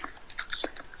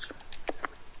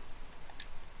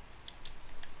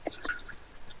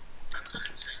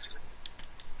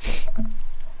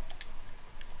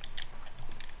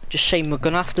 Just saying, we're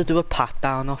gonna have to do a pat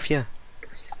down off you.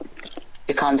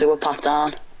 You can't do a pat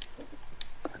down.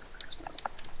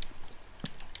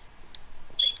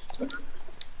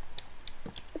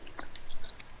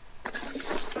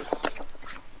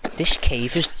 This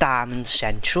cave is diamond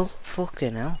central.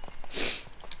 Fucking hell.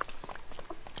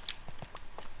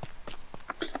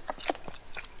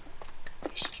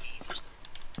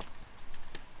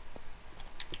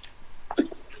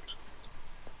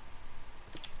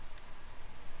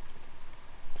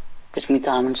 It's me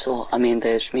diamond sword. I mean,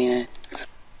 there's me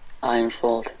iron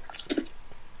sword.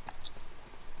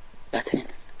 Get in.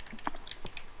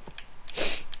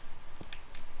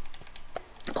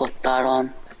 Put that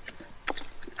on.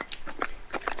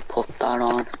 Put that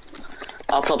on.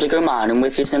 I'll probably go mining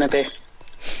with you in a bit.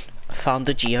 I found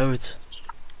a geode.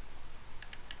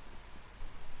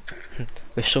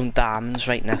 With some diamonds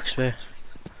right next to it.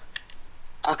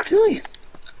 Actually.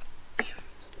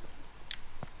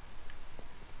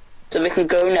 So we can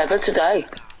go never today.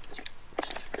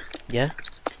 Yeah?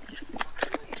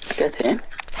 Get in.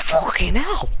 Fucking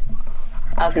hell!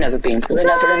 I've never been to the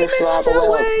never in this lava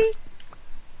world.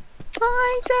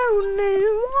 I don't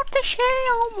know what to say,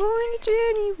 I'll mine it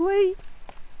anyway.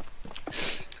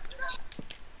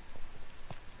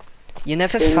 You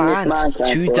never In this find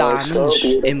Minecraft 2 world, diamonds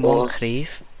so in one beautiful.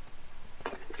 cave.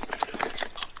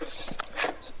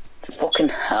 Fucking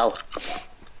hell.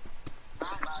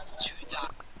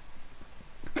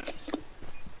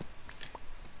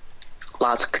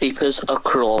 Lads, creepers are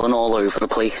crawling all over the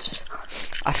place.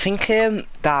 I think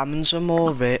diamonds are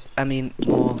more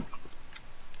more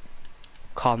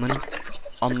common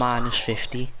on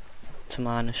 -50 to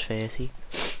 -30.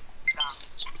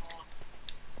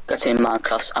 Get in,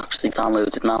 Minecraft's actually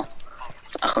downloaded now.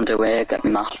 I can do it, get my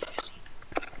map.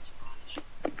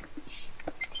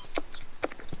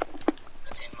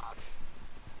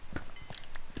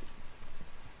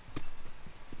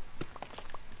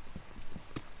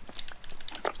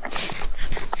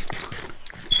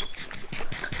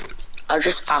 I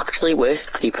just actually wish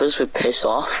creepers would piss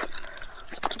off.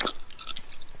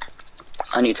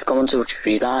 I need to go into a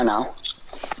tree line now.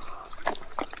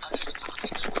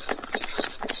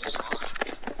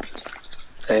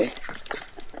 Hey.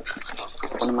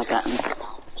 What am I getting?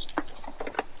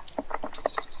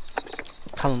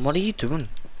 Callum, what are you doing?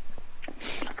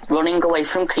 Running away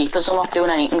from creepers, I'm not doing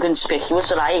anything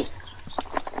conspicuous, right?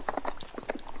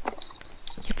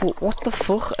 Yeah, but what the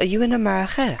fuck? Are you in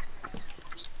America?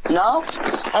 No,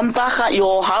 I'm back at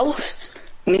your house.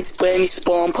 Where my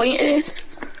spawn point is.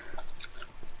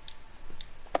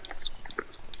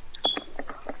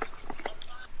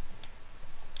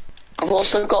 I've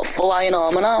also got full iron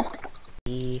armor now.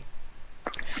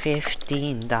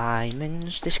 15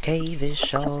 diamonds, this cave is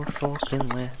so fucking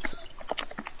lit.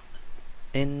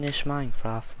 In this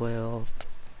Minecraft world.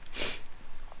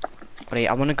 Right,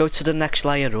 I wanna go to the next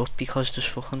layer up because there's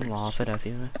fucking lava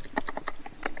everywhere.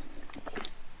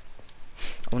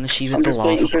 I wanna see where I'm the just lava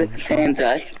waiting for it comes to from. turn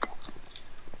day.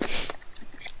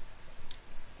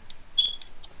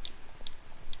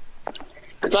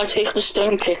 Could I take the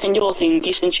stone pick in your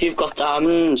thingy since you've got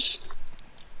diamonds?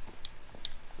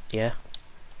 Yeah.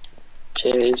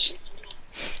 Cheers.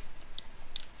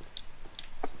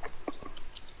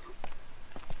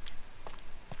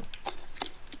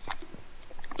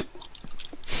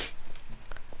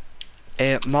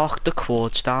 Mark the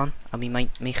quartz down and we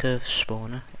might make a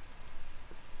spawner.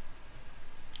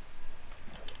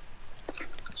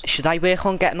 Should I work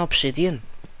on getting obsidian?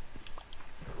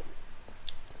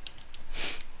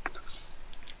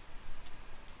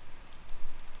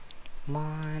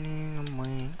 Mining and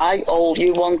mining. I owe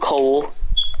you 1 coal.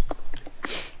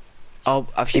 Oh,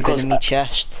 have you been Because in my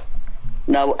chest?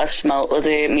 No, I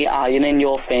smelted me iron in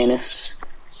your furnace.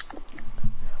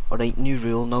 Alright, new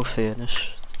rule, no furnace.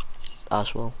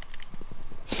 As well.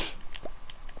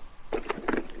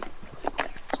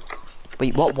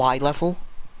 Wait, what Y level?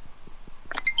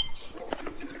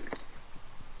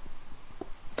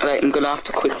 Right, I'm gonna have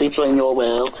to quickly join your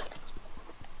world.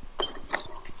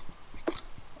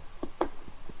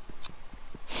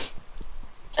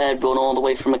 Run all the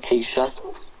way from Acacia.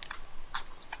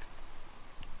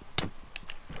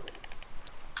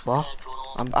 What?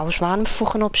 I was mining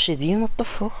fucking obsidian, what the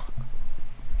fuck?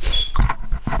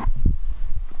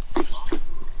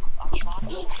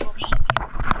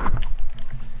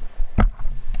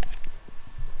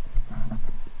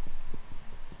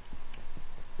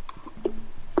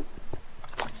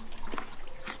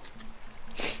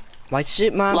 Why does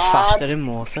it mine faster in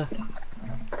water?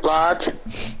 Lad,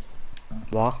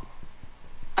 What?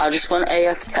 I just went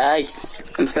AFK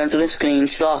and sent a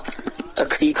screenshot. A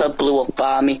creeper blew up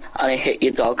by me and it hit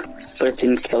your dog, but it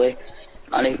didn't kill it.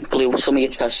 And it blew some of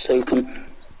your chests open.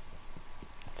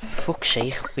 Fuck's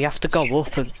sake, we have to go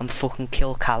up and fucking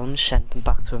kill Callum and send him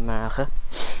back to America.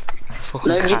 Fucking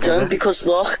No, you Canada. don't, because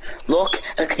look,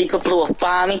 a creeper blew up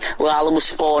by me while I was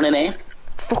spawning in.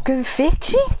 Fucking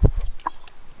fix it!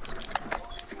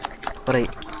 Right,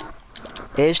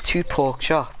 here's 2 pork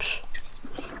chops.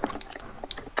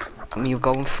 And you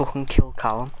go and fucking kill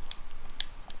Callum.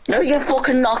 No, you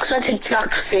fucking knocks at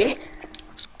Jack's feet.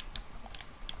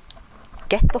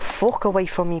 Get the fuck away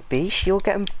from me base, you're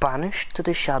getting banished to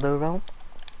the Shadow Realm.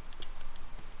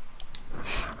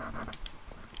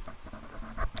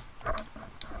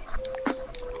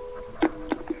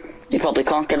 You probably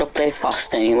can't get up there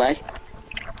fast anyway.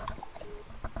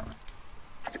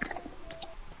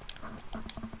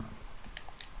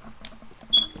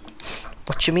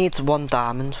 What you need 1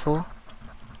 diamond for?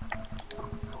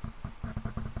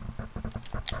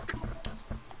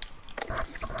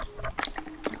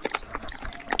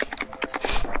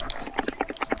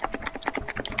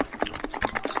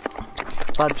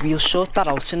 Lads, we'll sort that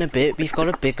out in a bit, we've got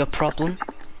a bigger problem.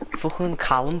 Fucking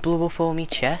Callum blew up all me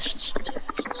chests.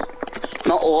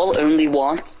 Not all, only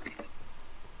 1.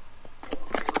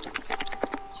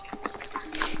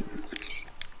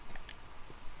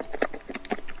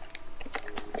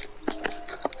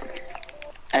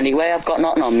 Anyway, I've got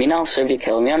nothing on me now, so if you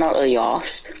kill me, I'm not really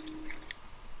arsed.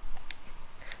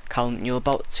 Callum, you're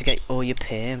about to get all your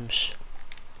perms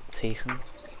taken.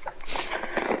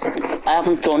 I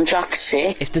haven't done jack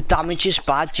shit. If the damage is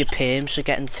bad, your perms are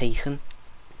getting taken.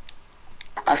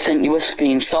 I sent you a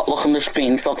screenshot, look on the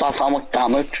screenshot, that's how much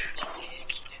damage.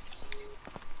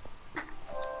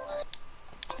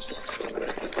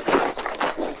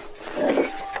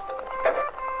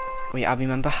 Wait, I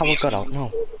remember how I got out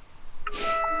now.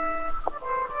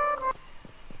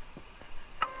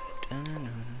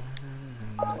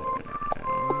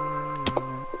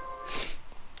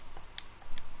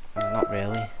 Not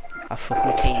really. I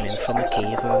fucking came in from a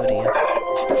cave over here.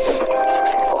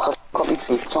 Fuck, I've got my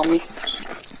feet on me.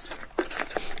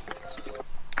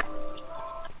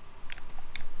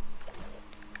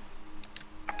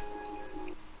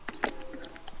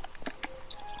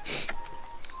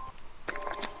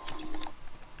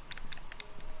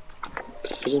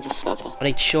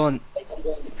 Right, Sean.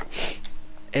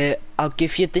 I'll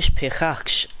give you this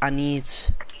pickaxe. I need...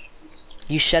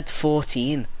 You said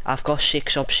 14. I've got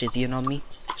 6 obsidian on me.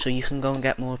 So you can go and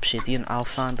get more obsidian. I'll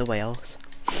find a way out.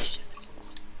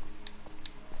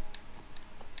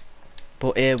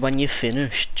 But when you're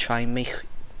finished, try and make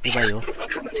your way up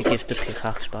to give the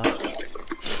pickaxe back.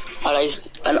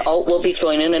 Alright, and Alt will be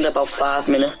joining in about 5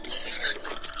 minutes.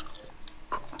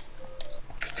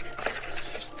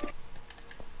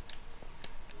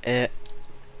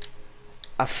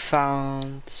 I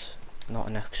found... not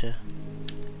an extra.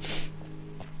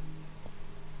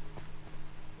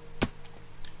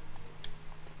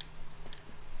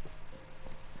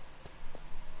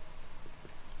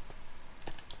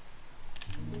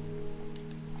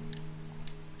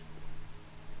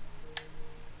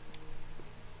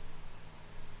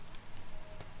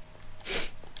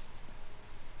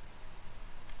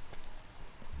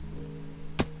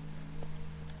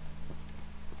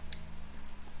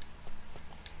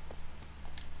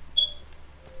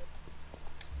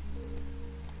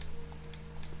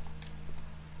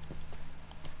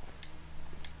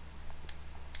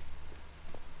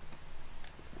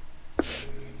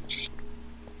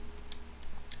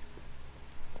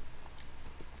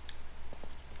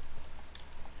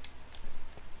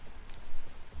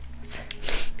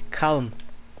 Callum,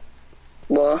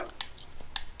 What?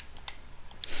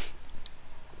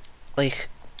 like,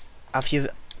 have you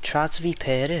tried to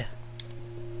repair it?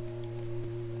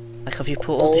 Like, have you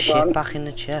put all the Hold shit on. back in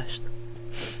the chest?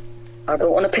 I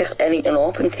don't want to pick anything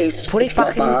up in case Put it it's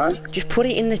back not in, just put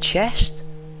it in the chest.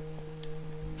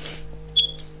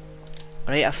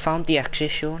 Right, I found the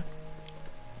exit, Sean.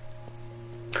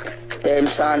 mine.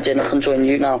 Signed in, I can join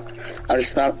you now. I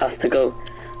just have to go.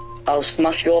 I'll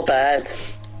smash your bed.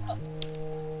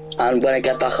 And when I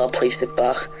get back, I'll place it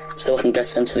back so I can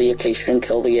get into the acacia and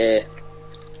kill the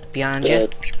Behind you.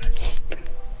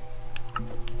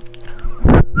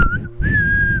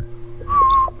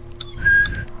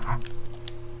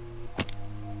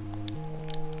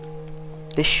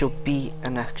 This should be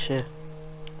an exit.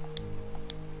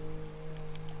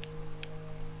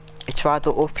 It's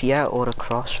either up here or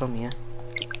across from here.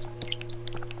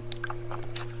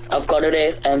 I've got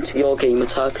it enter your gamer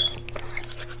tag.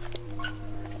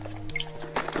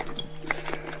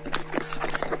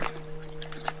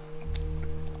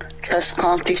 Chests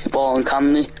can't despawn,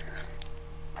 can they?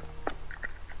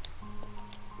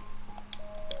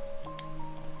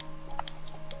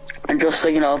 And just so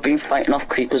you know, I've been fighting off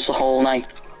creepers the whole night.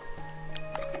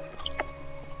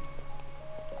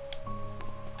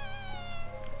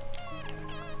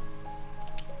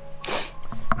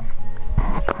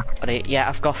 Right, yeah,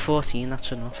 I've got 14,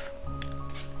 that's enough.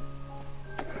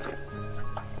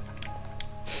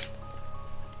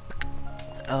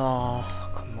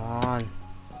 Oh, come on.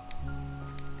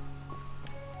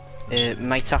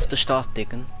 Might have to start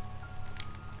digging.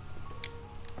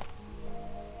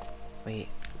 Wait.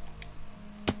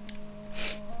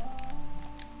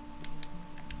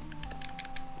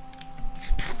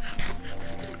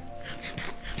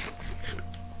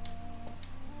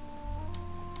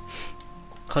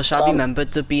 Cause I remembered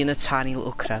there being a tiny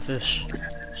little crevice.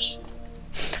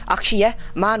 Actually, yeah,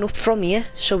 man up from here,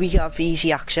 so we have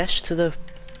easy access to the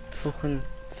fucking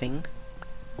thing.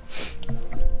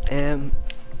 Do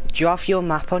you have your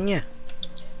map on you?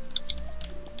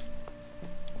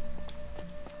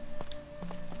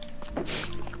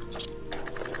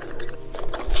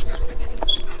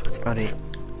 Alright.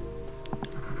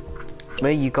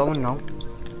 Where are you going now?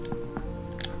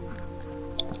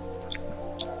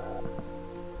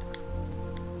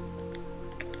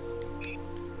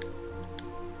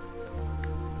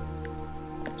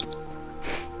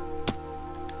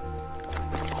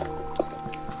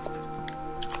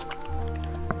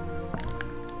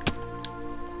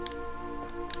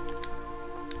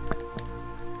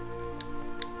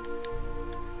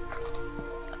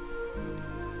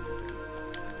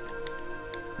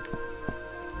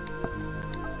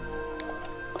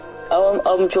 Oh,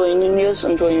 I'm joining you.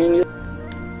 I'm joining you.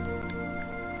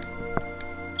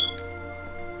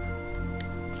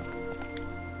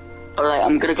 Alright,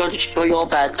 I'm gonna go destroy your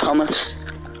bed, Thomas.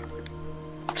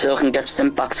 So I can get them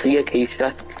back to the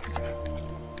Acacia.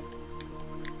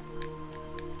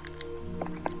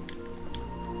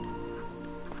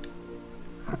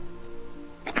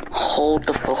 Hold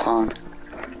the fuck on.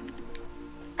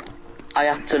 I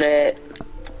have to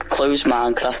close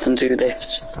Minecraft and do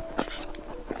this.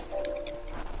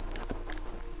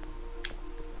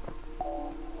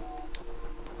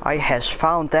 I has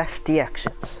found the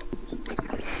exit.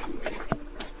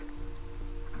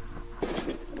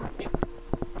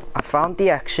 I found the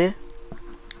exit.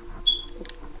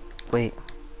 Wait.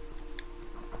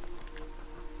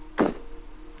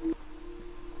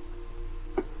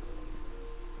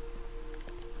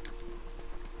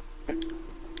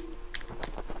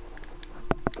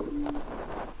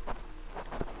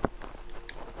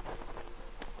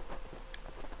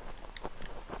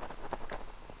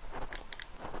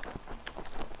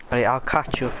 Right, I'll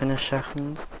catch you up in a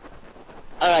second.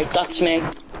 Alright, that's me.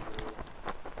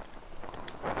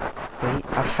 Wait,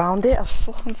 I found it. I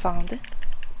fucking found it.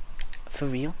 For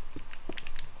real.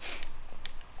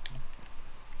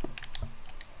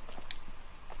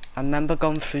 I remember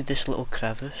going through this little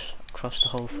crevice across the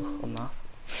whole fucking map.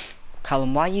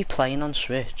 Callum, why are you playing on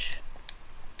Switch?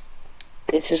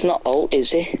 This is not alt,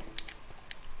 is it?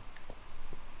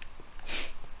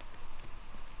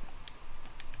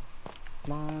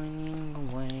 Mining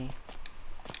away.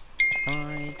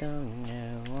 I don't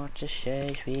know what to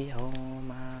say, sweet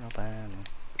home Alabama.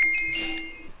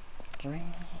 Sweet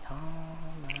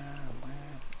home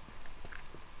Alabama.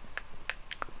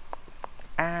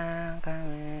 I'm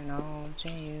coming home to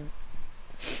you.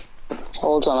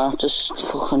 Hold on, I'll just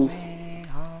fucking... Sweet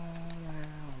home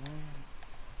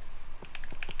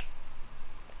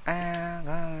Alabama. I'm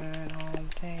coming home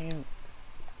to you.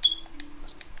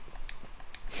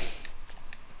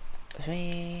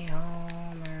 Sweet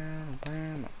home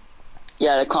Alabama.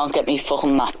 Yeah, I can't get me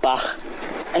fucking map back.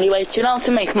 Anyway, do you know how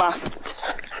to make map?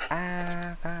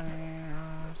 I'm coming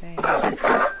home to you.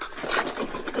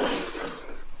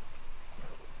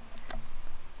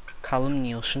 Callum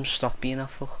Nielsen, stop being a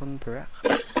fucking brick.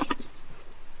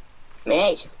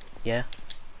 Me? Yeah.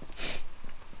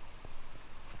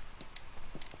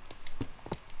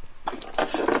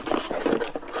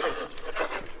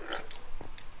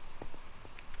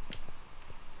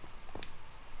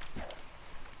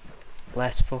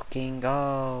 Let's fucking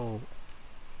go.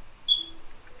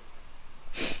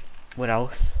 We're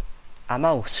out. I'm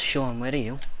out. Sean, where are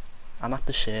you? I'm at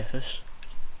the surface.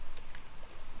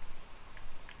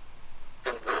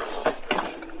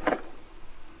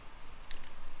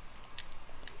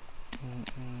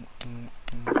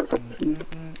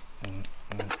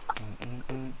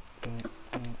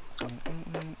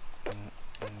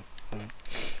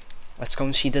 Let's go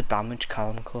and see the damage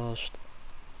Callum caused.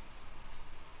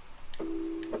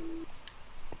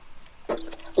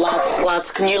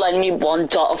 Lads, can you lend me one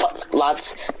dot of...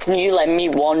 Lads, can you lend me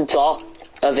one dot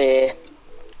of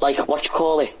like, what you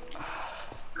call it?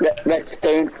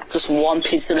 Redstone. Just one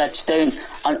piece of redstone.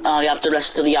 And I have the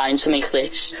rest of the iron to make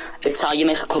this. It's how you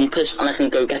make a compass, and I can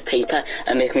go get paper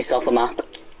and make myself a map.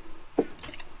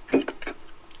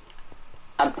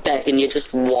 I'm begging you,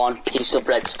 just one piece of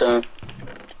redstone.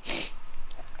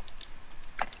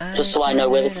 Just so I know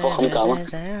where the fuck I'm going.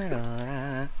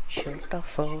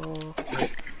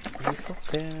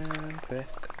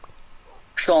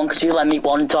 Sean, could you lend me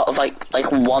one dot of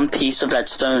like one piece of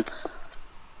redstone?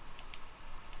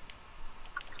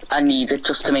 I need it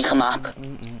just to make a map.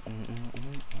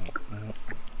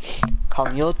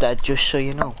 Colin, you're dead, just so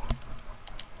you know.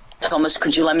 Thomas,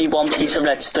 could you lend me one piece of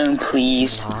redstone,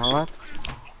 please? Nah, lad.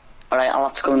 Alright, I'll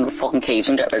have to go in the fucking cage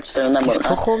and get redstone then, You won't I?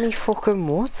 took all me fucking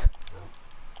wood.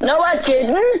 No, I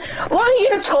didn't! What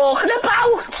are you talking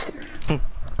about?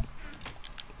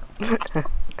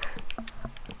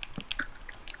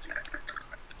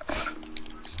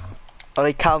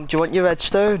 Alright, Cam, do you want your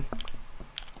redstone?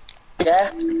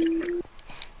 Yeah.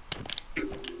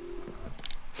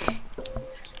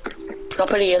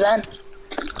 Drop it here then.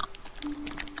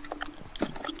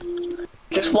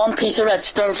 Just one piece of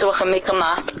redstone so I can make a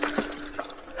map.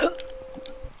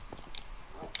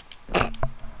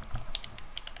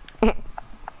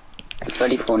 It's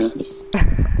very funny.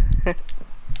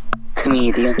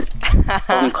 Comedian.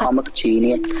 Comic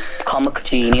genius. Comic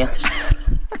genius.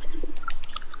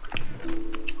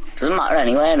 Doesn't matter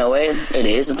anyway, I know it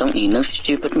is. I don't need no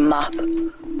stupid map.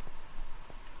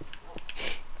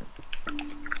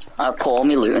 I'll pour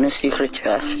me loot in a secret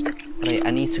chest. Right,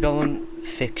 I need to go and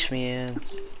fix me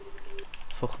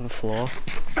fucking floor.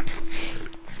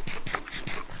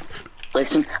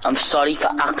 Listen, I'm sorry for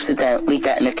accidentally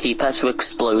getting a creeper to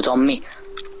explode on me.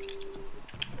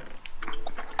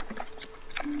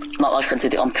 Not like I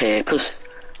did it on purpose.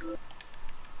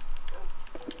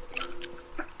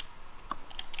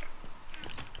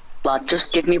 Lad,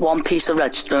 just give me one piece of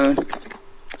redstone.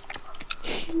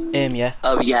 Yeah.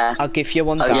 Oh yeah. I'll give you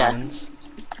one Oh, yeah. diamond.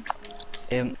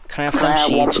 Can I have Can I them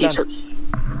have one seeds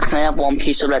piece then? Can I have one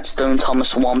piece of redstone,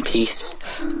 Thomas? One piece.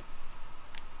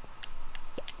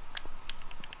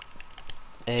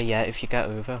 Yeah, if you get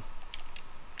over.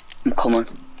 I'm coming.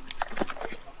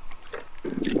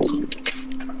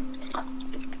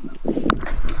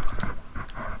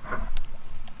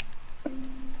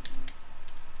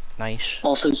 Nice.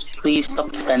 Also, please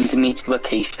stop sending me to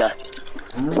Acacia.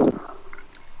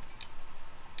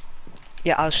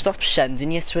 Yeah, I'll stop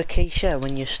sending you to Acacia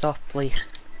when you stop, like...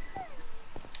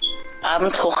 I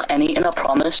haven't took anything, I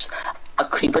promise. A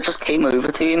creeper just came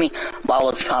over to me while I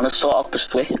was trying to sort out the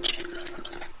switch.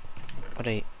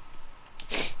 Alright.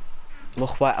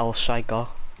 Look what else I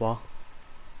got. What?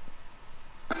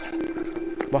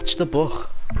 What's the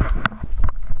book?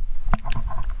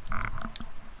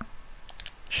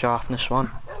 Sharpness 1.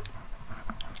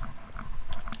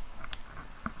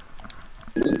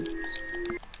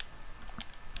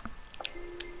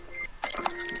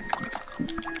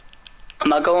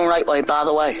 Am I going right way, by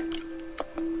the way?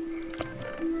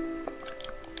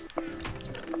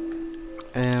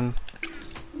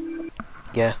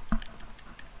 Yeah.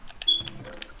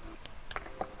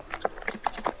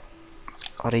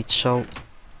 Alright, so...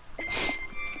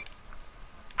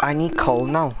 I need coal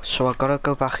now, so I gotta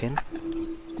go back in.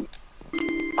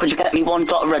 Could you get me one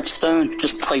dot of redstone?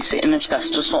 Just place it in a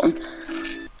chest or something.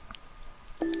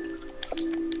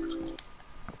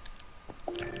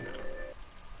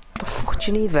 The fuck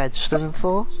do you need redstone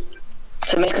for?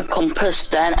 To make a compass,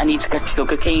 then I need to get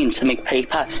sugarcane to make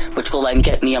paper, which will then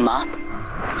get me a map.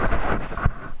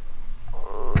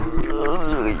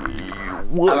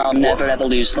 And I'll never ever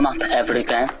lose the map ever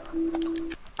again.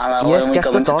 And I'll only get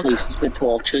go the into dog. places with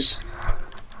torches.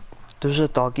 There's a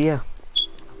dog here.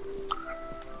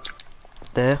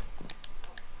 There.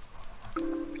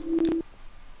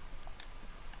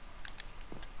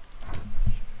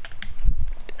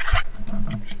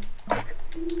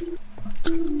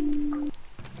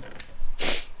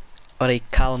 Alright,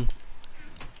 Callum.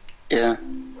 Yeah.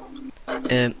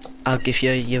 I'll give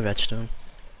you your redstone.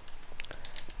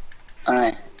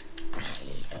 Alright.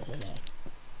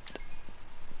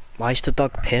 Why is the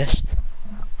dog pissed?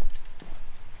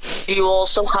 Do you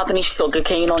also have any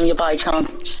sugarcane on you by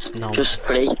chance? No. Just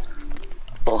 3?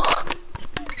 Ugh.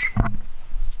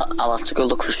 I'll have to go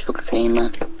look for sugarcane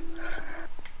then.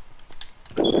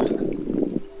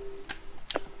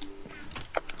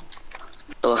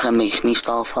 So I can make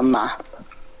myself a map.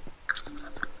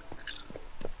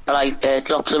 Alright,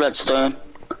 drop the redstone.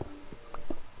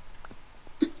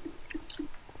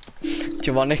 Do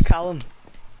you want it, Callum?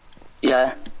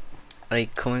 Yeah.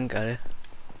 Right, come and get it.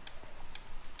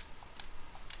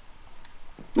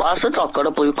 Why's the dog got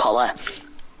a blue collar?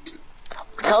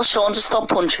 Tell Sean to stop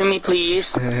punching me,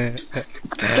 please. Get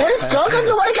his dog, I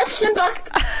don't want to get him back.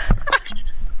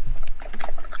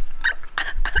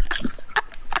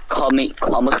 Call me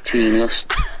comic genius.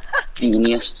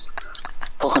 Genius.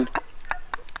 Fucking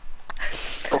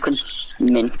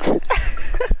mint.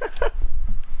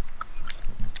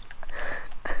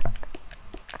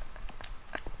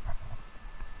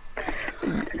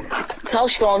 Tell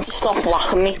Sean to stop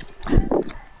whacking me.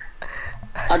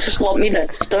 I just want me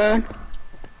redstone.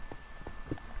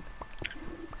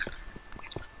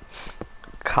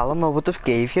 Callum, I would have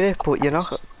gave you it, but you're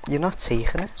not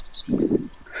taking it.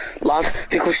 Lad,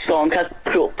 because Sean kept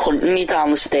punting me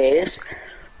down the stairs.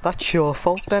 That's your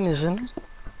fault then, isn't it?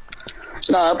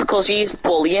 No, because he's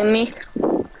bullying me.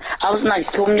 I was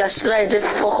nice to him yesterday, I did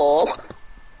fuck all.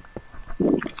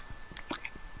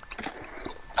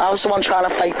 I was the one trying to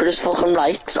fight for his fucking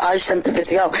rights. I sent the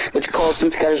video, which caused him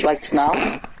to get his rights now.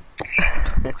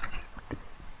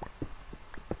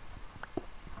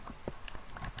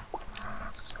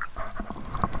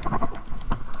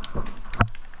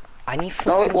 I need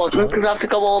No, it wasn't, because I have to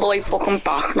go all the way fucking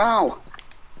back now.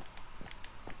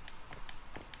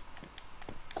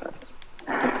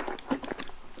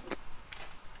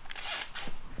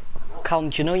 Callum,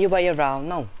 do you know your way around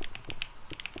now?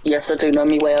 Yes, I do know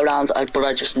my way around, but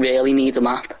I just really need a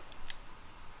map.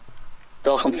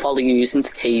 So I can follow you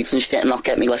into caves and shit and not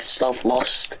get me myself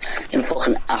lost in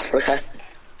fucking Africa.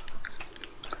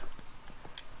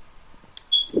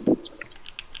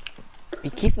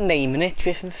 You keep naming it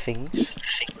different things.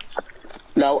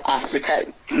 No, Africa,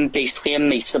 basically a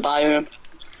meter biome.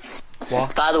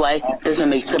 What? By the way, there's a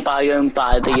meter biome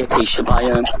by the acacia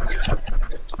biome.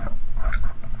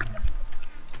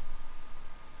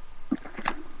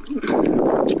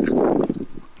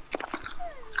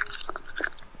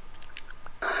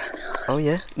 Oh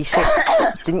yeah? You said...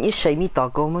 Didn't you say me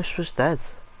dog almost was dead?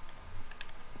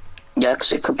 Yeah,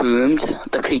 'cause it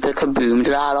kaboomed. The creeper kaboomed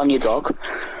right on your dog.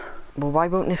 Well, why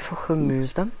won't they fucking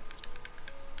move them?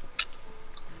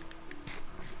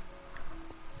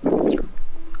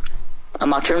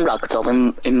 Imagine ragdoll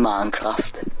in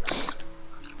Minecraft.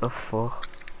 The fuck?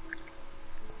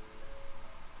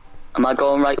 Am I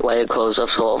going right way? Because I've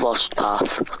sort of lost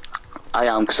path. I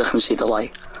am, because I can see the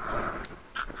light.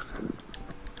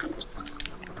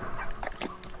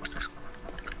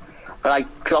 Right,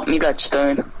 drop me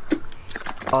redstone.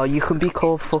 Oh, you can be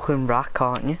called fucking rat,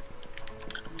 can't you?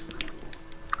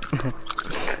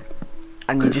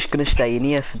 And you're just gonna stay in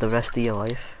here for the rest of your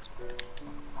life.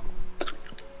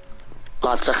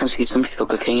 Lads, I can see some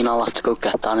sugar cane. I'll have to go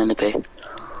get that in a bit.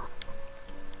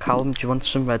 Callum, do you want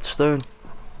some redstone?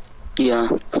 Yeah,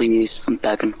 please, I'm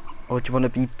begging. Or do you want to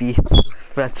be beat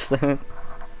with redstone?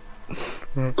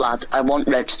 Lad, I want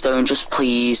redstone, just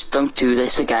please, don't do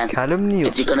this again. Callum News.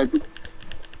 If you're gonna...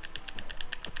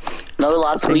 No,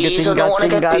 lad, please, I Tinga, don't want to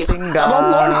get tinga, beat. tinga. I'm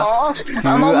on one heart! To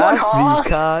I'm on one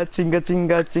heart! Africa, tinga,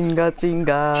 tinga, tinga,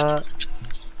 tinga.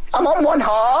 I'm on one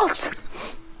heart!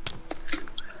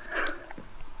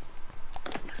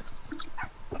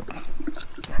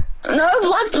 No,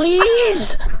 lad,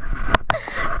 please!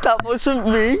 That wasn't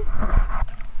me.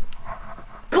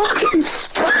 Fucking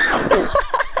stop!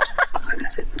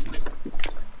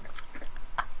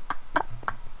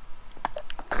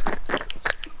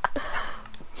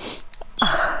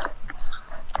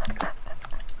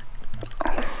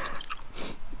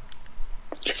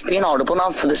 Just being audible now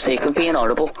for the sake of being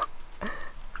audible.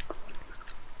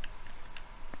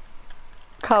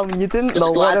 Callum, you didn't Just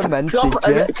know what lads, I meant, drop,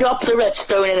 did you? drop the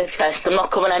redstone in the chest. I'm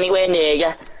not coming anywhere near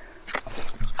you.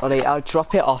 Alright, I'll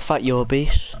drop it off at your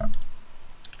base.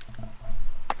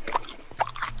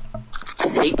 I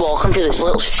hate walking through this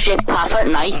little shit path at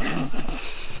night.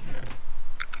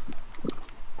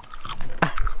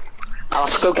 I'll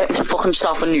have to go get my fucking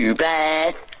self a new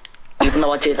bed. Even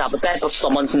though I did have a bed, but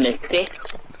someone's nicked it.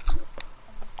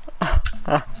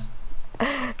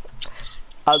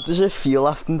 How does it feel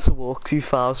having to walk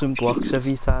 2,000 blocks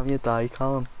every time you die,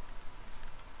 Callum?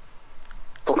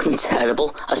 Fucking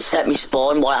terrible. I set me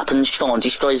spawn, what happens? Sean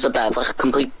destroys the bed like a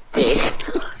complete dick.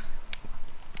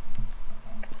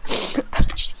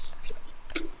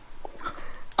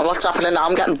 And what's happening now?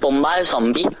 I'm getting bummed by a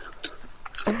zombie.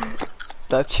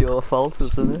 That's your fault,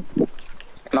 isn't it?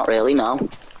 Not really, no.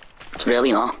 It's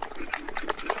really not.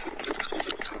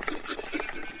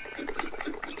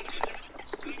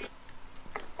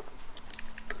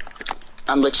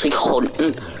 I'm literally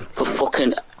hunting for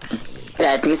fucking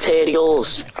bed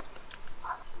materials.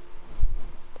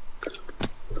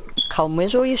 Callum,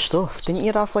 where's all your stuff? Didn't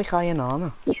you have like iron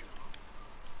armour?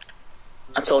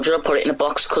 I told you to put it in a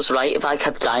box, cause right, if I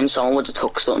kept dying, someone would have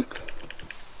took some.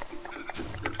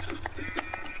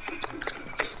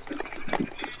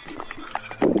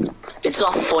 It's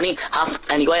not funny.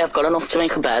 Anyway, I've got enough to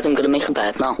make a bed. I'm gonna make a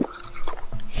bed now.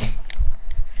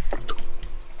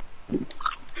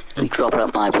 And drop it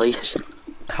at my place.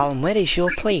 Callum, where is your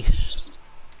place?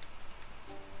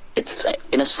 It's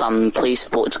in a sand place,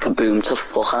 but it's kaboom to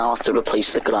fuck, and I'll have to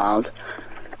replace the ground.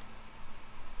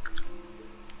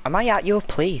 Am I at your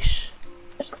place?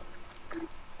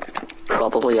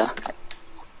 Probably, yeah.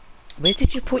 Where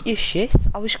did you put your shit?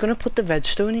 I was gonna put the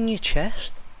redstone in your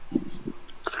chest.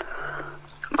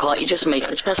 Can't you just make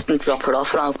a chest and drop it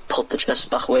off, and I'll put the chest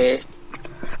back where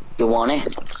you want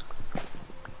it?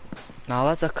 No,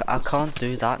 lads, I can't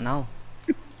do that now.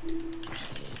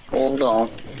 Hold on.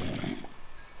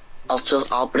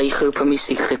 I'll break open my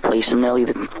secret place and mail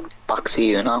you back to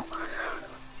you now.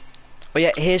 Oh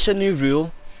yeah, here's a new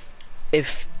rule.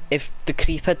 If the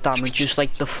creeper damages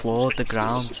like the floor, the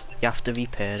ground, you have to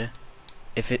repair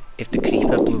it. If the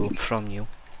creeper blew up from you.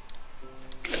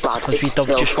 Lad, Because we it's don't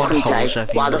still just want fucking holes dead.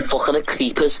 everywhere. Why the fuck are the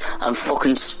creepers and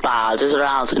fucking spiders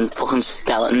around and fucking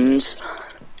skeletons?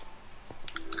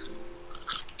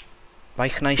 Why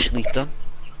can I sleep then?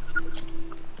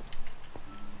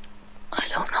 I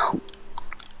don't know.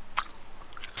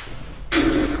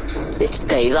 It's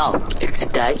day though. It's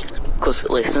day. Cause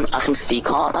listen, I can see,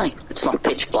 can't I? It's not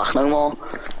pitch black no more.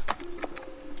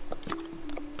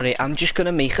 Right, I'm just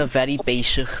gonna make a very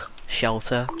basic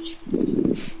shelter.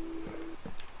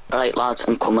 Right lads,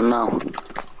 I'm coming now.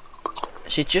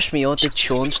 Is it just me or did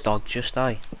Sean's dog just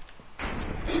die?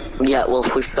 Yeah,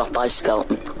 Wolf was shot by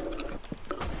skeleton.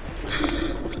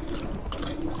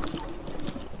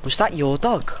 Was that your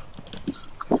dog?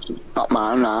 Not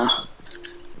mine, nah.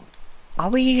 Are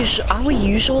we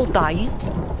all dying?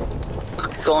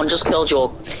 Sean just killed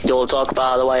your dog,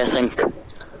 by the way, I think.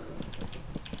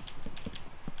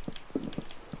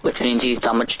 Which means he's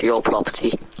damaged your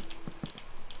property.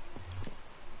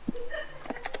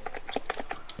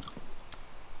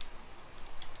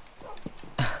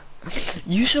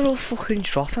 Yous are all fucking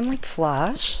dropping like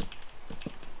flies.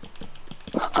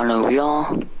 I know we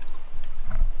are.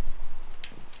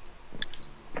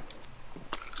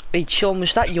 Wait, Sean,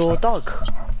 was that your dog?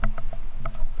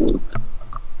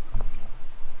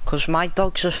 Cause my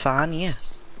dogs are fine, yeah.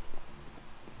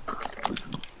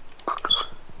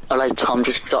 Alright, Tom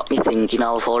just dropped me thingy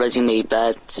now. I've already made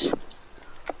beds.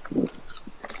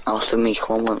 I'll have to make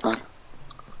one, won't I?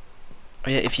 Oh,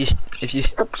 yeah, if you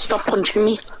Stop punching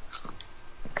me.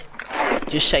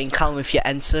 just saying, Callum, if you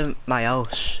enter my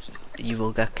house, you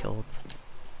will get killed.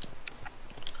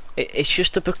 It's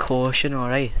just a precaution,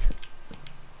 alright?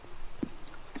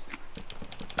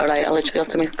 Alright, I literally have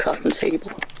to make a crafting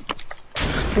table.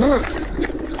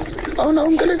 Oh no,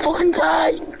 I'm gonna fucking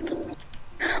die.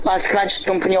 Lads, can I just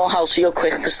jump in your house real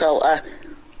quick for shelter?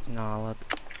 No, lad.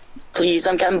 Please,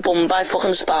 I'm getting bummed by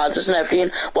fucking spiders and everything.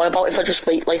 What about if I just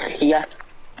wait like here?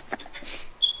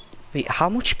 Wait, how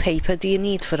much paper do you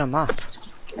need for a map?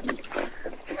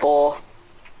 4.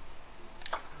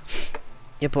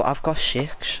 Yeah, but I've got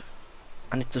 6.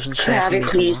 And it doesn't Can say I if have you it, need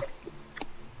a please? map.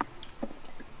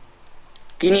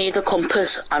 You need a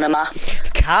compass and a map. Use the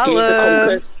Callum!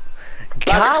 compass.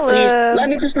 Lads, please, let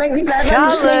me just make me bed. Let me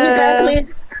just make me bed,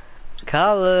 please.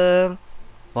 Callum!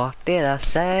 What did I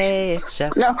say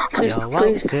except No, please, you're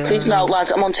please, welcome? please, no,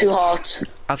 lads, I'm on 2 hearts.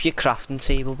 Have your crafting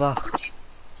table back.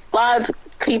 Lads,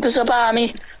 creepers are by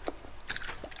me.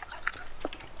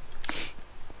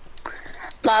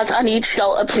 Lads, I need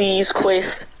shelter, please, quick.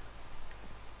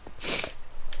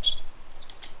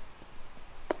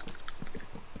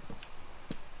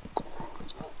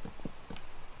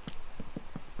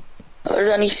 Are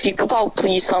there any sheep about?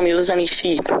 Please tell me there's any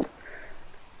sheep.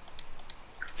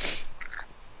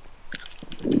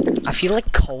 I feel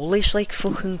like coal is like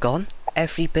fucking gone.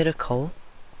 Every bit of coal.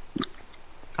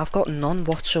 I've got none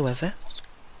whatsoever.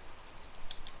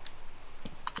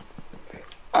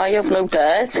 I have no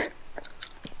bed.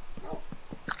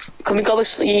 Can we go to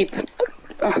sleep?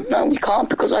 No, we can't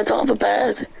because I don't have a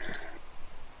bed.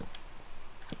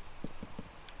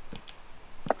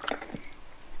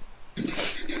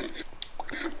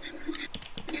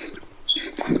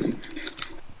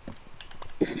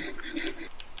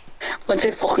 When's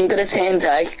it fucking gonna turn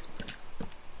day?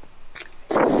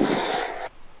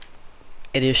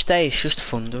 It is day, it's just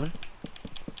fun doing.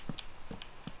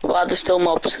 Why are there still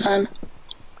mobs then?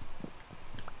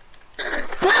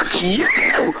 Fuck you!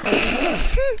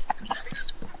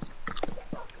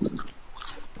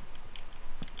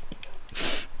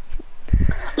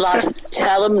 Lad,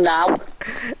 tell him now.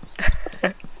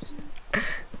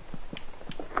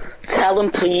 Tell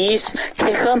him please.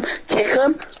 Kick him, kick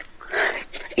him.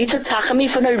 He's attacking me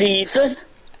for no reason.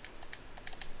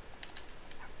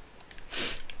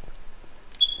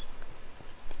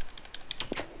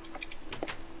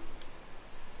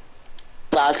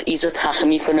 Lad, he's attacking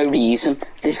me for no reason.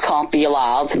 This can't be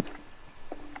allowed.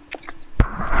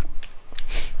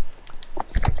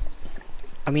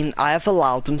 I mean, I have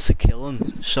allowed them to kill him,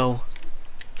 so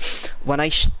when I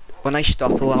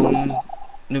stop allowing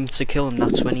them to kill him,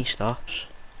 that's when he stops.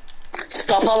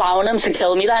 Stop allowing him to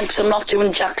kill me then, 'cause I'm not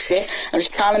doing jack shit. I'm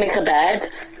just trying to make a bed.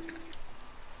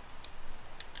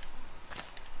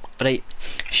 Right,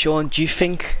 Sean, do you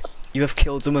think you have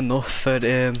killed him enough for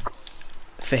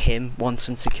him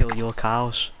wanting to kill your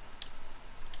cows?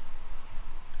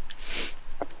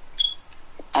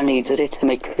 I needed it to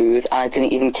make food, and I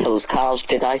didn't even kill his cows,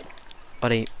 did I?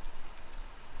 Alright.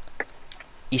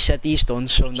 He said he's done,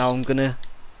 so now I'm gonna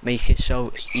make it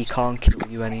so he can't kill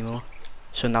you anymore.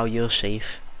 So now you're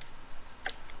safe.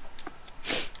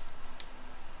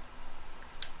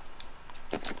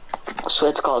 I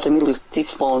swear to God, me loot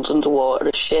these phones underwater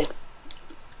as shit.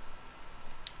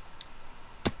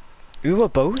 Ooh, a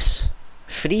boat?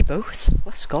 Free boat?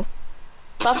 Let's go.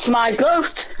 That's my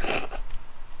boat!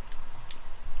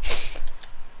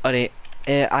 Alright,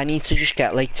 I need to just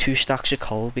get like 2 stacks of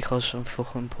coal because I'm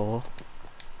fucking poor.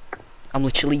 I'm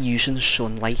literally using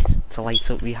sunlight to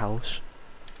light up my house.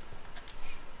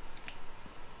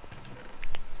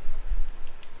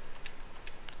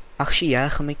 Actually, yeah, I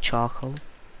can make charcoal.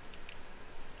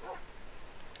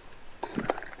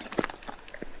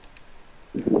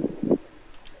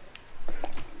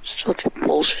 Such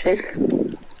bullshit.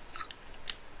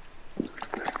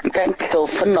 I'm getting killed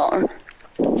for nothing.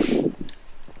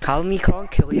 Callum, he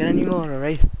can't kill you anymore,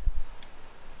 alright?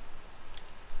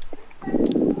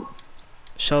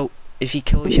 So, if he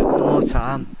kills you one more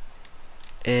time,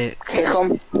 Kick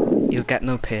him. you'll get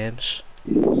no perms.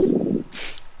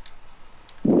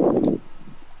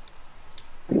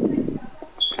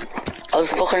 I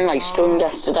was fucking nice to him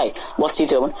yesterday. What's he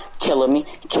doing? Killing me,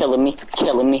 killing me,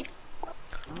 killing me.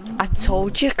 I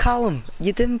told you, Callum,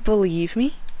 you didn't believe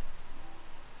me.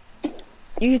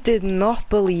 You did not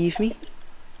believe me.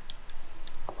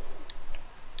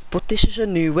 But this is a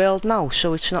new world now,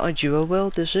 so it's not a duo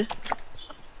world, is it?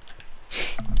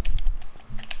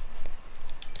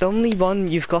 The only one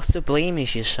you've got to blame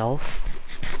is yourself.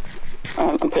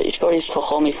 I'm pretty sure he's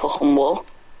took all my fucking wool.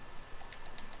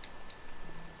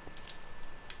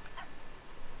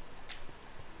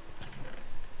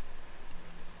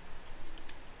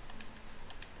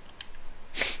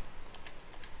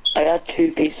 I had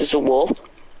 2 pieces of wool.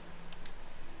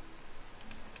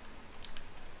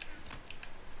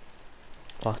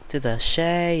 What did I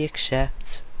say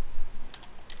except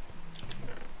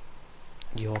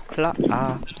your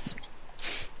claps?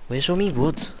 Where's all me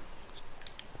wood?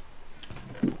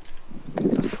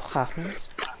 What the fuck happened?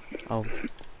 Oh.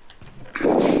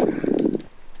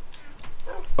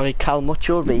 Alright, Cal, what's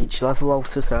your rage level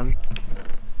out of 10?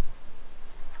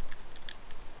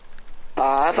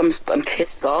 I'm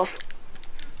pissed off.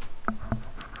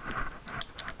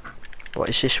 What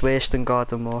is this worse than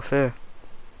Garden Warfare?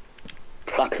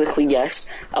 Practically, yes.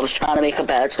 I was trying to make a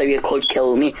bed so you could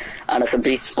kill me and I could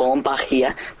respawn back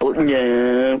here, but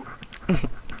no.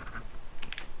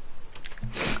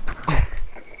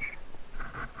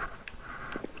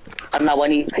 And now I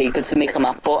need paper to make a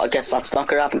map, but I guess that's not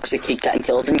gonna happen because I keep getting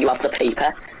killed and you have the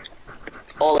paper.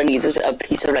 All I need is a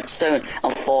piece of redstone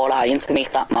and 4 iron to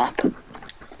make that map.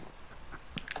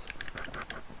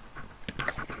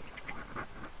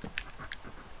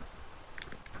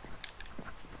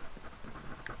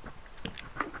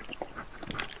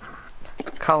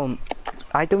 Callum,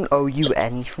 I don't owe you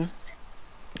anything.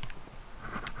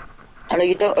 I know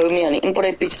you don't owe me anything, but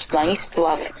it'd be just nice to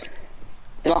have,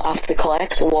 not have to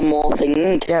collect one more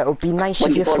thing. Yeah, it would be nice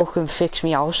When if you you fucking fixed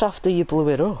me house after you blew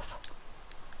it up.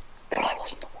 But I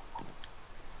wasn't.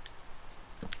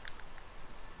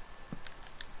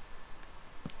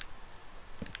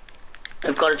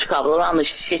 I've got to travel around this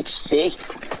shit sea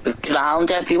with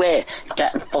ground everywhere,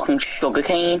 getting fucking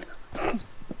sugarcane.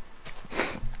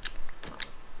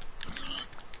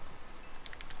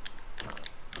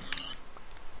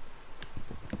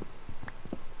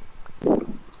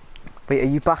 Wait, are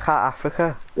you back at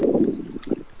Africa?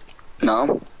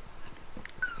 No.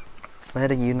 Where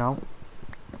are you now?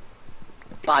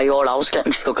 By your house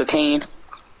getting sugarcane.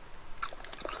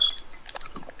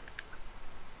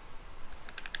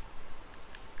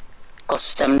 Got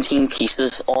 17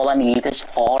 pieces. All I need is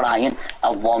 4 iron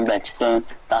and 1 redstone.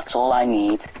 That's all I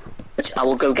need. Which I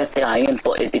will go get the iron,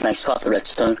 but it'd be nice to have the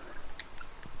redstone.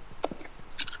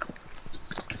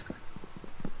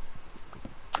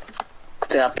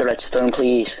 Could I have the redstone,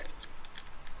 please?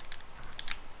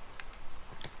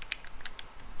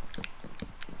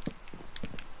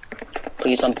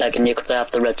 Please, I'm begging you, could I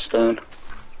have the redstone?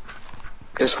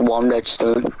 Just 1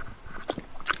 redstone.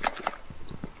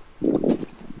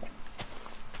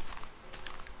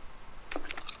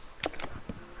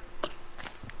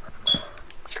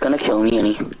 He's gonna kill me,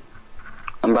 innit?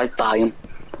 I'm right by him.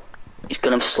 He's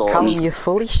gonna saw Callum, me. you're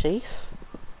fully safe.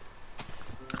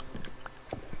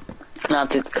 Can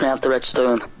I have the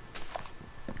redstone?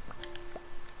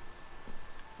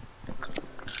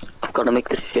 I've got to make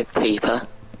the shit paper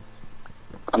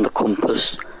and the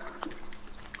compass.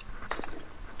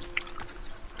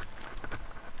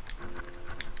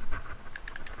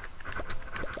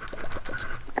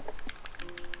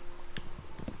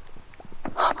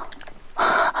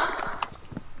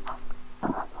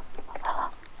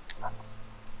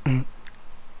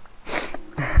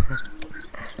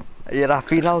 You're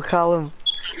happy now, Callum?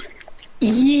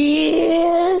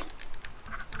 Yeah.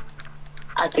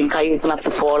 I think I even have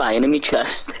the 4 iron in my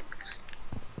chest.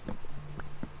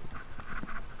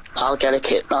 I'll get a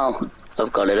kit now.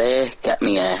 I've got it here. Get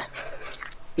me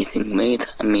me thing made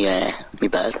and me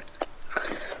bed.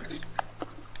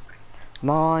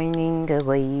 Mining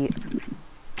away.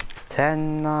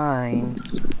 10, 9,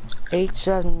 8,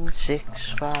 7,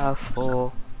 6, 5,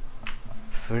 4,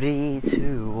 3,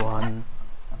 2, 1,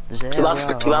 0. Do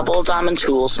you have all diamond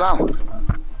tools now?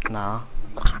 Nah.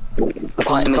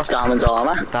 Quite to make diamond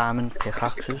armor. Diamond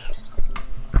pickaxes.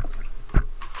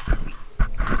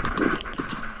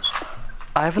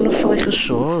 I have enough for like a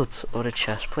sword or a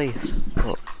chest plate,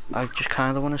 but I just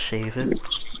kind of want to save it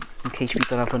in case we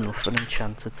don't have enough for an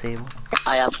enchanted table.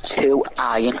 I have 2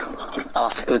 iron. I'll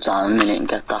have to go down in a minute and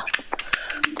get that.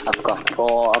 I've got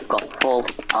 4, I've got full.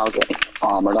 I'll get my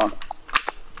armour on.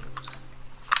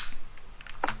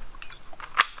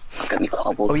 I'll get my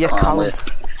cobbles. Oh yeah, Callum.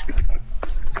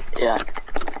 Yeah.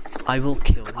 I will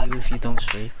kill you if you don't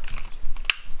sleep.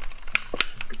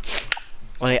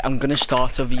 Alright, I'm gonna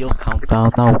start a real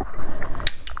countdown now.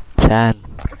 10,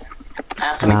 I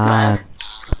have to make bread.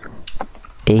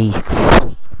 8,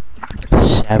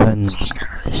 7,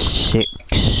 6,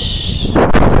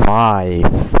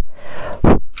 5.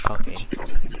 Okay.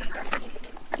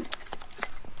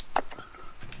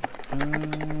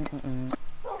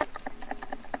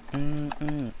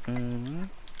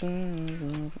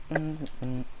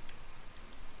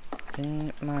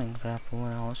 In Minecraft,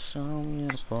 when I was so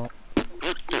beautiful.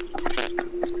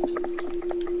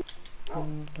 I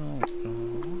don't know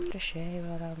what to say,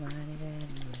 but I'm it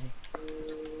anyway.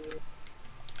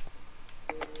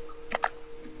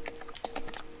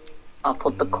 I'll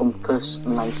put the compass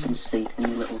nice and safe in a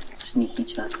little sneaky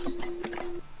chest.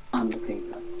 And the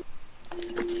paper.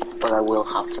 But I will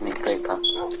have to make paper.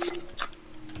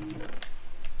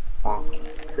 1,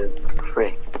 2,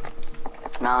 3.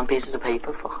 9 pieces of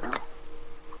paper, fuck now.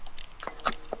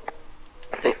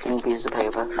 15 pieces of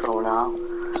paper, throw now.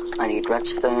 I need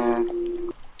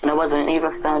redstone. No, I don't need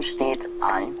redstone, I just need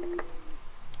iron.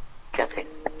 Get it.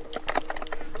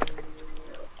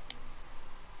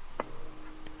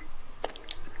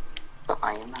 The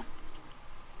iron man.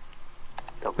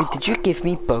 Wait, did you give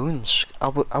me bones? I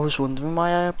was wondering why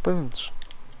I had bones.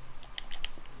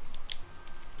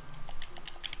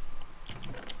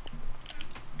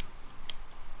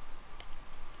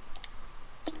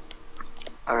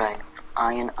 Alright,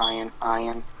 iron, iron,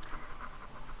 iron.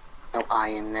 No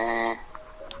iron there.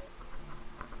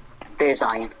 There's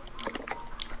iron.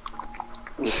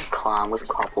 Need to climb with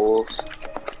cobbles.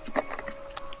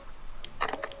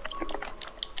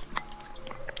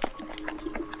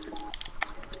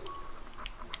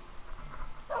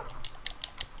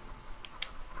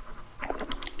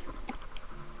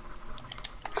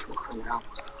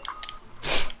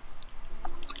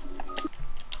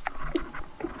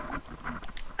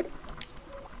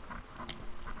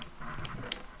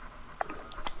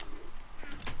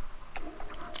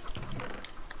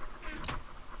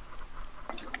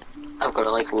 I've got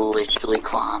to like literally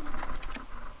climb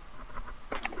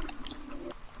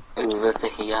over to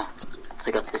here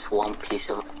to get this 1 piece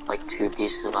of, like 2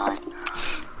 pieces of iron.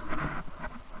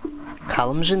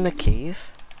 Callum's in the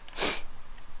cave.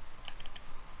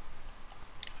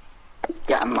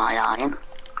 Getting my iron.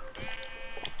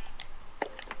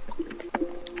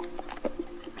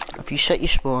 Have you set your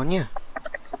spawn yet?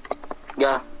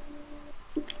 Yeah.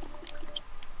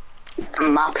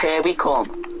 Map, here we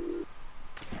come.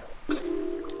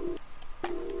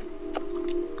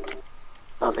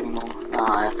 Have any more?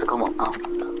 Nah, I have to come up now.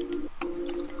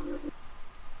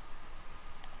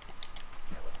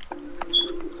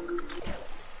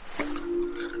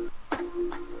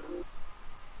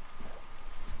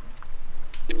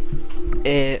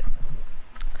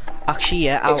 Actually,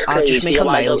 yeah, It's I'll just make a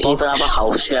I don't even have a mailbox.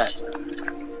 house yet.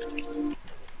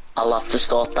 I'll have to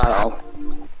sort that out.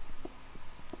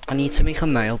 I need to make a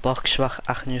mailbox so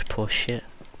I can just push it.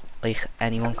 Like,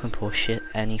 anyone can push it,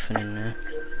 anything in there.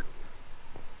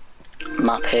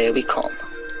 Map, here we come.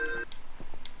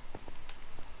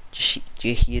 Do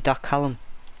you hear that, Callum?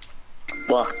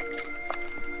 What?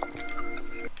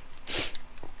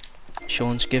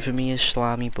 Sean's giving me his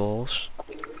slimy balls.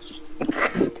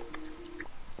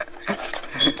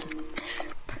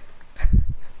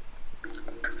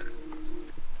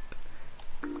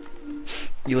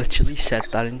 You literally said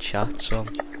that in chat, so...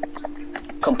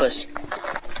 Compass.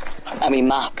 I mean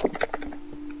map.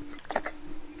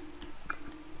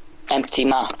 Empty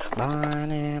map.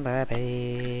 Mining,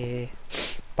 baby.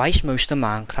 Why is most of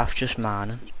Minecraft just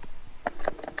mining?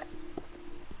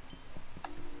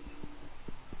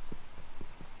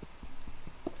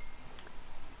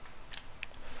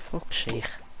 Fuck's sake.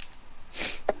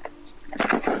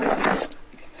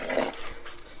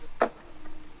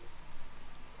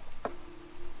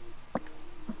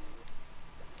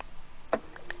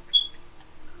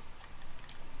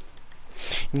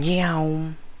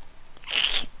 Meow.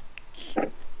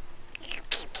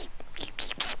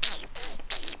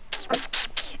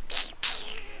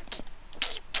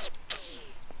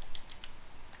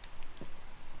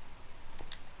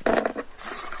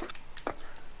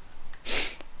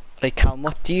 Right, Cam,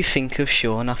 what do you think of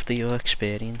Sean after your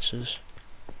experiences?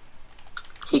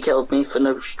 He killed me for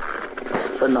no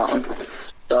for nothing.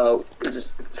 So,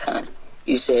 it's 10.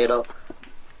 You 0.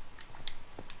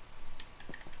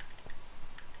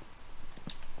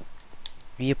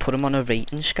 You put him on a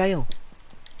rating scale.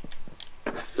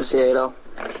 0.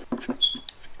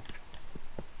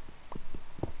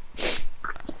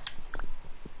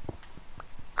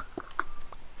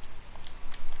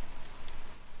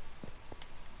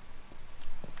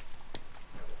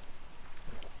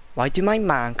 Why do my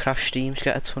Minecraft streams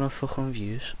get a ton of fucking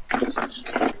views?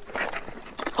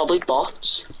 Probably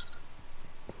bots.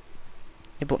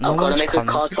 Yeah, but no I've got to one's make a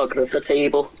commenting. cartographer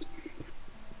table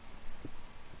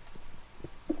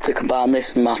to combine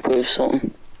this map with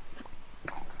something.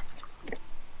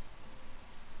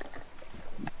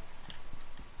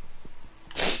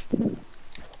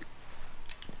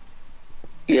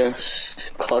 Yes,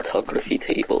 cartography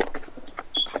table.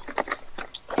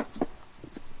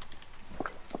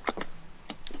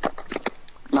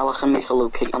 Now I can make a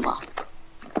locator map.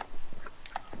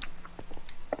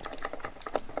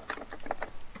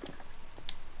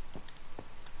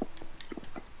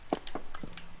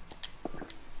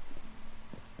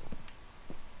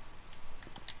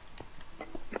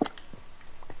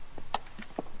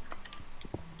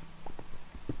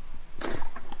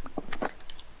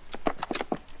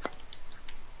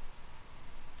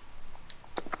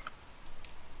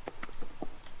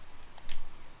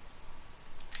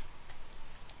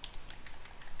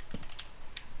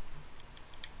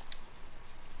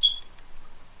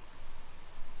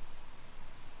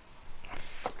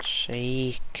 Fuck's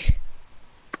sake.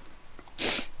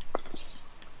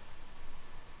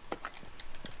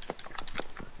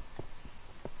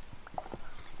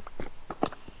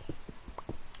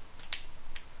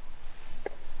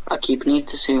 I keep need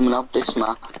to zoom up this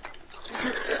map.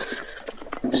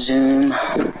 Zoom.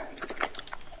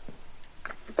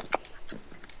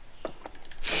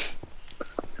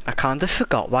 I kinda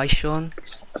forgot why Sean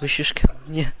was just killing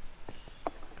you.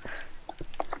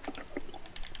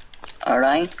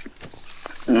 Alright.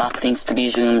 The map needs to be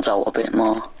zoomed out a bit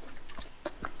more.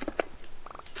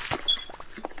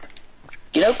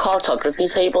 You know, cartography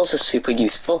tables are super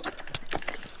useful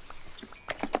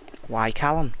Why,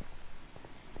 Callum?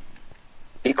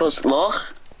 because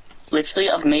look, literally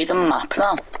I've made a map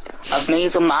now. I've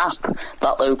made a map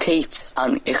that locates,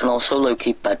 and it can also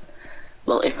locate bed.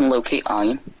 Well, it can locate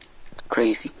iron. It's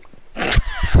crazy.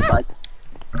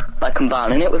 by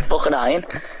combining it with fucking iron.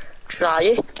 Try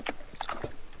it.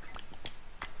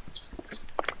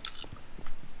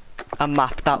 A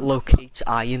map that locates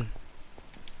iron.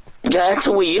 Yeah, it's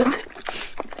weird.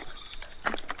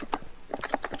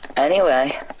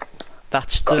 Anyway,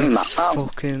 That's got the me map now.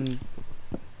 fucking...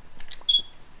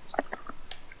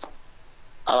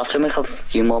 I'll have to make a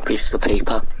few more pieces of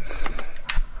paper.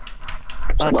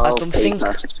 I 12 don't think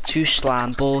paper. 2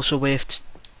 slime balls are worth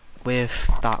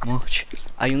that much.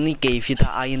 I only gave you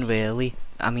that iron really.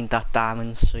 I mean that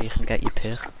diamond so you can get your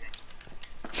pick.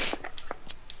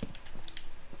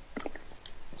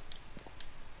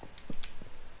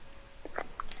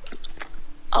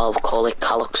 I'll call it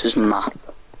Calyx's map.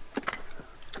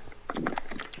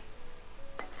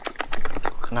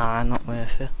 Nah, not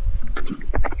worth it.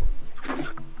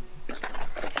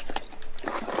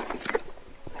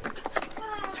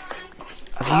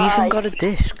 Have you even got a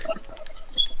disc?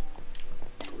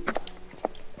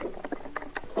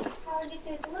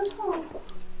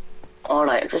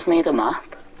 Alright, I just made a map.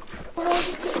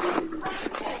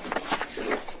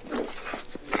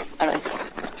 Alright,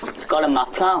 got a map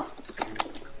now.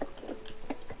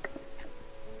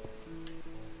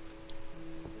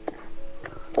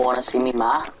 Wanna see me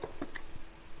map?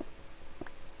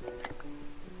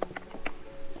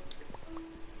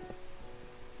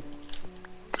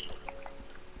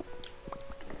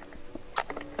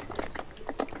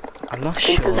 I'm not I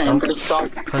think sure the though, name could stop.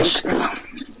 because I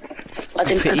I'm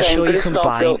think the pretty name sure you could can stop.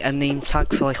 buy a name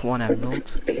tag for like 1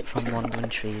 emerald from Wandering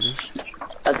Traders.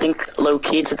 I think low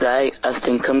key today. I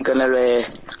think I'm gonna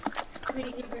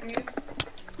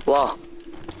what?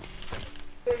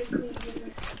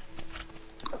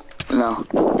 No.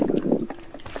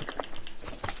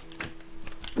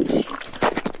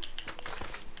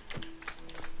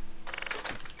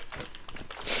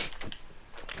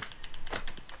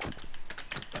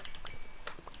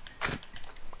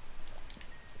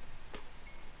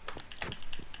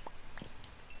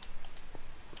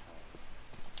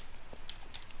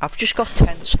 I've just got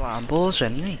 10 slime balls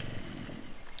anyway.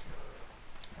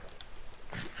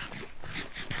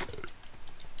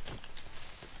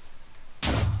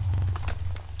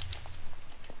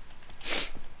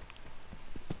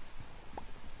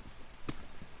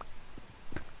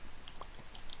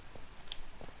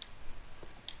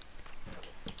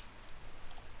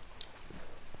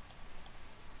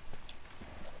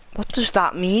 What does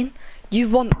that mean? You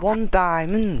want 1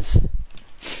 diamond.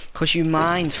 Cause you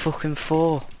mined fucking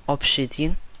 4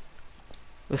 obsidian.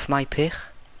 With my pick.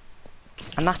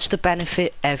 And that's to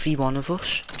benefit every one of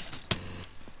us.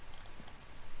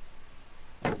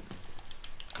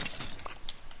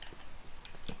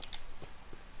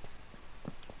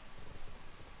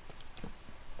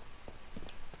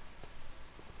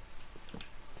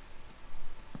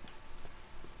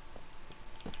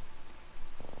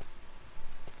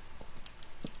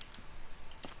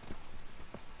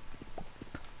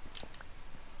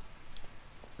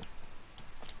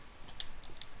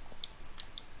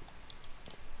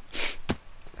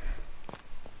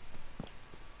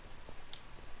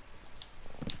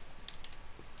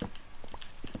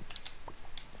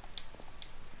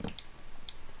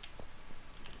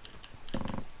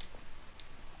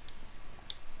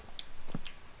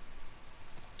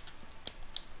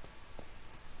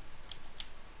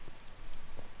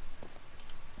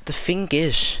 The thing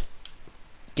is,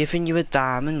 giving you a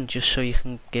diamond just so you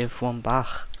can give 1 back.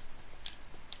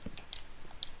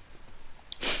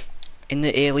 In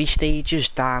the early stages,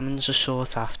 diamonds are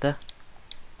sought after.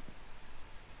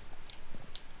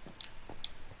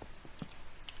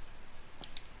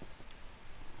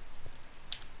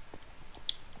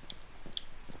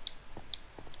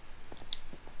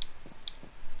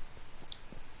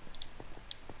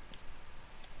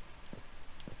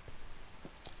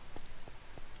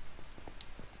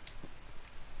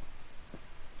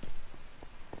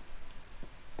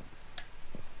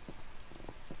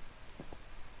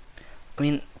 I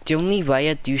mean, the only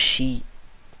way I do see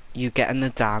you getting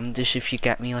the diamond is if you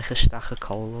get me like a stack of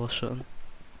coal or something.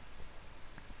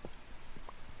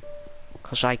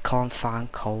 Cause I can't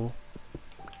find coal.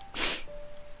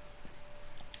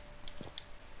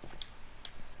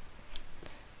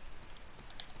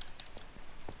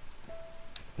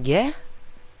 Yeah?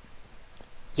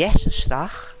 Yes, a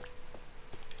stack.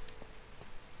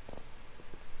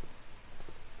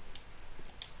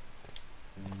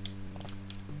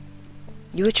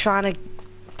 You were trying to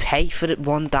pay for it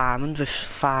 1 diamond with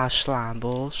 5 slime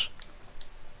balls.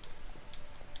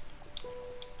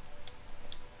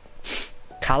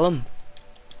 Callum.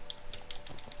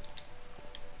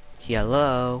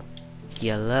 Hello.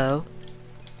 Hello.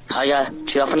 Hiya,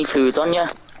 do you have any food on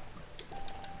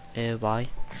you? Why?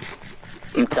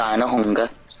 I'm dying of hunger.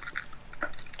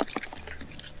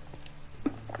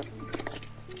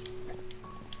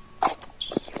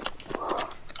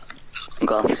 I'm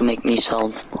gonna have to make me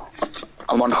some.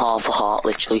 I'm on half a heart,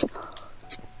 literally.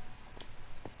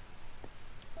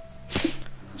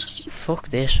 Fuck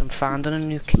this, I'm finding a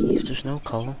new cave, there's no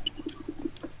coal.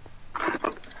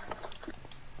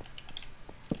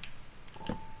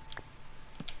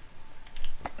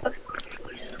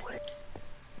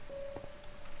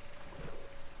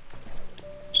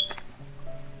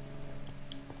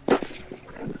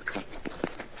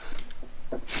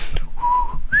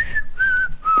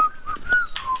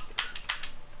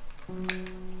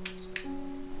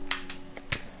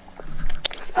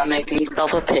 I'm making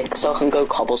myself a pick so I can go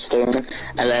cobblestoning,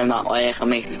 and then that way I can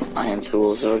make iron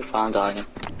tools or find iron.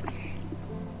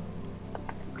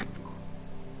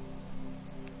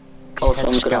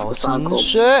 Also, I'm gonna have to find coal.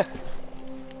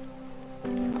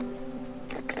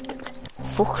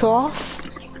 Fuck off.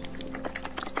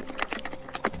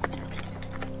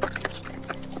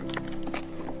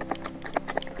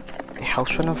 It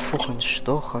helps when I'm fucking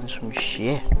stuck on some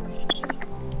shit.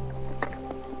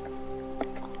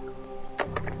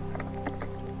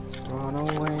 Run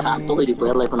away. Can't believe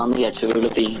we're living on the edge of a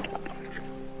ravine.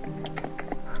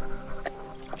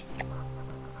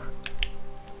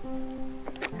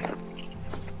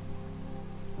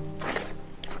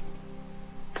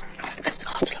 It's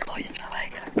not the poison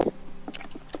away.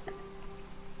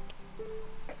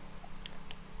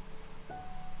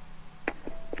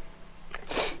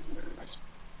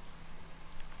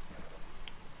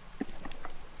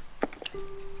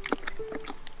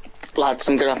 Lads,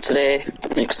 I'm gonna have to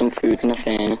make some food in the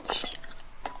furnace.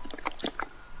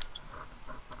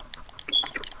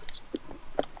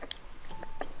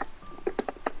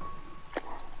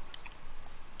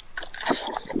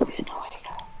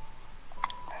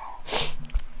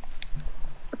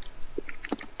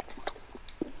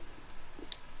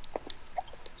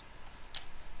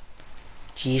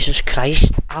 Jesus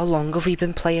Christ, how long have we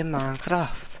been playing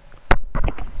Minecraft?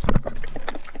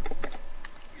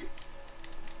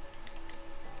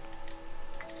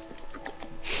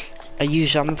 Are you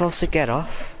about to get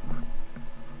off?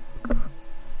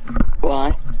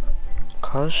 Why?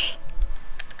 Cause?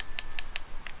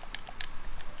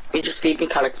 You just feed me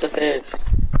character first.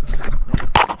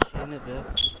 In a bit.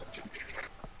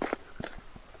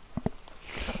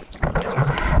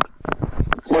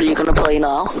 play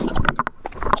now.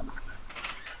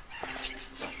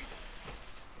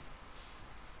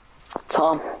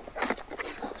 Tom.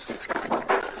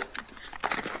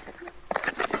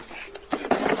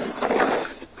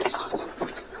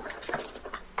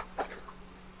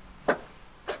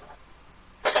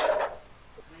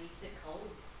 Makes it cold.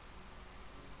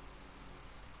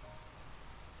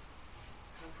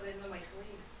 I'll put it in the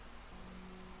microwave.